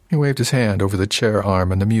days. He waved his hand over the chair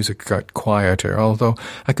arm, and the music got quieter, although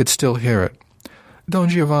I could still hear it. Don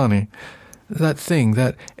Giovanni, that thing,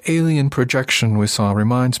 that alien projection we saw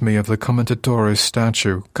reminds me of the Commendatore's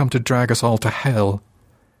statue, come to drag us all to hell.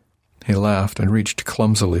 He laughed and reached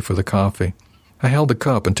clumsily for the coffee. I held the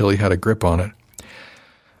cup until he had a grip on it.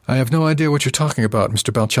 I have no idea what you're talking about,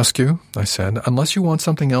 Mr. Balcescu, I said. Unless you want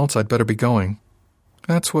something else, I'd better be going.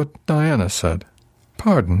 That's what Diana said.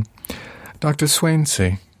 Pardon? Dr.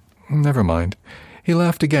 Swainsey. Never mind. He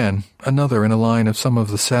laughed again, another in a line of some of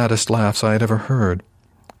the saddest laughs I had ever heard.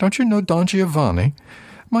 Don't you know Don Giovanni?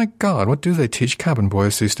 My God, what do they teach cabin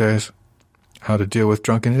boys these days? How to deal with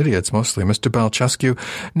drunken idiots, mostly, Mr. Balcescu.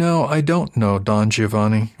 No, I don't know Don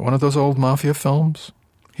Giovanni. One of those old mafia films?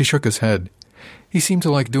 He shook his head. He seemed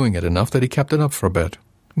to like doing it enough that he kept it up for a bit.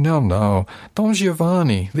 No, Don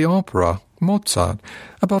Giovanni, the opera, Mozart,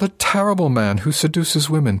 about a terrible man who seduces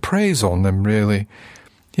women, preys on them, really.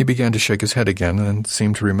 He began to shake his head again and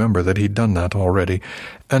seemed to remember that he'd done that already,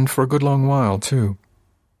 and for a good long while, too.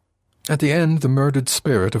 At the end, the murdered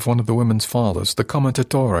spirit of one of the women's fathers, the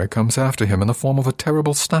commentatore, comes after him in the form of a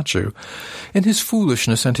terrible statue. In his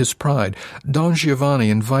foolishness and his pride, Don Giovanni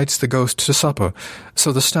invites the ghost to supper.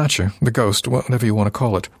 So the statue, the ghost, whatever you want to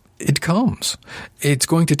call it, it comes. It's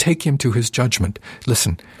going to take him to his judgment.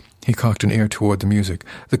 Listen. He cocked an ear toward the music.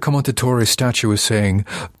 The commentatore statue is saying,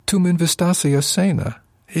 Tu m'invitasti a cena,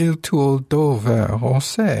 il tuo dover o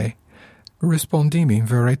se. Rispondimi,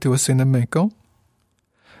 verrai tu a cena meco?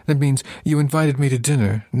 That means, you invited me to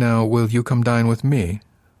dinner, now will you come dine with me?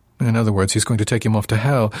 In other words, he's going to take him off to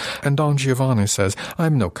hell, and Don Giovanni says,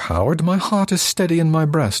 I'm no coward, my heart is steady in my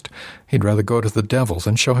breast. He'd rather go to the devil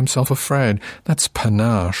than show himself afraid. That's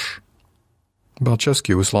panache.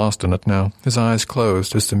 Balchescu was lost in it now, his eyes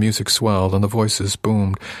closed as the music swelled and the voices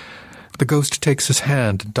boomed. The ghost takes his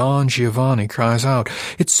hand, and Don Giovanni cries out,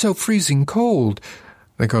 It's so freezing cold.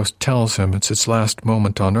 The ghost tells him it's its last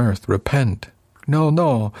moment on earth, repent.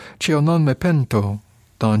 No, cio non me pento,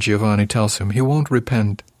 Don Giovanni tells him. He won't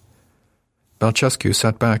repent. Balchescu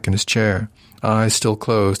sat back in his chair, eyes still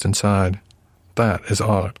closed and sighed. That is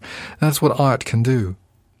art. That's what art can do.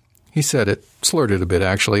 He said it, slurred it a bit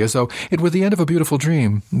actually, as though it were the end of a beautiful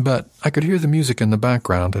dream, but I could hear the music in the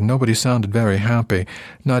background, and nobody sounded very happy,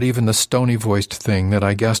 not even the stony-voiced thing that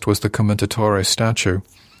I guessed was the commentatore statue.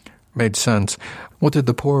 Made sense. What did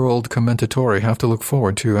the poor old commentatore have to look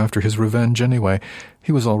forward to after his revenge anyway?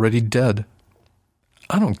 He was already dead.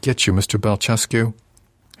 I don't get you, Mr. Balchescu.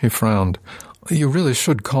 He frowned. You really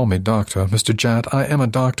should call me doctor, Mr. Jatt. I am a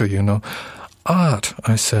doctor, you know. Art,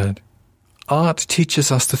 I said. Art teaches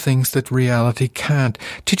us the things that reality can't,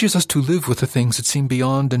 teaches us to live with the things that seem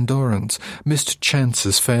beyond endurance, missed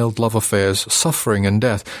chances, failed love affairs, suffering and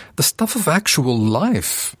death, the stuff of actual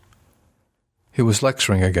life. He was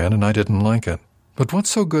lecturing again, and I didn't like it. But what's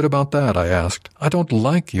so good about that, I asked. I don't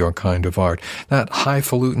like your kind of art. That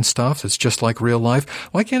highfalutin stuff that's just like real life.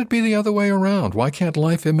 Why can't it be the other way around? Why can't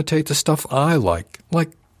life imitate the stuff I like?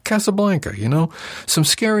 Like Casablanca, you know? Some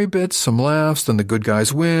scary bits, some laughs, then the good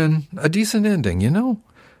guys win. A decent ending, you know?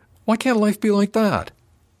 Why can't life be like that?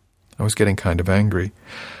 I was getting kind of angry.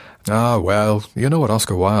 Ah, well, you know what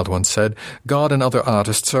Oscar Wilde once said. God and other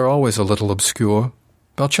artists are always a little obscure.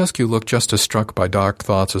 Balchescu looked just as struck by dark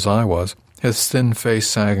thoughts as I was, his thin face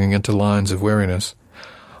sagging into lines of weariness.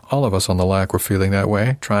 All of us on the lac were feeling that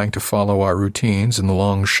way, trying to follow our routines in the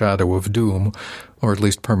long shadow of doom, or at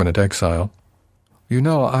least permanent exile. You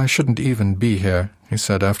know, I shouldn't even be here, he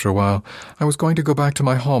said after a while. I was going to go back to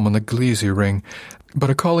my home on the Gliese Ring, but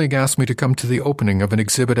a colleague asked me to come to the opening of an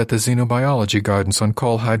exhibit at the Xenobiology Gardens on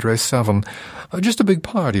Colhydra 7. Just a big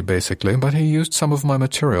party, basically, but he used some of my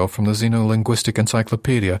material from the Xenolinguistic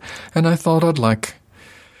Encyclopedia, and I thought I'd like...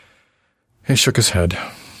 He shook his head,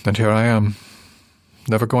 and here I am.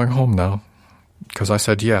 Never going home now, because I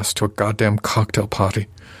said yes to a goddamn cocktail party.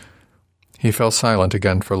 He fell silent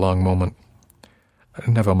again for a long moment.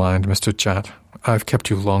 Never mind, Mr. Jatt. I've kept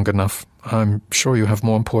you long enough. I'm sure you have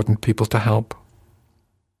more important people to help.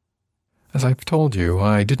 As I've told you,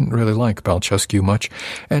 I didn't really like Balchescu much,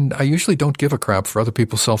 and I usually don't give a crap for other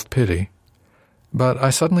people's self-pity. But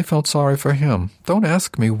I suddenly felt sorry for him. Don't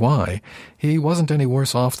ask me why. He wasn't any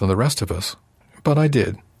worse off than the rest of us. But I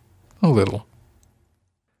did. A little.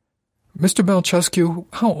 Mr. Balchescu,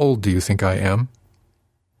 how old do you think I am?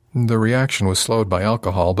 The reaction was slowed by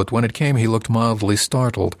alcohol, but when it came he looked mildly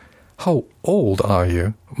startled. How old are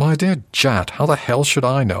you? My dear Jatt, how the hell should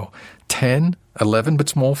I know? 10? 11 but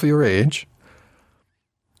small for your age?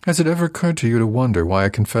 Has it ever occurred to you to wonder why a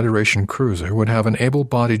Confederation cruiser would have an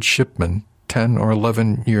able-bodied shipman 10 or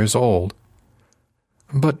 11 years old?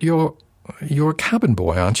 But you're a cabin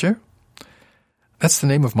boy, aren't you? That's the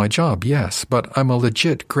name of my job, yes, but I'm a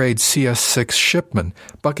legit grade CS6 shipman,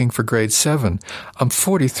 bucking for grade 7. I'm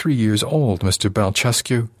 43 years old, Mr.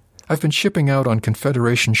 Balchescu. I've been shipping out on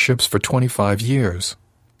Confederation ships for 25 years.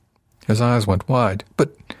 His eyes went wide.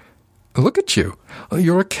 But look at you.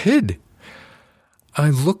 You're a kid.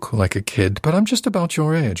 I look like a kid, but I'm just about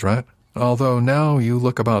your age, right? Although now you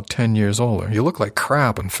look about 10 years older. You look like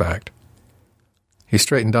crap, in fact. He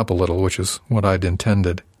straightened up a little, which is what I'd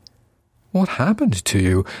intended. What happened to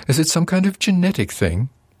you? Is it some kind of genetic thing?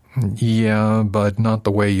 Yeah, but not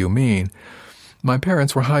the way you mean. My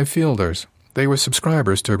parents were high fielders. They were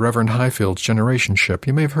subscribers to Reverend Highfield's generation ship.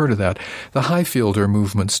 You may have heard of that. The Highfielder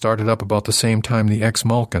movement started up about the same time the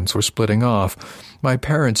ex-Malkins were splitting off. My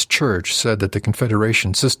parents' church said that the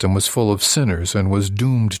Confederation system was full of sinners and was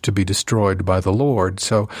doomed to be destroyed by the Lord,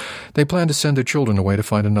 so they planned to send their children away to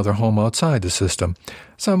find another home outside the system,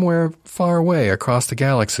 somewhere far away across the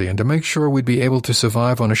galaxy, and to make sure we'd be able to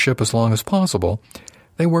survive on a ship as long as possible,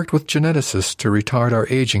 they worked with geneticists to retard our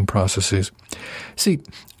aging processes. See,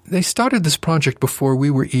 they started this project before we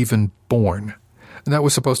were even born. And that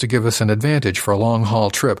was supposed to give us an advantage for a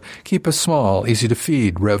long-haul trip, keep us small, easy to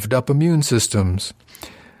feed, revved-up immune systems.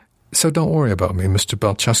 So don't worry about me, Mr.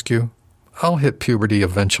 Balchescu. I'll hit puberty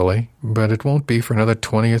eventually, but it won't be for another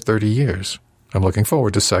 20 or 30 years. I'm looking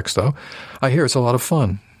forward to sex, though. I hear it's a lot of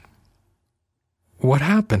fun. What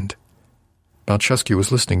happened? Balchescu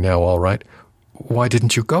was listening now, all right. Why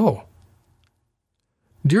didn't you go?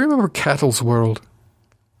 Do you remember Cattle's World?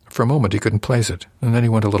 For a moment he couldn't place it, and then he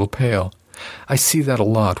went a little pale. I see that a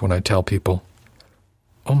lot when I tell people.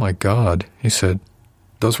 Oh, my God, he said.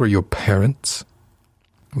 Those were your parents?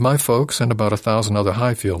 My folks and about 1,000 other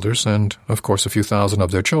Highfielders, and, of course, a few thousand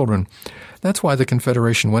of their children. That's why the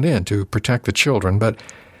Confederation went in, to protect the children, but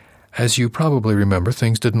as you probably remember,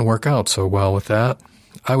 things didn't work out so well with that.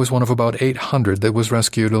 I was one of about 800 that was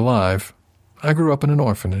rescued alive. I grew up in an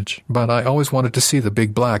orphanage, but I always wanted to see the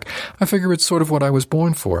big black. I figure it's sort of what I was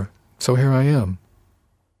born for, so here I am.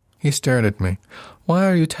 He stared at me. Why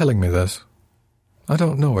are you telling me this? I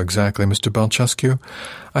don't know exactly, Mr. Balchescu.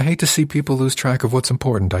 I hate to see people lose track of what's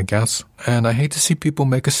important, I guess, and I hate to see people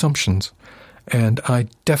make assumptions, and I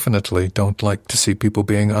definitely don't like to see people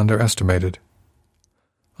being underestimated.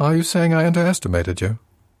 Are you saying I underestimated you?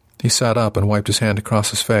 He sat up and wiped his hand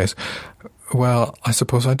across his face. Well, I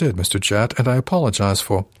suppose I did, Mr. Jet, and I apologize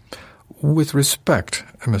for... With respect,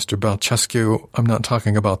 Mr. Balchescu, I'm not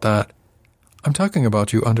talking about that. I'm talking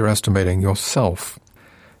about you underestimating yourself.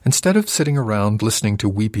 Instead of sitting around listening to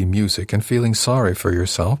weepy music and feeling sorry for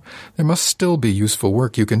yourself, there must still be useful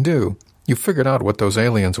work you can do. You figured out what those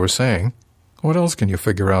aliens were saying. What else can you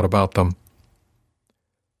figure out about them?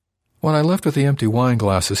 When I left with the empty wine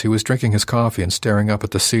glasses, he was drinking his coffee and staring up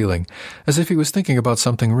at the ceiling, as if he was thinking about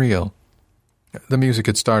something real. The music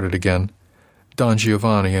had started again. Don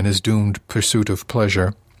Giovanni and his doomed pursuit of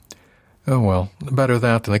pleasure. Oh well, better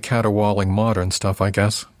that than the caterwauling modern stuff, I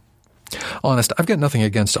guess. Honest, I've got nothing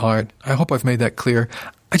against art. I hope I've made that clear.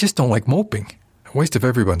 I just don't like moping. A waste of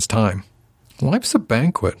everyone's time. Life's a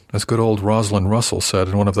banquet, as good old Rosalind Russell said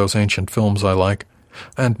in one of those ancient films I like.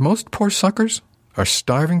 And most poor suckers are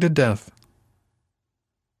starving to death.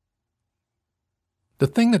 The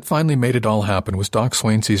thing that finally made it all happen was Doc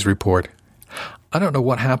Swainsey's report. I don't know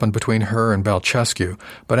what happened between her and Balchescu,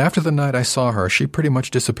 but after the night I saw her, she pretty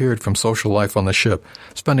much disappeared from social life on the ship,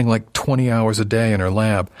 spending like 20 hours a day in her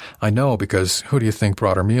lab. I know because who do you think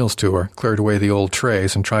brought her meals to her, cleared away the old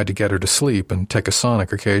trays, and tried to get her to sleep and take a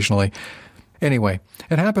Sonic occasionally. Anyway,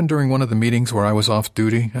 it happened during one of the meetings where I was off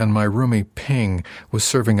duty, and my roomie Ping was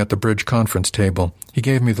serving at the bridge conference table. He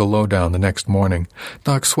gave me the lowdown the next morning.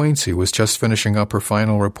 Doc Swainsey was just finishing up her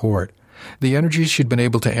final report. The energies she'd been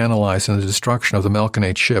able to analyze in the destruction of the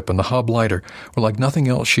Melkinate ship and the hub lighter were like nothing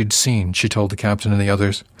else she'd seen, she told the captain and the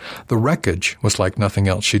others. The wreckage was like nothing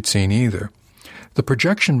else she'd seen either. The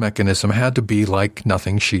projection mechanism had to be like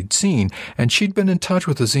nothing she'd seen, and she'd been in touch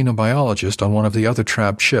with a xenobiologist on one of the other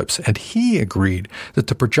trapped ships, and he agreed that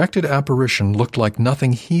the projected apparition looked like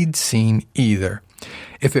nothing he'd seen either.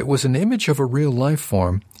 If it was an image of a real life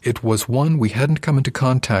form, it was one we hadn't come into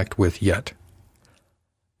contact with yet.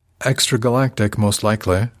 Extragalactic, most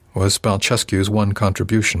likely, was Balchescu's one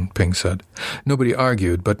contribution, Ping said. Nobody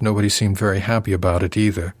argued, but nobody seemed very happy about it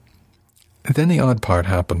either. Then the odd part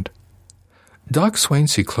happened. Doc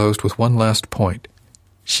Swainsey closed with one last point.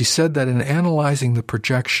 She said that in analyzing the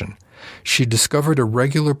projection, she discovered a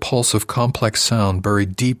regular pulse of complex sound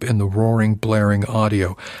buried deep in the roaring, blaring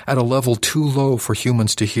audio, at a level too low for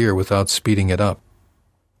humans to hear without speeding it up.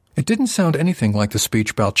 It didn't sound anything like the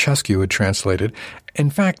speech Balchescu had translated. In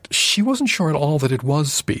fact, she wasn't sure at all that it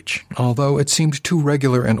was speech, although it seemed too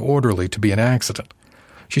regular and orderly to be an accident.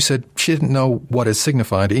 She said she didn't know what it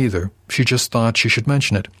signified either. She just thought she should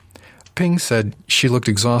mention it. Ping said she looked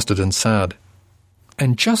exhausted and sad.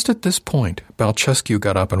 And just at this point, Balchescu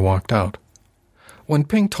got up and walked out. When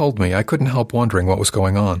Ping told me, I couldn't help wondering what was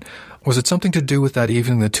going on. Was it something to do with that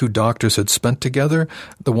evening the two doctors had spent together,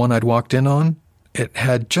 the one I'd walked in on? It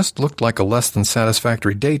had just looked like a less than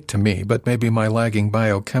satisfactory date to me, but maybe my lagging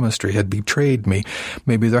biochemistry had betrayed me.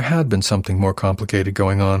 Maybe there had been something more complicated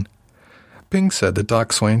going on. Ping said that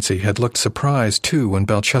Doc Swansea had looked surprised, too, when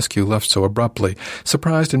Balchescu left so abruptly.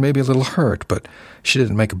 Surprised and maybe a little hurt, but she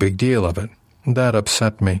didn't make a big deal of it. That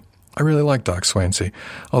upset me. I really liked Doc Swansea,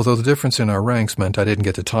 although the difference in our ranks meant I didn't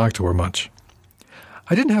get to talk to her much.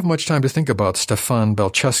 I didn't have much time to think about Stefan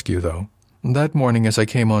Balchescu, though. That morning as I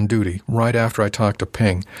came on duty, right after I talked to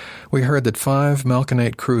Ping, we heard that 5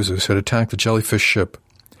 Malkinate cruisers had attacked the Jellyfish ship.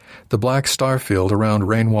 The black starfield around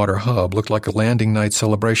Rainwater Hub looked like a landing night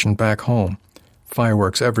celebration back home.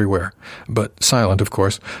 Fireworks everywhere, but silent, of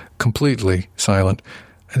course, completely silent.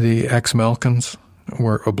 The ex-Malkins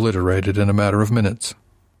were obliterated in a matter of minutes.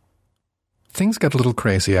 Things got a little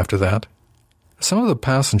crazy after that. Some of the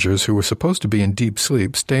passengers who were supposed to be in deep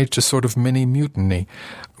sleep staged a sort of mini-mutiny.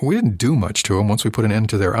 We didn't do much to them once we put an end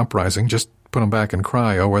to their uprising, just put them back in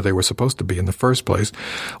cryo where they were supposed to be in the first place.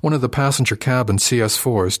 One of the passenger cabin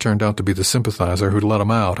CS-4s turned out to be the sympathizer who'd let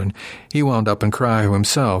him out, and he wound up in cryo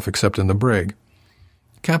himself, except in the brig.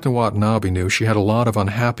 Captain Watanabe knew she had a lot of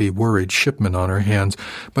unhappy, worried shipmen on her hands,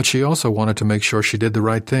 but she also wanted to make sure she did the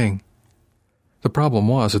right thing. The problem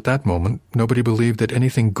was, at that moment, nobody believed that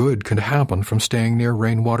anything good could happen from staying near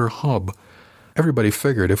Rainwater Hub. Everybody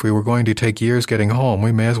figured if we were going to take years getting home,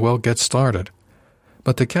 we may as well get started.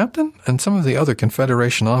 But the captain and some of the other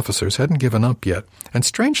Confederation officers hadn't given up yet, and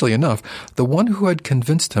strangely enough, the one who had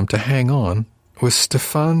convinced him to hang on was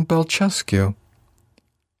Stefan Balchescu.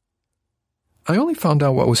 I only found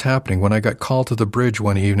out what was happening when I got called to the bridge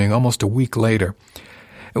one evening almost a week later.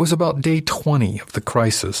 It was about day 20 of the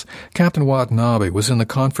crisis. Captain Watanabe was in the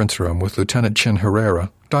conference room with Lieutenant Chin Herrera,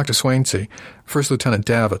 Dr. Swansea, First Lieutenant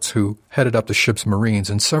Davitz, who headed up the ship's Marines,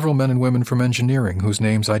 and several men and women from engineering whose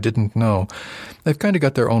names I didn't know. They've kind of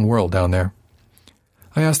got their own world down there.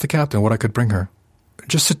 I asked the captain what I could bring her.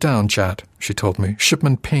 "Just sit down, Chat," she told me.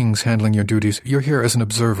 "Shipman Ping's handling your duties. You're here as an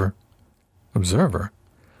observer." Observer?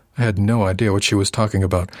 I had no idea what she was talking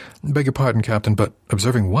about. "Beg your pardon, Captain, but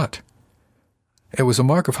observing what?" It was a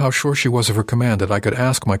mark of how sure she was of her command that I could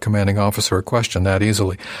ask my commanding officer a question that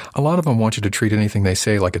easily. A lot of them want you to treat anything they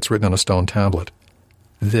say like it's written on a stone tablet.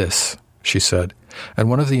 "This," she said, and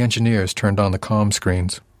one of the engineers turned on the comm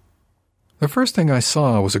screens. The first thing I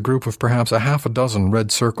saw was a group of perhaps a half a dozen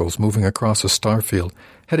red circles moving across a starfield,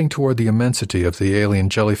 heading toward the immensity of the alien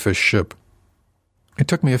Jellyfish ship. It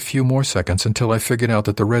took me a few more seconds until I figured out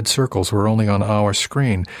that the red circles were only on our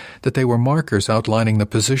screen, that they were markers outlining the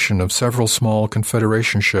position of several small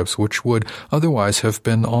Confederation ships which would otherwise have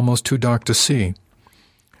been almost too dark to see.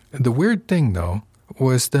 The weird thing, though,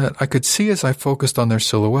 was that I could see as I focused on their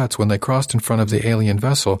silhouettes when they crossed in front of the alien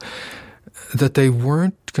vessel that they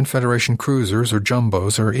weren't Confederation cruisers or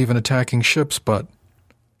jumbos or even attacking ships, but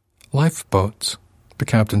lifeboats. The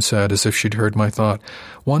captain said, as if she'd heard my thought,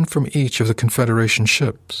 "One from each of the Confederation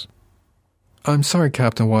ships." "I'm sorry,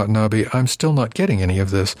 Captain Watanabe, I'm still not getting any of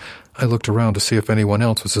this." I looked around to see if anyone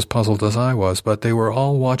else was as puzzled as I was, but they were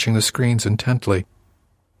all watching the screens intently.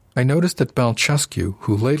 I noticed that Balchescu,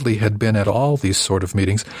 who lately had been at all these sort of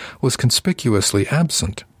meetings, was conspicuously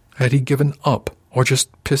absent. Had he given up, or just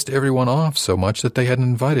pissed everyone off so much that they hadn't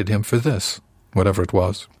invited him for this, whatever it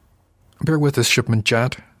was? "Bear with us, Shipman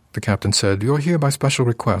Jat," the captain said. "You're here by special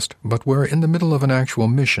request, but we're in the middle of an actual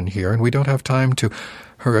mission here, and we don't have time to—"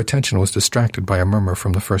 Her attention was distracted by a murmur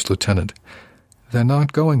from the first lieutenant. "They're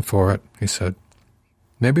not going for it," he said.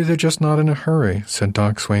 "Maybe they're just not in a hurry," said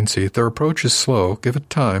Doc Swansea. "Their approach is slow. Give it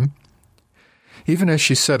time." Even as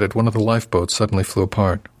she said it, one of the lifeboats suddenly flew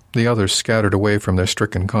apart. The others scattered away from their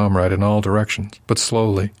stricken comrade in all directions, but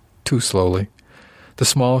slowly, too slowly. The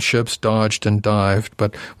small ships dodged and dived,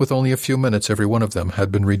 but with only a few minutes every one of them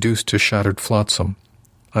had been reduced to shattered flotsam.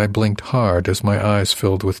 I blinked hard as my eyes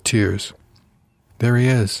filled with tears. "There he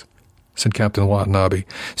is," said Captain Watanabe.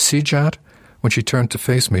 "See, Jat?" When she turned to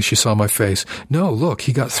face me, she saw my face. "No, look,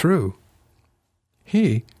 he got through."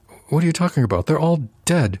 "He? What are you talking about? They're all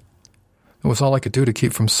dead." It was all I could do to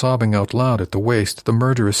keep from sobbing out loud at the waste, the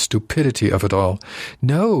murderous stupidity of it all.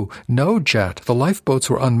 No, Jat. The lifeboats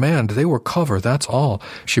were unmanned. They were cover, that's all."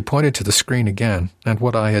 She pointed to the screen again, and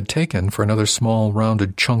what I had taken for another small,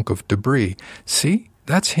 rounded chunk of debris. "See?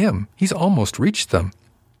 That's him. He's almost reached them."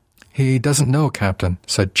 "He doesn't know, Captain,"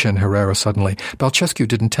 said Chin Herrera suddenly. "Balchescu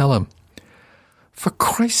didn't tell him." "For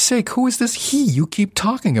Christ's sake, who is this he you keep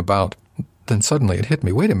talking about?" Then suddenly it hit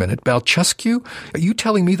me. Wait a minute, Balchescu? Are you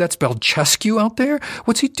telling me that's Balchescu out there?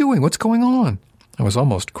 What's he doing? What's going on? I was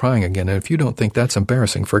almost crying again, and if you don't think that's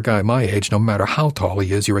embarrassing for a guy my age, no matter how tall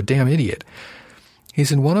he is, you're a damn idiot.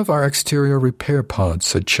 "He's in one of our exterior repair pods,"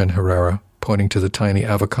 said Chin Herrera, pointing to the tiny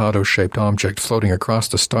avocado-shaped object floating across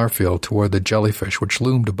the starfield toward the Jellyfish, which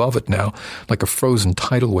loomed above it now like a frozen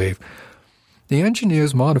tidal wave. The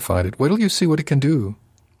engineers modified it. Wait till you see what it can do.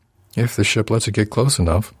 If the ship lets it get close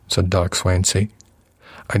enough, said Doc Swansea.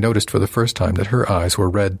 I noticed for the first time that her eyes were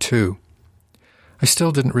red, too. I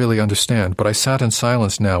still didn't really understand, but I sat in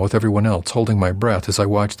silence now with everyone else, holding my breath as I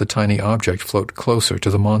watched the tiny object float closer to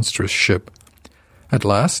the monstrous ship. At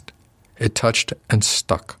last, it touched and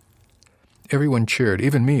stuck. Everyone cheered,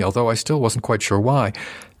 even me, although I still wasn't quite sure why.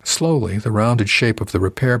 Slowly, the rounded shape of the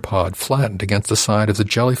repair pod flattened against the side of the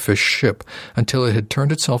jellyfish ship until it had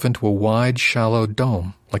turned itself into a wide, shallow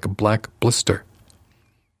dome, like a black blister.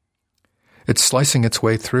 It's slicing its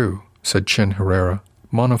way through, said Chin Herrera.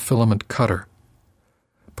 Monofilament cutter.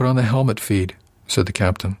 Put on the helmet feed, said the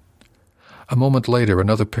captain. A moment later,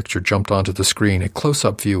 another picture jumped onto the screen, a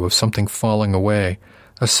close-up view of something falling away.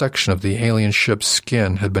 A section of the alien ship's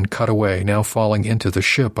skin had been cut away, now falling into the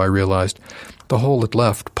ship, I realized. The hole it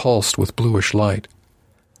left pulsed with bluish light.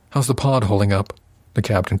 How's the pod holding up? The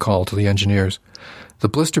captain called to the engineers. The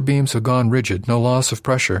blister beams have gone rigid, no loss of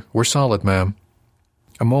pressure. We're solid, ma'am.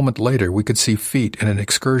 A moment later, we could see feet in an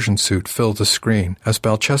excursion suit fill the screen as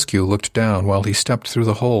Balchescu looked down while he stepped through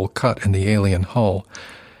the hole cut in the alien hull.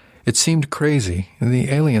 It seemed crazy.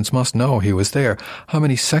 The aliens must know he was there. How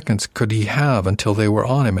many seconds could he have until they were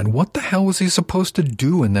on him? And what the hell was he supposed to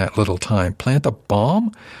do in that little time? Plant a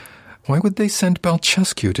bomb? Why would they send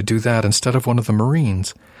Balchescu to do that instead of one of the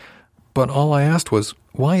Marines? But all I asked was,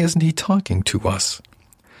 why isn't he talking to us?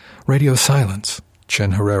 Radio silence,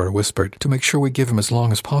 Chin Herrera whispered, to make sure we give him as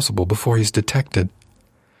long as possible before he's detected.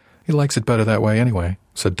 He likes it better that way anyway,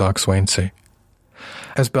 said Doc Swansea.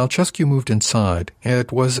 As Balchescu moved inside,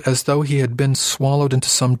 it was as though he had been swallowed into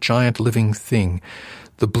some giant living thing.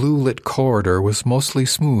 The blue-lit corridor was mostly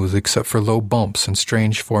smooth except for low bumps and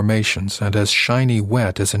strange formations, and as shiny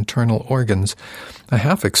wet as internal organs. I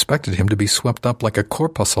half expected him to be swept up like a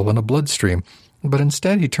corpuscle in a bloodstream, but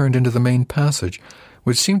instead he turned into the main passage,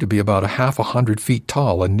 which seemed to be about 100 feet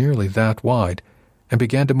tall and nearly that wide, and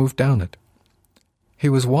began to move down it. He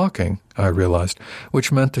was walking, I realized,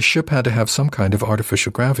 which meant the ship had to have some kind of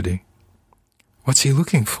artificial gravity. "What's he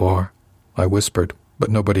looking for?" I whispered, but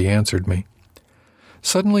nobody answered me.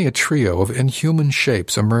 Suddenly a trio of inhuman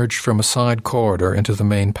shapes emerged from a side corridor into the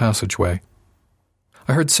main passageway.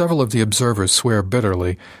 I heard several of the observers swear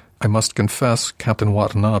bitterly. I must confess Captain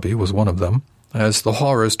Watanabe was one of them, as the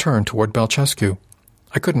horrors turned toward Balchescu.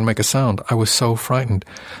 I couldn't make a sound. I was so frightened.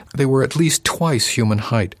 They were at least twice human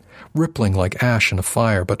height, rippling like ash in a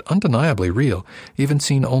fire, but undeniably real, even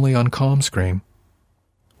seen only on comm screen.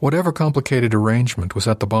 Whatever complicated arrangement was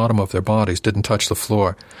at the bottom of their bodies didn't touch the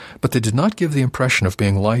floor, but they did not give the impression of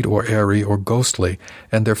being light or airy or ghostly,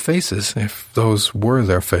 and their faces, if those were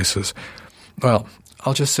their faces, well,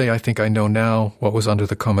 I'll just say I think I know now what was under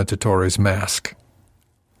the Commendatore's mask.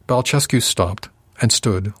 Balchescu stopped and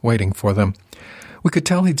stood, waiting for them. We could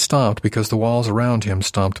tell he'd stopped because the walls around him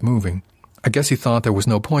stopped moving. I guess he thought there was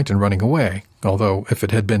no point in running away, although if it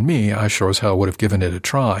had been me, I sure as hell would have given it a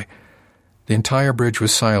try. The entire bridge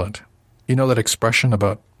was silent. You know that expression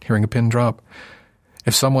about hearing a pin drop?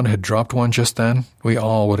 If someone had dropped one just then, we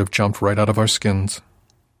all would have jumped right out of our skins.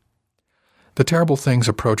 The terrible things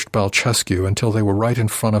approached Balchescu until they were right in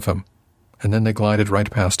front of him, and then they glided right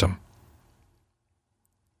past him.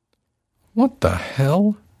 "What the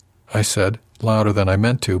hell?" I said, louder than I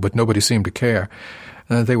meant to, but nobody seemed to care.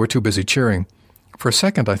 They were too busy cheering. For a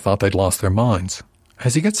second I thought they'd lost their minds.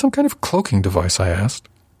 "Has he got some kind of cloaking device?" I asked.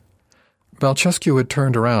 Balchescu had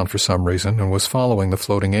turned around for some reason and was following the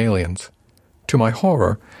floating aliens. To my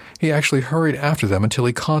horror, he actually hurried after them until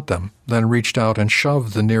he caught them, then reached out and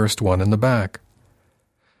shoved the nearest one in the back.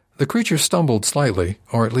 The creature stumbled slightly,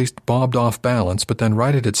 or at least bobbed off balance, but then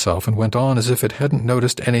righted itself and went on as if it hadn't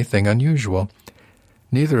noticed anything unusual.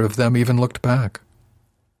 Neither of them even looked back.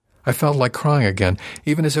 I felt like crying again,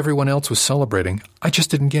 even as everyone else was celebrating. I just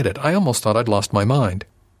didn't get it. I almost thought I'd lost my mind.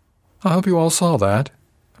 "I hope you all saw that,"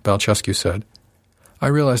 Balchescu said. I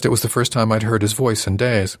realized it was the first time I'd heard his voice in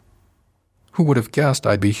days. Who would have guessed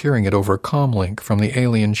I'd be hearing it over a comlink from the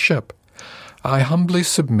alien ship? "I humbly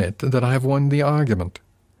submit that I have won the argument."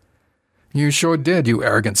 "You sure did, you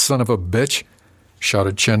arrogant son of a bitch,"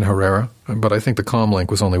 shouted Chin Herrera, but I think the comlink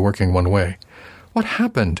was only working one way. "What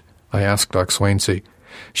happened?" I asked Doc Swansea.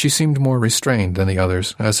 She seemed more restrained than the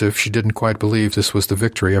others, as if she didn't quite believe this was the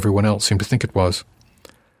victory everyone else seemed to think it was.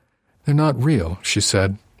 "They're not real," she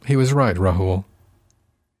said. "He was right, Rahul."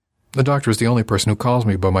 The doctor is the only person who calls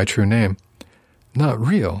me by my true name. "Not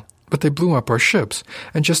real? But they blew up our ships,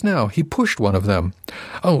 and just now he pushed one of them.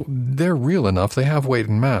 Oh, they're real enough, they have weight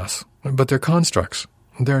and mass, but they're constructs.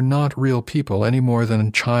 They're not real people any more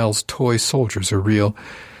than child's toy soldiers are real."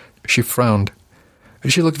 She frowned.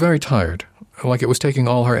 She looked very tired. like it was taking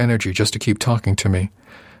all her energy just to keep talking to me.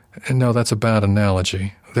 No, that's a bad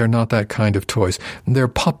analogy. They're not that kind of toys. They're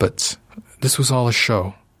puppets. This was all a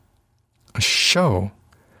show. A show?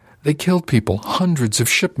 They killed people, hundreds of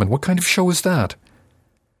shipmen. What kind of show is that?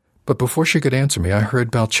 But before she could answer me, I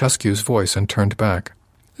heard Balchescu's voice and turned back.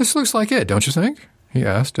 This looks like it, don't you think? He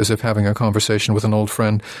asked, as if having a conversation with an old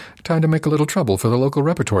friend. Time to make a little trouble for the local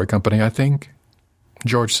repertory company, I think.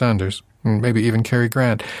 George Sanders, maybe even Cary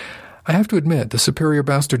Grant. I have to admit, the superior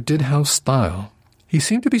bastard did have style. He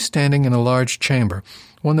seemed to be standing in a large chamber,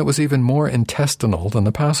 one that was even more intestinal than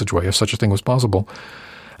the passageway, if such a thing was possible.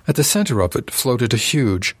 At the center of it floated a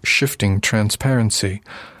huge, shifting transparency,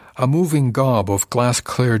 a moving gob of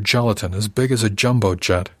glass-clear gelatin as big as a jumbo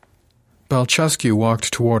jet. Balchescu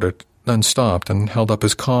walked toward it, then stopped and held up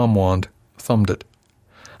his comm wand, thumbed it.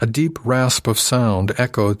 A deep rasp of sound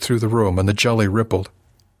echoed through the room, and the jelly rippled.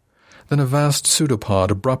 Then a vast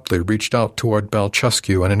pseudopod abruptly reached out toward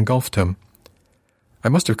Balchescu and engulfed him. I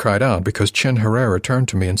must have cried out, because Chin Herrera turned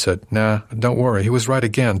to me and said, Nah, don't worry, he was right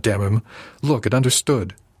again, damn him. Look, it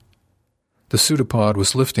understood. The pseudopod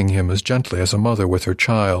was lifting him as gently as a mother with her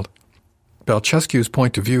child. Balchescu's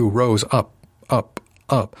point of view rose up,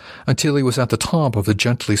 until he was at the top of the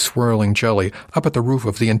gently swirling jelly, up at the roof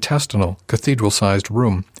of the intestinal, cathedral-sized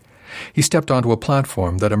room. He stepped onto a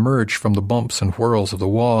platform that emerged from the bumps and whirls of the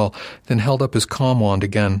wall, then held up his comm wand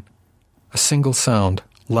again. A single sound,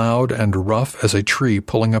 loud and rough as a tree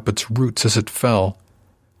pulling up its roots as it fell.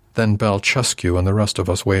 Then Balchescu and the rest of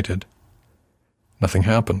us waited. Nothing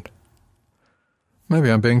happened. Maybe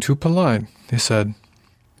I'm being too polite, he said.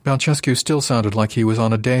 Balchescu still sounded like he was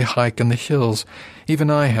on a day hike in the hills. Even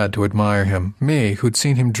I had to admire him, me, who'd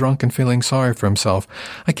seen him drunk and feeling sorry for himself.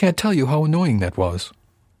 I can't tell you how annoying that was.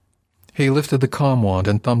 He lifted the comm wand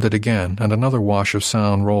and thumbed it again, and another wash of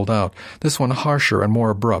sound rolled out, this one harsher and more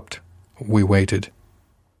abrupt. We waited.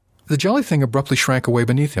 The jelly thing abruptly shrank away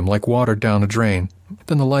beneath him like water down a drain.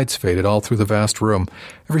 Then the lights faded all through the vast room.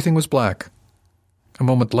 Everything was black. A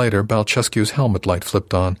moment later, Balchescu's helmet light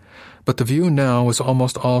flipped on, but the view now was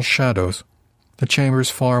almost all shadows. The chamber's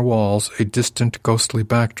far walls, a distant, ghostly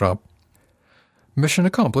backdrop. Mission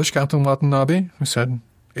accomplished, Captain Watanabe, he said.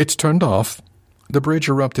 It's turned off. The bridge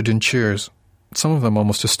erupted in cheers, some of them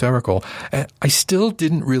almost hysterical. I still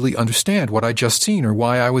didn't really understand what I'd just seen or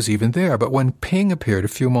why I was even there, but when Ping appeared a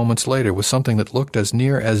few moments later with something that looked as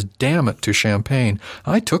near as damn it to champagne,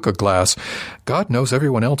 I took a glass. God knows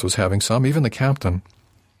everyone else was having some, even the captain.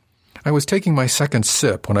 I was taking my second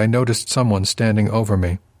sip when I noticed someone standing over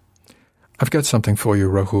me. I've got something for you,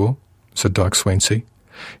 Rahul, said Doc Swainsey.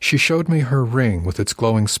 She showed me her ring with its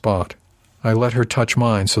glowing spot. I let her touch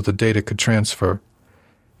mine so the data could transfer.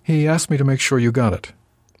 He asked me to make sure you got it.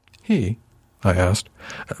 He? I asked,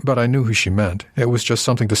 but I knew who she meant. It was just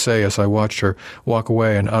something to say as I watched her walk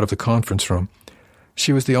away and out of the conference room.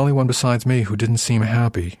 She was the only one besides me who didn't seem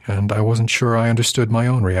happy, and I wasn't sure I understood my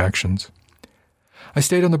own reactions. I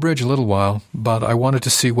stayed on the bridge a little while, but I wanted to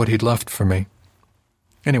see what he'd left for me.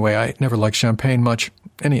 Anyway, I never liked champagne much,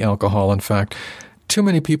 any alcohol, in fact. Too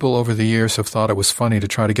many people over the years have thought it was funny to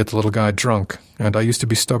try to get the little guy drunk, and I used to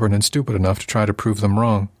be stubborn and stupid enough to try to prove them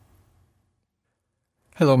wrong.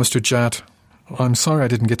 Hello, Mr. Jat. I'm sorry I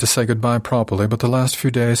didn't get to say goodbye properly, but the last few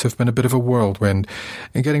days have been a bit of a whirlwind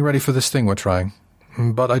in getting ready for this thing we're trying.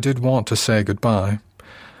 But I did want to say goodbye.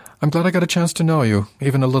 I'm glad I got a chance to know you,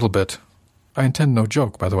 even a little bit. I intend no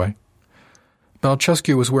joke, by the way.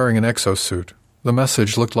 Balchescu was wearing an exosuit. The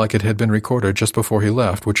message looked like it had been recorded just before he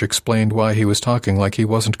left, which explained why he was talking like he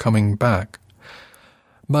wasn't coming back.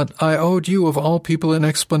 But I owed you of all people an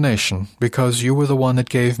explanation, because you were the one that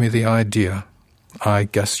gave me the idea. I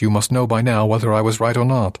guess you must know by now whether I was right or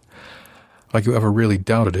not. Like you ever really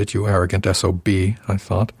doubted it, you arrogant SOB, I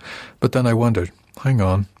thought. But then I wondered, hang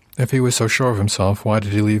on, if he was so sure of himself, why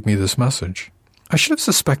did he leave me this message? I should have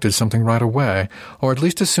suspected something right away, or at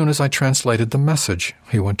least as soon as I translated the message,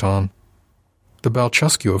 he went on. The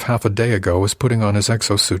Balchescu of half a day ago was putting on his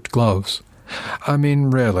exosuit gloves. I mean,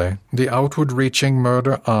 really, the outward-reaching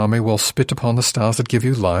murder army will spit upon the stars that give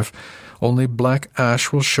you life. Only black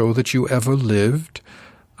ash will show that you ever lived.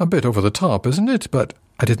 A bit over the top, isn't it? But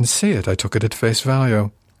I didn't see it. I took it at face value.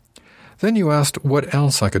 Then you asked what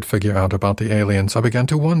else I could figure out about the aliens. I began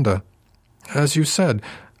to wonder. As you said,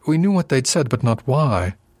 we knew what they'd said, but not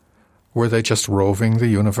why. Were they just roving the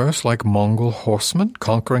universe like Mongol horsemen,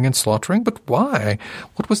 conquering and slaughtering? But why?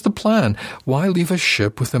 What was the plan? Why leave a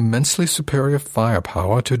ship with immensely superior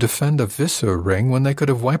firepower to defend a Visser ring when they could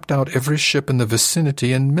have wiped out every ship in the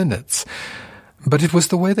vicinity in minutes? But it was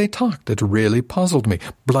the way they talked that really puzzled me.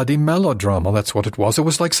 Bloody melodrama, that's what it was. It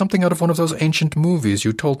was like something out of one of those ancient movies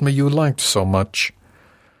you told me you liked so much.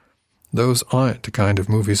 Those aren't the kind of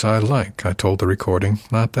movies I like, I told the recording.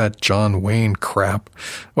 Not that John Wayne crap.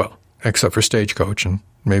 Well, except for Stagecoach and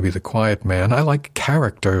maybe The Quiet Man. I like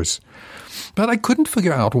characters. But I couldn't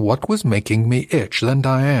figure out what was making me itch. Then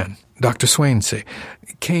Diane, Dr. Swainsey,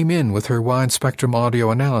 came in with her wide-spectrum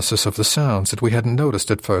audio analysis of the sounds that we hadn't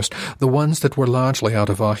noticed at first, the ones that were largely out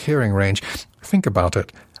of our hearing range. Think about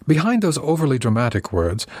it. Behind those overly dramatic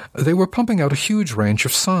words, they were pumping out a huge range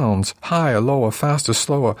of sounds, higher, lower, faster,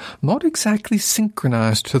 slower, not exactly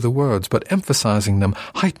synchronized to the words, but emphasizing them,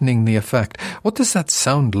 heightening the effect. What does that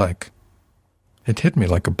sound like? It hit me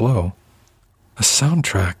like a blow. A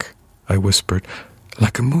soundtrack, I whispered,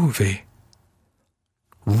 like a movie.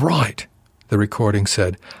 Right, the recording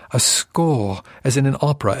said. A score, as in an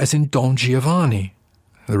opera, as in Don Giovanni.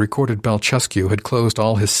 The recorded Balchescu had closed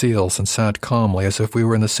all his seals and sat calmly as if we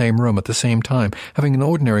were in the same room at the same time, having an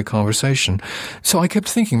ordinary conversation. So I kept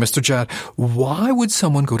thinking, Mr. Jatt, why would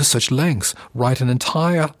someone go to such lengths, write an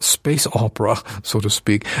entire space opera, so to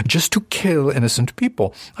speak, just to kill innocent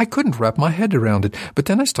people? I couldn't wrap my head around it, but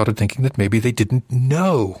then I started thinking that maybe they didn't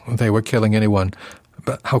know they were killing anyone.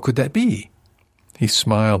 But how could that be? He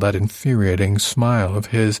smiled, that infuriating smile of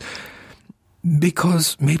his.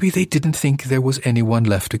 Because maybe they didn't think there was anyone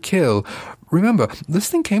left to kill. Remember, this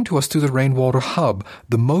thing came to us through the Rainwater Hub,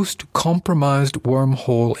 the most compromised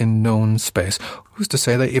wormhole in known space. Who's to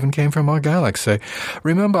say they even came from our galaxy?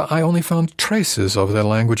 Remember, I only found traces of their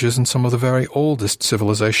languages in some of the very oldest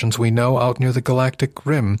civilizations we know out near the galactic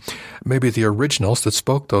rim. Maybe the originals that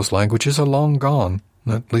spoke those languages are long gone,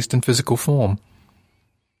 at least in physical form.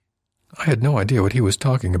 I had no idea what he was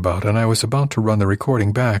talking about, and I was about to run the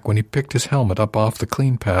recording back when he picked his helmet up off the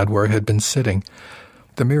clean pad where it had been sitting.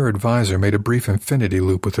 The mirrored visor made a brief infinity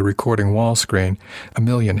loop with the recording wall screen. A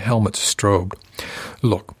million helmets strobed.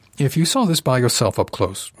 Look, if you saw this by yourself up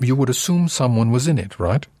close, you would assume someone was in it,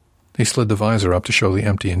 right? He slid the visor up to show the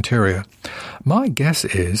empty interior. My guess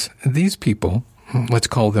is these people, let's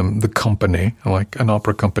call them the company, like an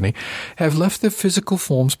opera company, have left their physical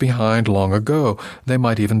forms behind long ago. They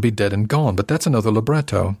might even be dead and gone, but that's another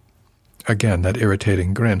libretto. Again, that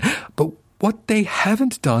irritating grin. But what they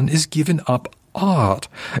haven't done is given up art.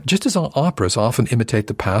 Just as our operas often imitate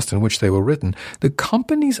the past in which they were written, the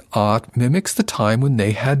company's art mimics the time when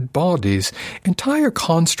they had bodies, entire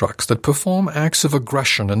constructs that perform acts of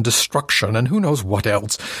aggression and destruction and who knows what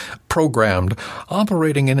else, programmed,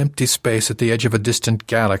 operating in empty space at the edge of a distant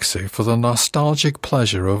galaxy for the nostalgic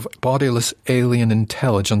pleasure of bodiless alien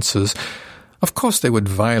intelligences. Of course they would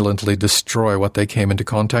violently destroy what they came into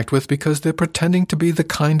contact with because they're pretending to be the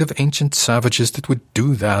kind of ancient savages that would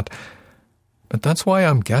do that. But that's why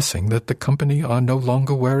I'm guessing that the company are no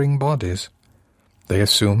longer wearing bodies. They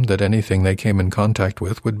assumed that anything they came in contact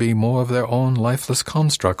with would be more of their own lifeless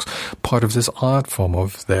constructs, part of this art form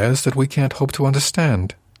of theirs that we can't hope to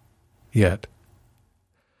understand. Yet.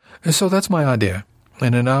 So that's my idea.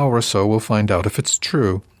 In an hour or so we'll find out if it's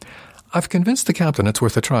true. I've convinced the captain it's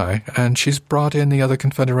worth a try, and she's brought in the other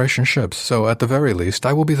Confederation ships, so at the very least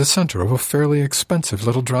I will be the center of a fairly expensive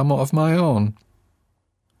little drama of my own.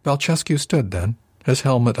 Balchescu stood then, his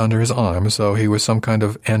helmet under his arm as though he were some kind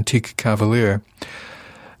of antique cavalier.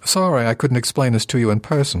 Sorry I couldn't explain this to you in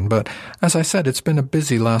person, but as I said, it's been a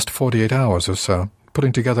busy last 48 hours or so,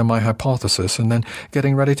 putting together my hypothesis and then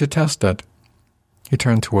getting ready to test it. He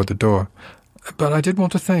turned toward the door. But I did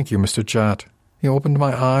want to thank you, Mr. Jatt. You opened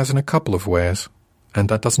my eyes in a couple of ways, and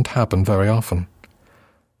that doesn't happen very often.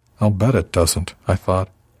 I'll bet it doesn't, I thought.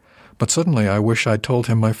 But suddenly I wish I'd told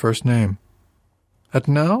him my first name. And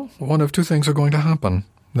now, one of two things are going to happen,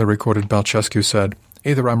 the recorded Balchescu said.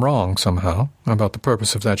 Either I'm wrong somehow about the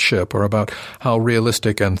purpose of that ship or about how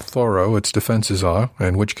realistic and thorough its defenses are,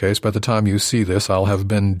 in which case by the time you see this I'll have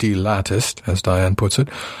been delatticed, as Diane puts it,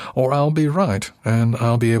 or I'll be right, and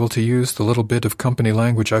I'll be able to use the little bit of company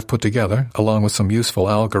language I've put together, along with some useful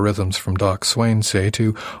algorithms from Doc Swainsey,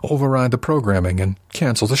 to override the programming and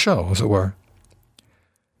cancel the show, as it were.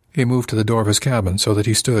 He moved to the door of his cabin so that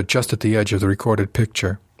he stood just at the edge of the recorded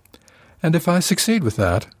picture. And if I succeed with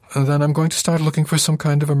that, then I'm going to start looking for some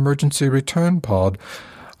kind of emergency return pod.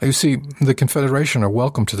 You see, the Confederation are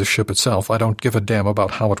welcome to the ship itself. I don't give a damn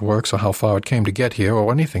about how it works or how far it came to get here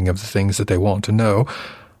or anything of the things that they want to know.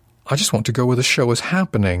 I just want to go where the show is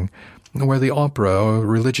happening, where the opera or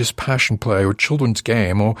religious passion play or children's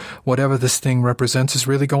game or whatever this thing represents is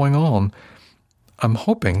really going on. I'm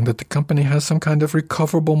hoping that the company has some kind of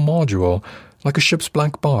recoverable module, like a ship's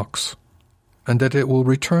black box, and that it will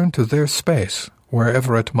return to their space,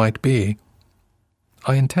 wherever it might be.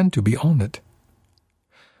 I intend to be on it.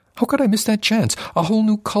 How could I miss that chance? A whole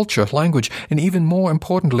new culture, language, and even more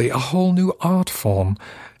importantly, a whole new art form.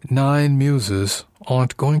 9 muses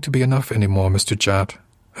aren't going to be enough anymore, Mr. Jatt.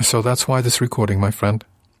 So that's why this recording, my friend.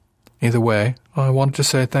 Either way, I wanted to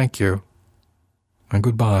say thank you. And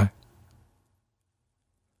goodbye.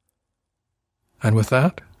 And with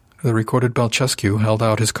that, the recorded Balchescu held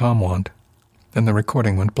out his comm wand, and the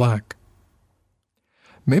recording went black.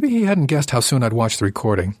 Maybe he hadn't guessed how soon I'd watch the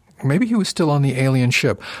recording. Maybe he was still on the alien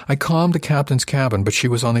ship. I calmed the captain's cabin, but she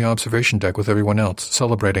was on the observation deck with everyone else,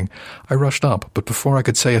 celebrating. I rushed up, but before I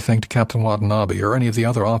could say a thing to Captain Watanabe or any of the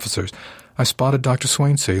other officers, I spotted Dr.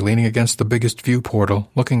 Swainsea leaning against the biggest view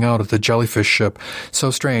portal, looking out at the jellyfish ship,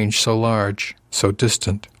 so strange, so large, so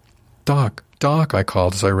distant. Doc, Doc, I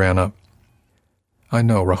called as I ran up. I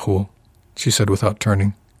know, Rahul, she said without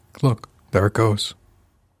turning. Look, there it goes.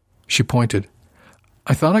 She pointed.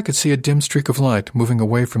 I thought I could see a dim streak of light moving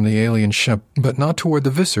away from the alien ship, but not toward the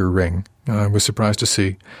Visser ring, I was surprised to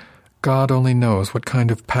see. God only knows what kind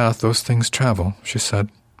of path those things travel, she said.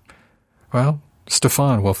 Well,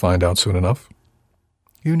 Stefan will find out soon enough.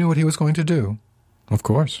 You knew what he was going to do. Of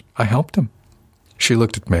course, I helped him. She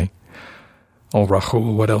looked at me. Oh,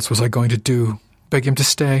 Rahul, what else was I going to do? Beg him to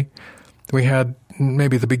stay? We had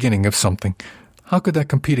maybe the beginning of something. How could that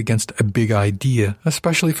compete against a big idea,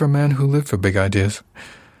 especially for a man who lived for big ideas?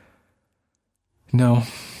 No,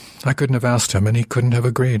 I couldn't have asked him, and he couldn't have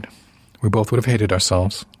agreed. We both would have hated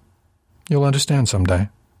ourselves. You'll understand someday.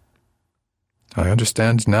 I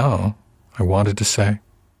understand now, I wanted to say.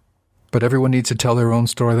 But everyone needs to tell their own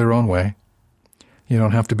story their own way. You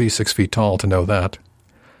don't have to be 6 feet tall to know that.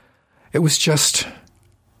 It was just...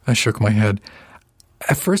 I shook my head.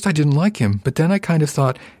 At first I didn't like him, but then I kind of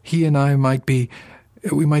thought he and I might be...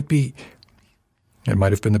 It might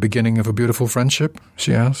have been the beginning of a beautiful friendship,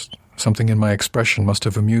 she asked. Something in my expression must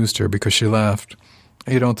have amused her because she laughed.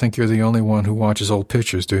 You don't think you're the only one who watches old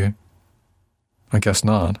pictures, do you? I guess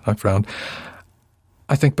not, I frowned.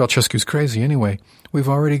 I think Balchescu's crazy anyway. We've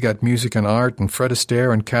already got music and art and Fred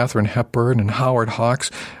Astaire and Katharine Hepburn and Howard Hawks.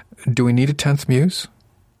 Do we need a 10th muse?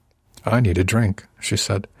 I need a drink, she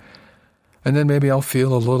said. And then maybe I'll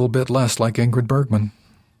feel a little bit less like Ingrid Bergman.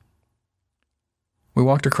 We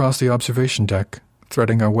walked across the observation deck,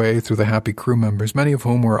 threading our way through the happy crew members, many of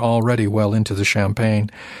whom were already well into the champagne.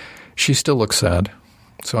 She still looked sad,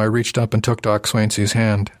 so I reached up and took Doc Swainsea's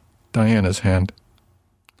hand, Diana's hand.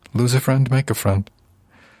 Lose a friend, make a friend.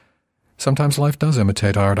 Sometimes life does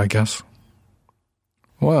imitate art, I guess.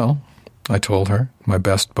 Well, I told her, my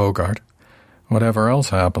best Bogart, whatever else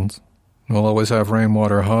happens, we'll always have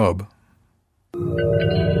Rainwater Hub.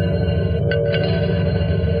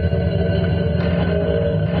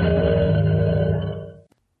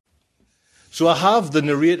 So I have the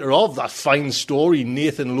narrator of that fine story,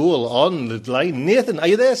 Nathan Lowell, on the line. Nathan, are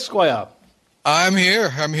you there, Squire? I'm here.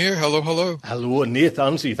 Hello. Hello,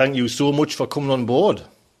 Nathan. Thank you so much for coming on board.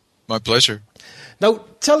 My pleasure. Now,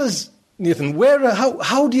 tell us, Nathan,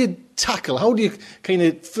 how do you kind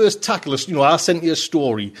of first tackle us? I sent you a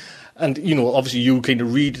story, and, obviously you kind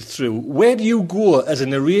of read it through. Where do you go as a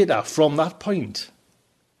narrator from that point?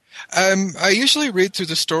 I usually read through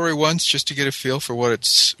the story once just to get a feel for what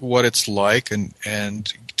it's like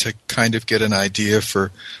and to kind of get an idea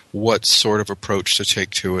for what sort of approach to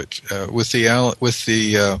take to it. With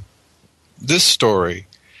this story,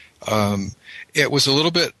 it was a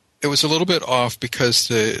little bit off because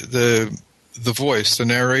the voice, the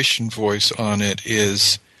narration voice on it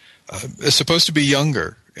is supposed to be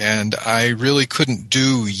younger. And I really couldn't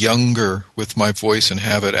do younger with my voice and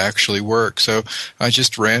have it actually work, so I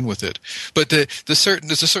just ran with it. But there's a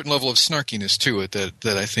certain level of snarkiness to it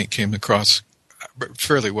that I think came across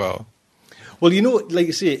fairly well. Well, like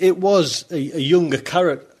you say, it was a younger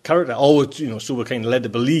character, always, so we're kind of led to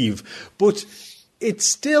believe. But it's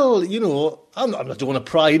still, I don't want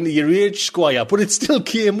to pry into your age, Squire, but it still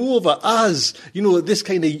came over as, this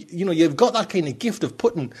kind of, you've got that kind of gift of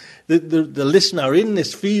putting the listener in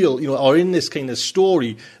this feel, or in this kind of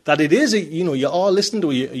story, that it is, you are listening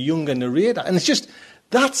to a younger narrator. And it's just,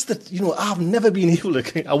 that's I've never been able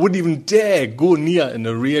to, I wouldn't even dare go near a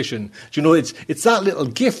narration. It's that little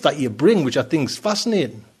gift that you bring, which I think is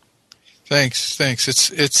fascinating. Thanks.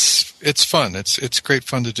 It's fun. It's great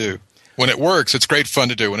fun to do. When it works, it's great fun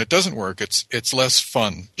to do. When it doesn't work, it's less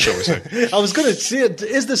fun, shall we say. I was going to say,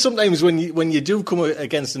 is there sometimes when you do come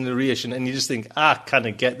against a narration and you just think, can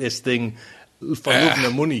I get this thing for love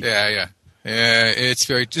and money? Yeah. It's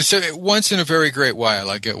very just once in a very great while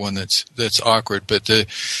I get one that's awkward, but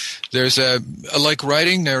there's like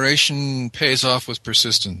writing, narration pays off with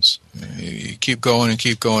persistence. You keep going and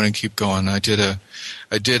keep going and keep going. I did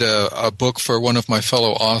a book for one of my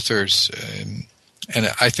fellow authors, and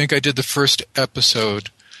I think I did the first episode,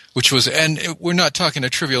 which was, and we're not talking a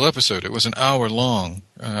trivial episode. It was an hour long.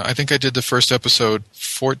 I think I did the first episode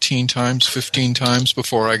 14 times, 15 times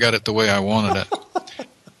before I got it the way I wanted it.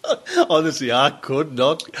 Honestly, I could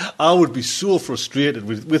not. I would be so frustrated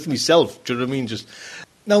with myself. Do you know what I mean? Just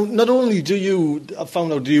now, not only do you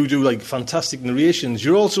do like fantastic narrations,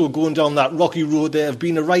 you're also going down that rocky road there of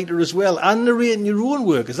being a writer as well and narrating your own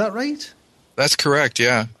work. Is that right? That's correct.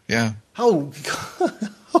 Yeah. How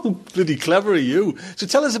bloody clever are you? So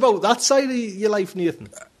tell us about that side of your life, Nathan.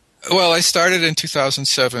 Well, I started in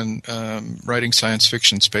 2007 writing science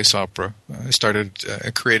fiction space opera. I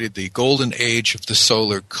created the golden age of the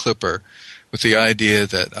solar clipper with the idea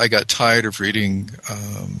that I got tired of reading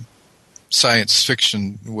science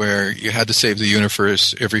fiction where you had to save the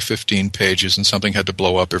universe every 15 pages and something had to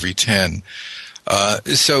blow up every 10.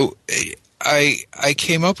 So I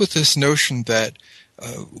came up with this notion that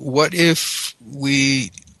what if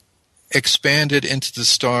we expanded into the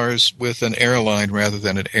stars with an airline rather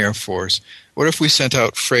than an air force? What if we sent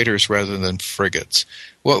out freighters rather than frigates?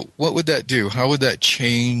 What would that do? How would that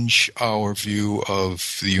change our view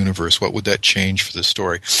of the universe? What would that change for the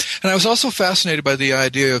story? And I was also fascinated by the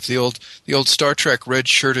idea of the old Star Trek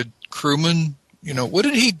red-shirted crewman. You know, what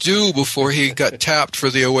did he do before he got tapped for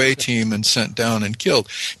the away team and sent down and killed?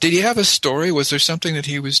 Did he have a story? Was there something that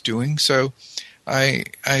he was doing? So I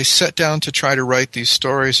sat down to try to write these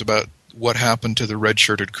stories about what happened to the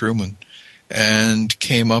red-shirted crewman and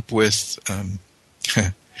came up with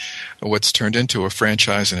what's turned into a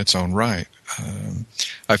franchise in its own right.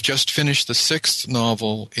 I've just finished the 6th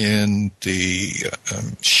novel in the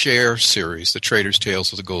Share series, The Traitor's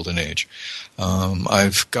Tales of the Golden Age.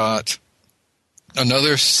 I've got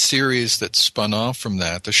another series that spun off from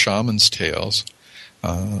that, The Shaman's Tales.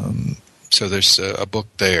 So there's a book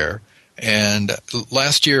there. And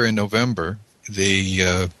last year in November,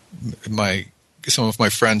 some of my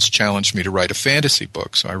friends challenged me to write a fantasy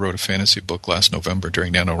book. So I wrote a fantasy book last November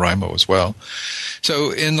during NaNoWriMo as well.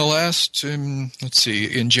 So in the last, in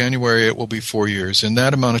January it will be 4 years. In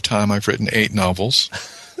that amount of time, I've written 8 novels.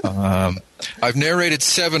 I've narrated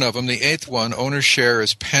 7 of them. The 8th one, Owner's Share,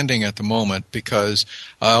 is pending at the moment because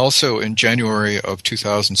I also, in January of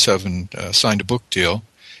 2007, signed a book deal.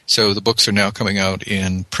 So the books are now coming out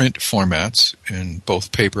in print formats, in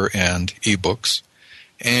both paper and ebooks.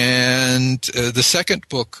 And the second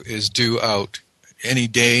book is due out any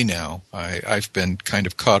day now. I've been kind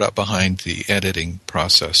of caught up behind the editing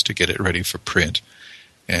process to get it ready for print.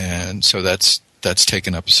 And so that's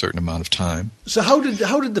taken up a certain amount of time. So how did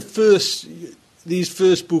these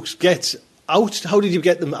first books get out? How did you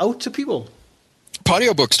get them out to people?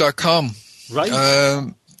 Podiobooks.com. Right.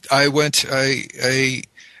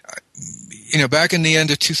 Back in the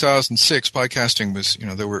end of 2006, podcasting was,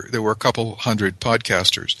 there were a couple hundred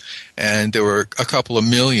podcasters, and there were a couple of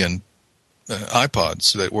million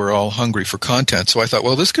iPods that were all hungry for content. So I thought,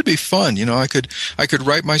 well, this could be fun. I could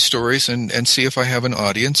write my stories and see if I have an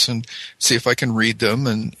audience and see if I can read them.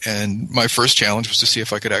 And my first challenge was to see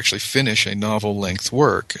if I could actually finish a novel-length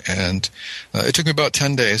work. And it took me about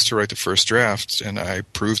 10 days to write the first draft, and I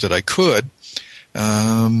proved that I could.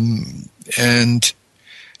 And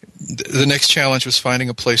the next challenge was finding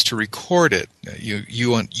a place to record it.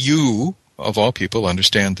 You of all people,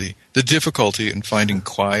 understand the difficulty in finding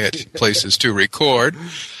quiet places to record.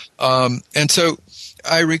 And so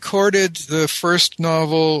I recorded the first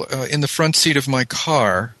novel in the front seat of my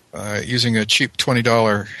car using a cheap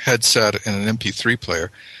 $20 headset and an MP3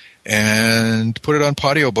 player, and put it on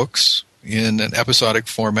Podiobooks in an episodic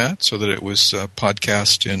format so that it was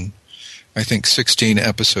podcast in, I think, 16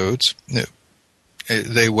 episodes.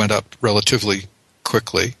 They went up relatively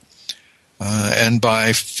quickly. And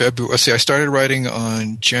by February, I started writing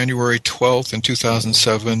on January 12th in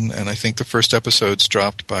 2007, and I think the first episodes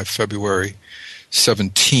dropped by February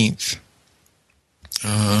 17th.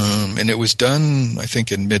 And it was done, I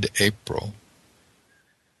think, in mid-April.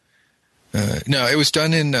 No, it was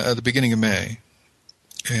done in the beginning of May.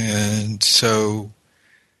 And so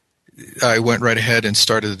I went right ahead and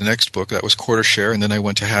started the next book. That was quarter share, and then I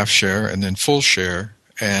went to half share, and then full share,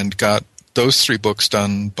 and got those 3 books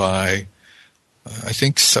done by, I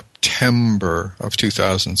think, September of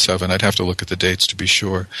 2007. I'd have to look at the dates to be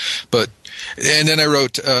sure. And then I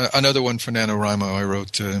wrote another one for NaNoWriMo. I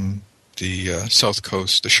wrote the South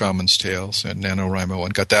Coast, the Shaman's Tales, and NaNoWriMo,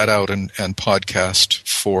 and got that out and podcast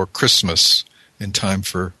for Christmas in time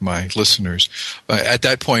for my listeners. At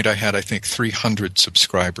that point, I had, I think, 300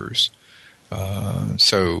 subscribers.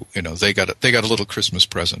 So they got a little Christmas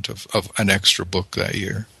present of an extra book that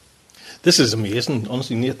year. This is amazing,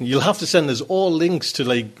 honestly, Nathan. You'll have to send us all links to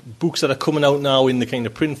like books that are coming out now in the kind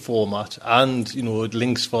of print format, and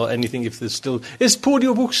links for anything if there's still is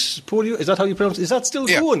Podio Books. Podio, is that how you pronounce it? Is that still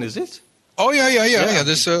going? Is it? Oh yeah.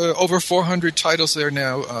 There's over 400 titles there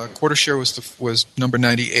now. Quarter Share was number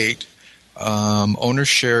 98. Owner's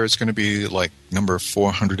Share is going to be like number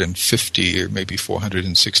 450 or maybe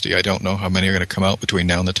 460. I don't know how many are going to come out between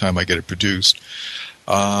now and the time I get it produced.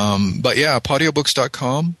 But yeah,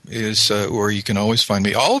 podiobooks.com is where you can always find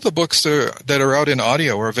me. All of the books that are out in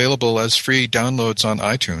audio are available as free downloads on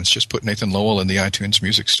iTunes. Just put Nathan Lowell in the iTunes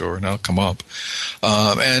Music Store and that'll come up.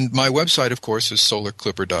 And my website, of course, is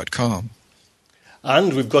solarclipper.com.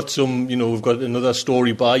 And we've got we've got another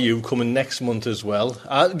story by you coming next month as well.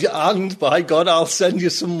 And by God, I'll send you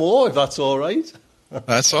some more if that's all right.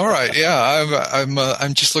 That's all right. Yeah,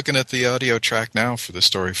 I'm just looking at the audio track now for the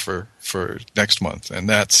story for next month, and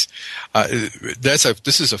that's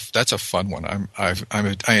a fun one. I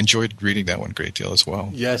enjoyed reading that one a great deal as well.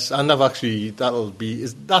 Yes, and that's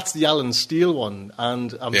the Alan Steele one,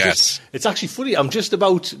 and it's actually funny. I'm just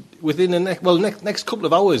about within the next couple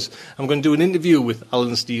of hours, I'm going to do an interview with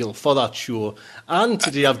Alan Steele for that show, and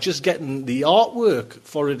today I've just getting the artwork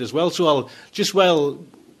for it as well. So I'll just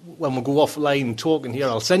when we go offline talking here,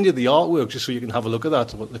 I'll send you the artwork just so you can have a look at that,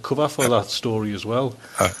 the cover for that story as well.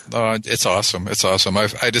 It's awesome. It's awesome. I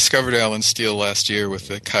discovered Alan Steele last year with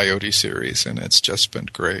the Coyote series, and it's just been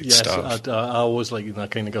great stuff. I was like, I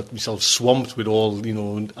kind of got myself swamped with all,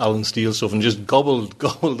 Alan Steele stuff and just gobbled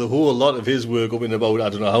the whole lot of his work up in about, I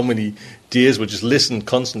don't know how many days, but just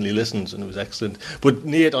constantly listened, and it was excellent. But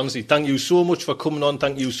Nate, honestly, thank you so much for coming on.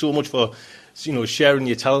 Thank you so much for, sharing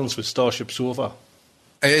your talents with Starship Sofa.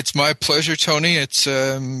 It's my pleasure, Tony. It's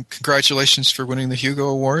congratulations for winning the Hugo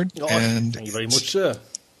Award. Thank you very much, sir.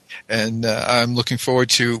 And I'm looking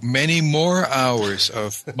forward to many more hours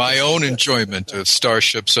of my own enjoyment of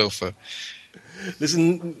Starship Sofa.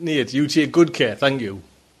 Listen, Nate, you take good care. Thank you.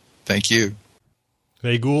 Thank you.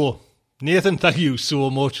 There you go. Nathan, thank you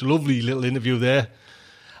so much. Lovely little interview there.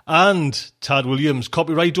 And Tad Williams.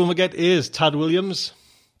 Copyright, don't forget, is Tad Williams.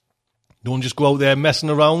 Don't just go out there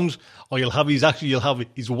messing around, or you'll have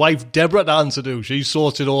his wife Deborah to answer to. She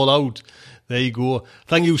sorts it all out. There you go.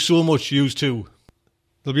 Thank you so much, you too.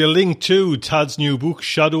 There'll be a link to Tad's new book,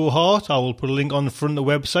 Shadow Heart. I will put a link on the front of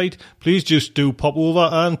the website. Please just do pop over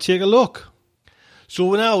and take a look.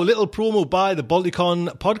 So now, a little promo by the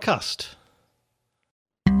Balticon podcast.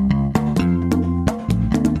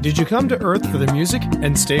 Did you come to Earth for the music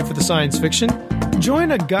and stay for the science fiction?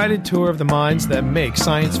 Join a guided tour of the minds that make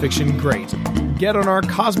science fiction great. Get on our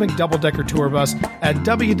cosmic double-decker tour bus at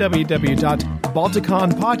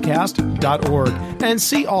www.balticonpodcast.org and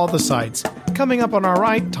see all the sights. Coming up on our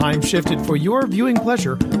right, time shifted for your viewing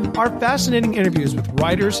pleasure, are fascinating interviews with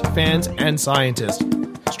writers, fans, and scientists.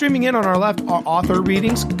 Streaming in on our left are author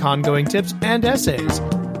readings, con-going tips, and essays.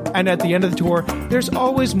 And at the end of the tour, there's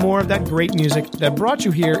always more of that great music that brought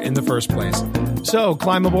you here in the first place. So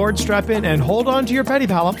climb aboard, strap in, and hold on to your petty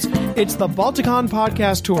pallops. It's the Balticon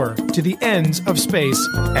Podcast Tour to the ends of space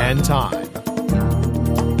and time.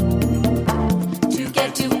 To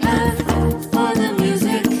get to Earth for the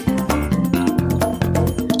music.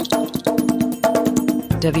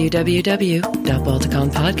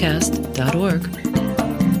 www.balticonpodcast.org.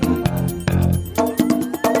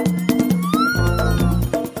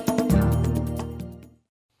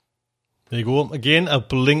 There you go. Again, a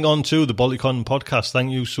link onto the Balticon podcast.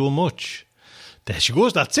 Thank you so much. There she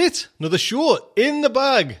goes. That's it. Another show in the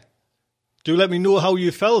bag. Do let me know how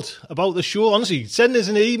you felt about the show. Honestly, send us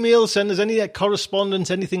an email, send us any correspondence,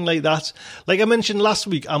 anything like that. Like I mentioned last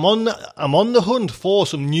week, I'm on the hunt for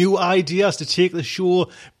some new ideas to take the show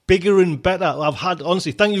bigger and better.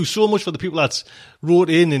 Honestly, thank you so much for the people that wrote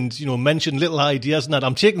in and mentioned little ideas and that.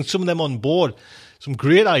 I'm taking some of them on board. Some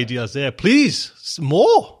great ideas there. Please,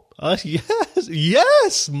 more.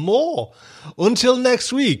 Yes, more. Until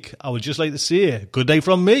next week, I would just like to say good day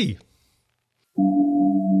from me.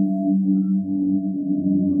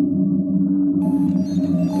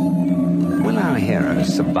 Will our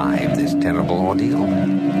heroes survive this terrible ordeal?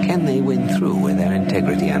 Can they win through with their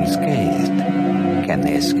integrity unscathed? Can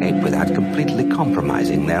they escape without completely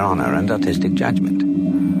compromising their honor and artistic judgment?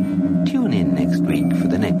 Tune in next week for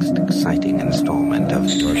the next exciting installment of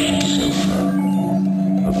Starship Sofa.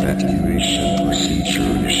 Evacuation procedure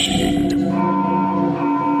initiated.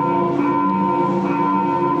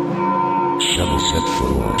 shuttle set for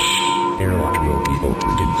launch. Airlock will be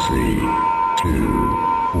opened in 3, 2,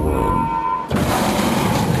 1.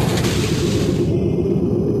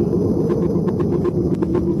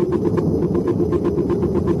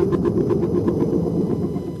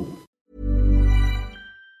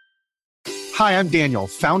 Hi, I'm Daniel,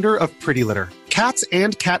 founder of Pretty Litter. Cats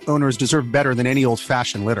and cat owners deserve better than any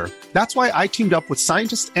old-fashioned litter. That's why I teamed up with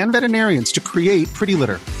scientists and veterinarians to create Pretty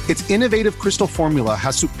Litter. Its innovative crystal formula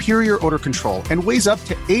has superior odor control and weighs up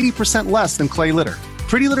to 80% less than clay litter.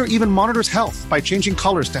 Pretty Litter even monitors health by changing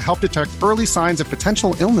colors to help detect early signs of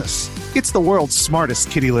potential illness. It's the world's smartest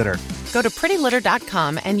kitty litter. Go to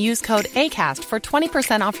prettylitter.com and use code ACAST for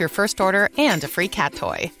 20% off your first order and a free cat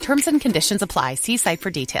toy. Terms and conditions apply. See site for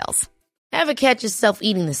details. Ever catch yourself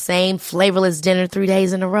eating the same flavorless dinner 3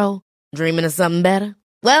 days in a row? Dreaming of something better?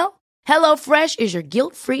 Well, HelloFresh is your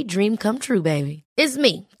guilt-free dream come true, baby. It's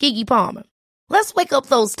me, Keke Palmer. Let's wake up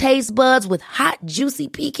those taste buds with hot, juicy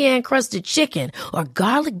pecan-crusted chicken or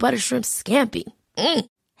garlic butter shrimp scampi.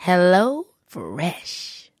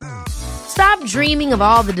 HelloFresh. Stop dreaming of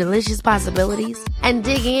all the delicious possibilities and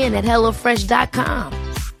dig in at HelloFresh.com.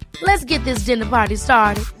 Let's get this dinner party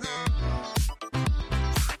started.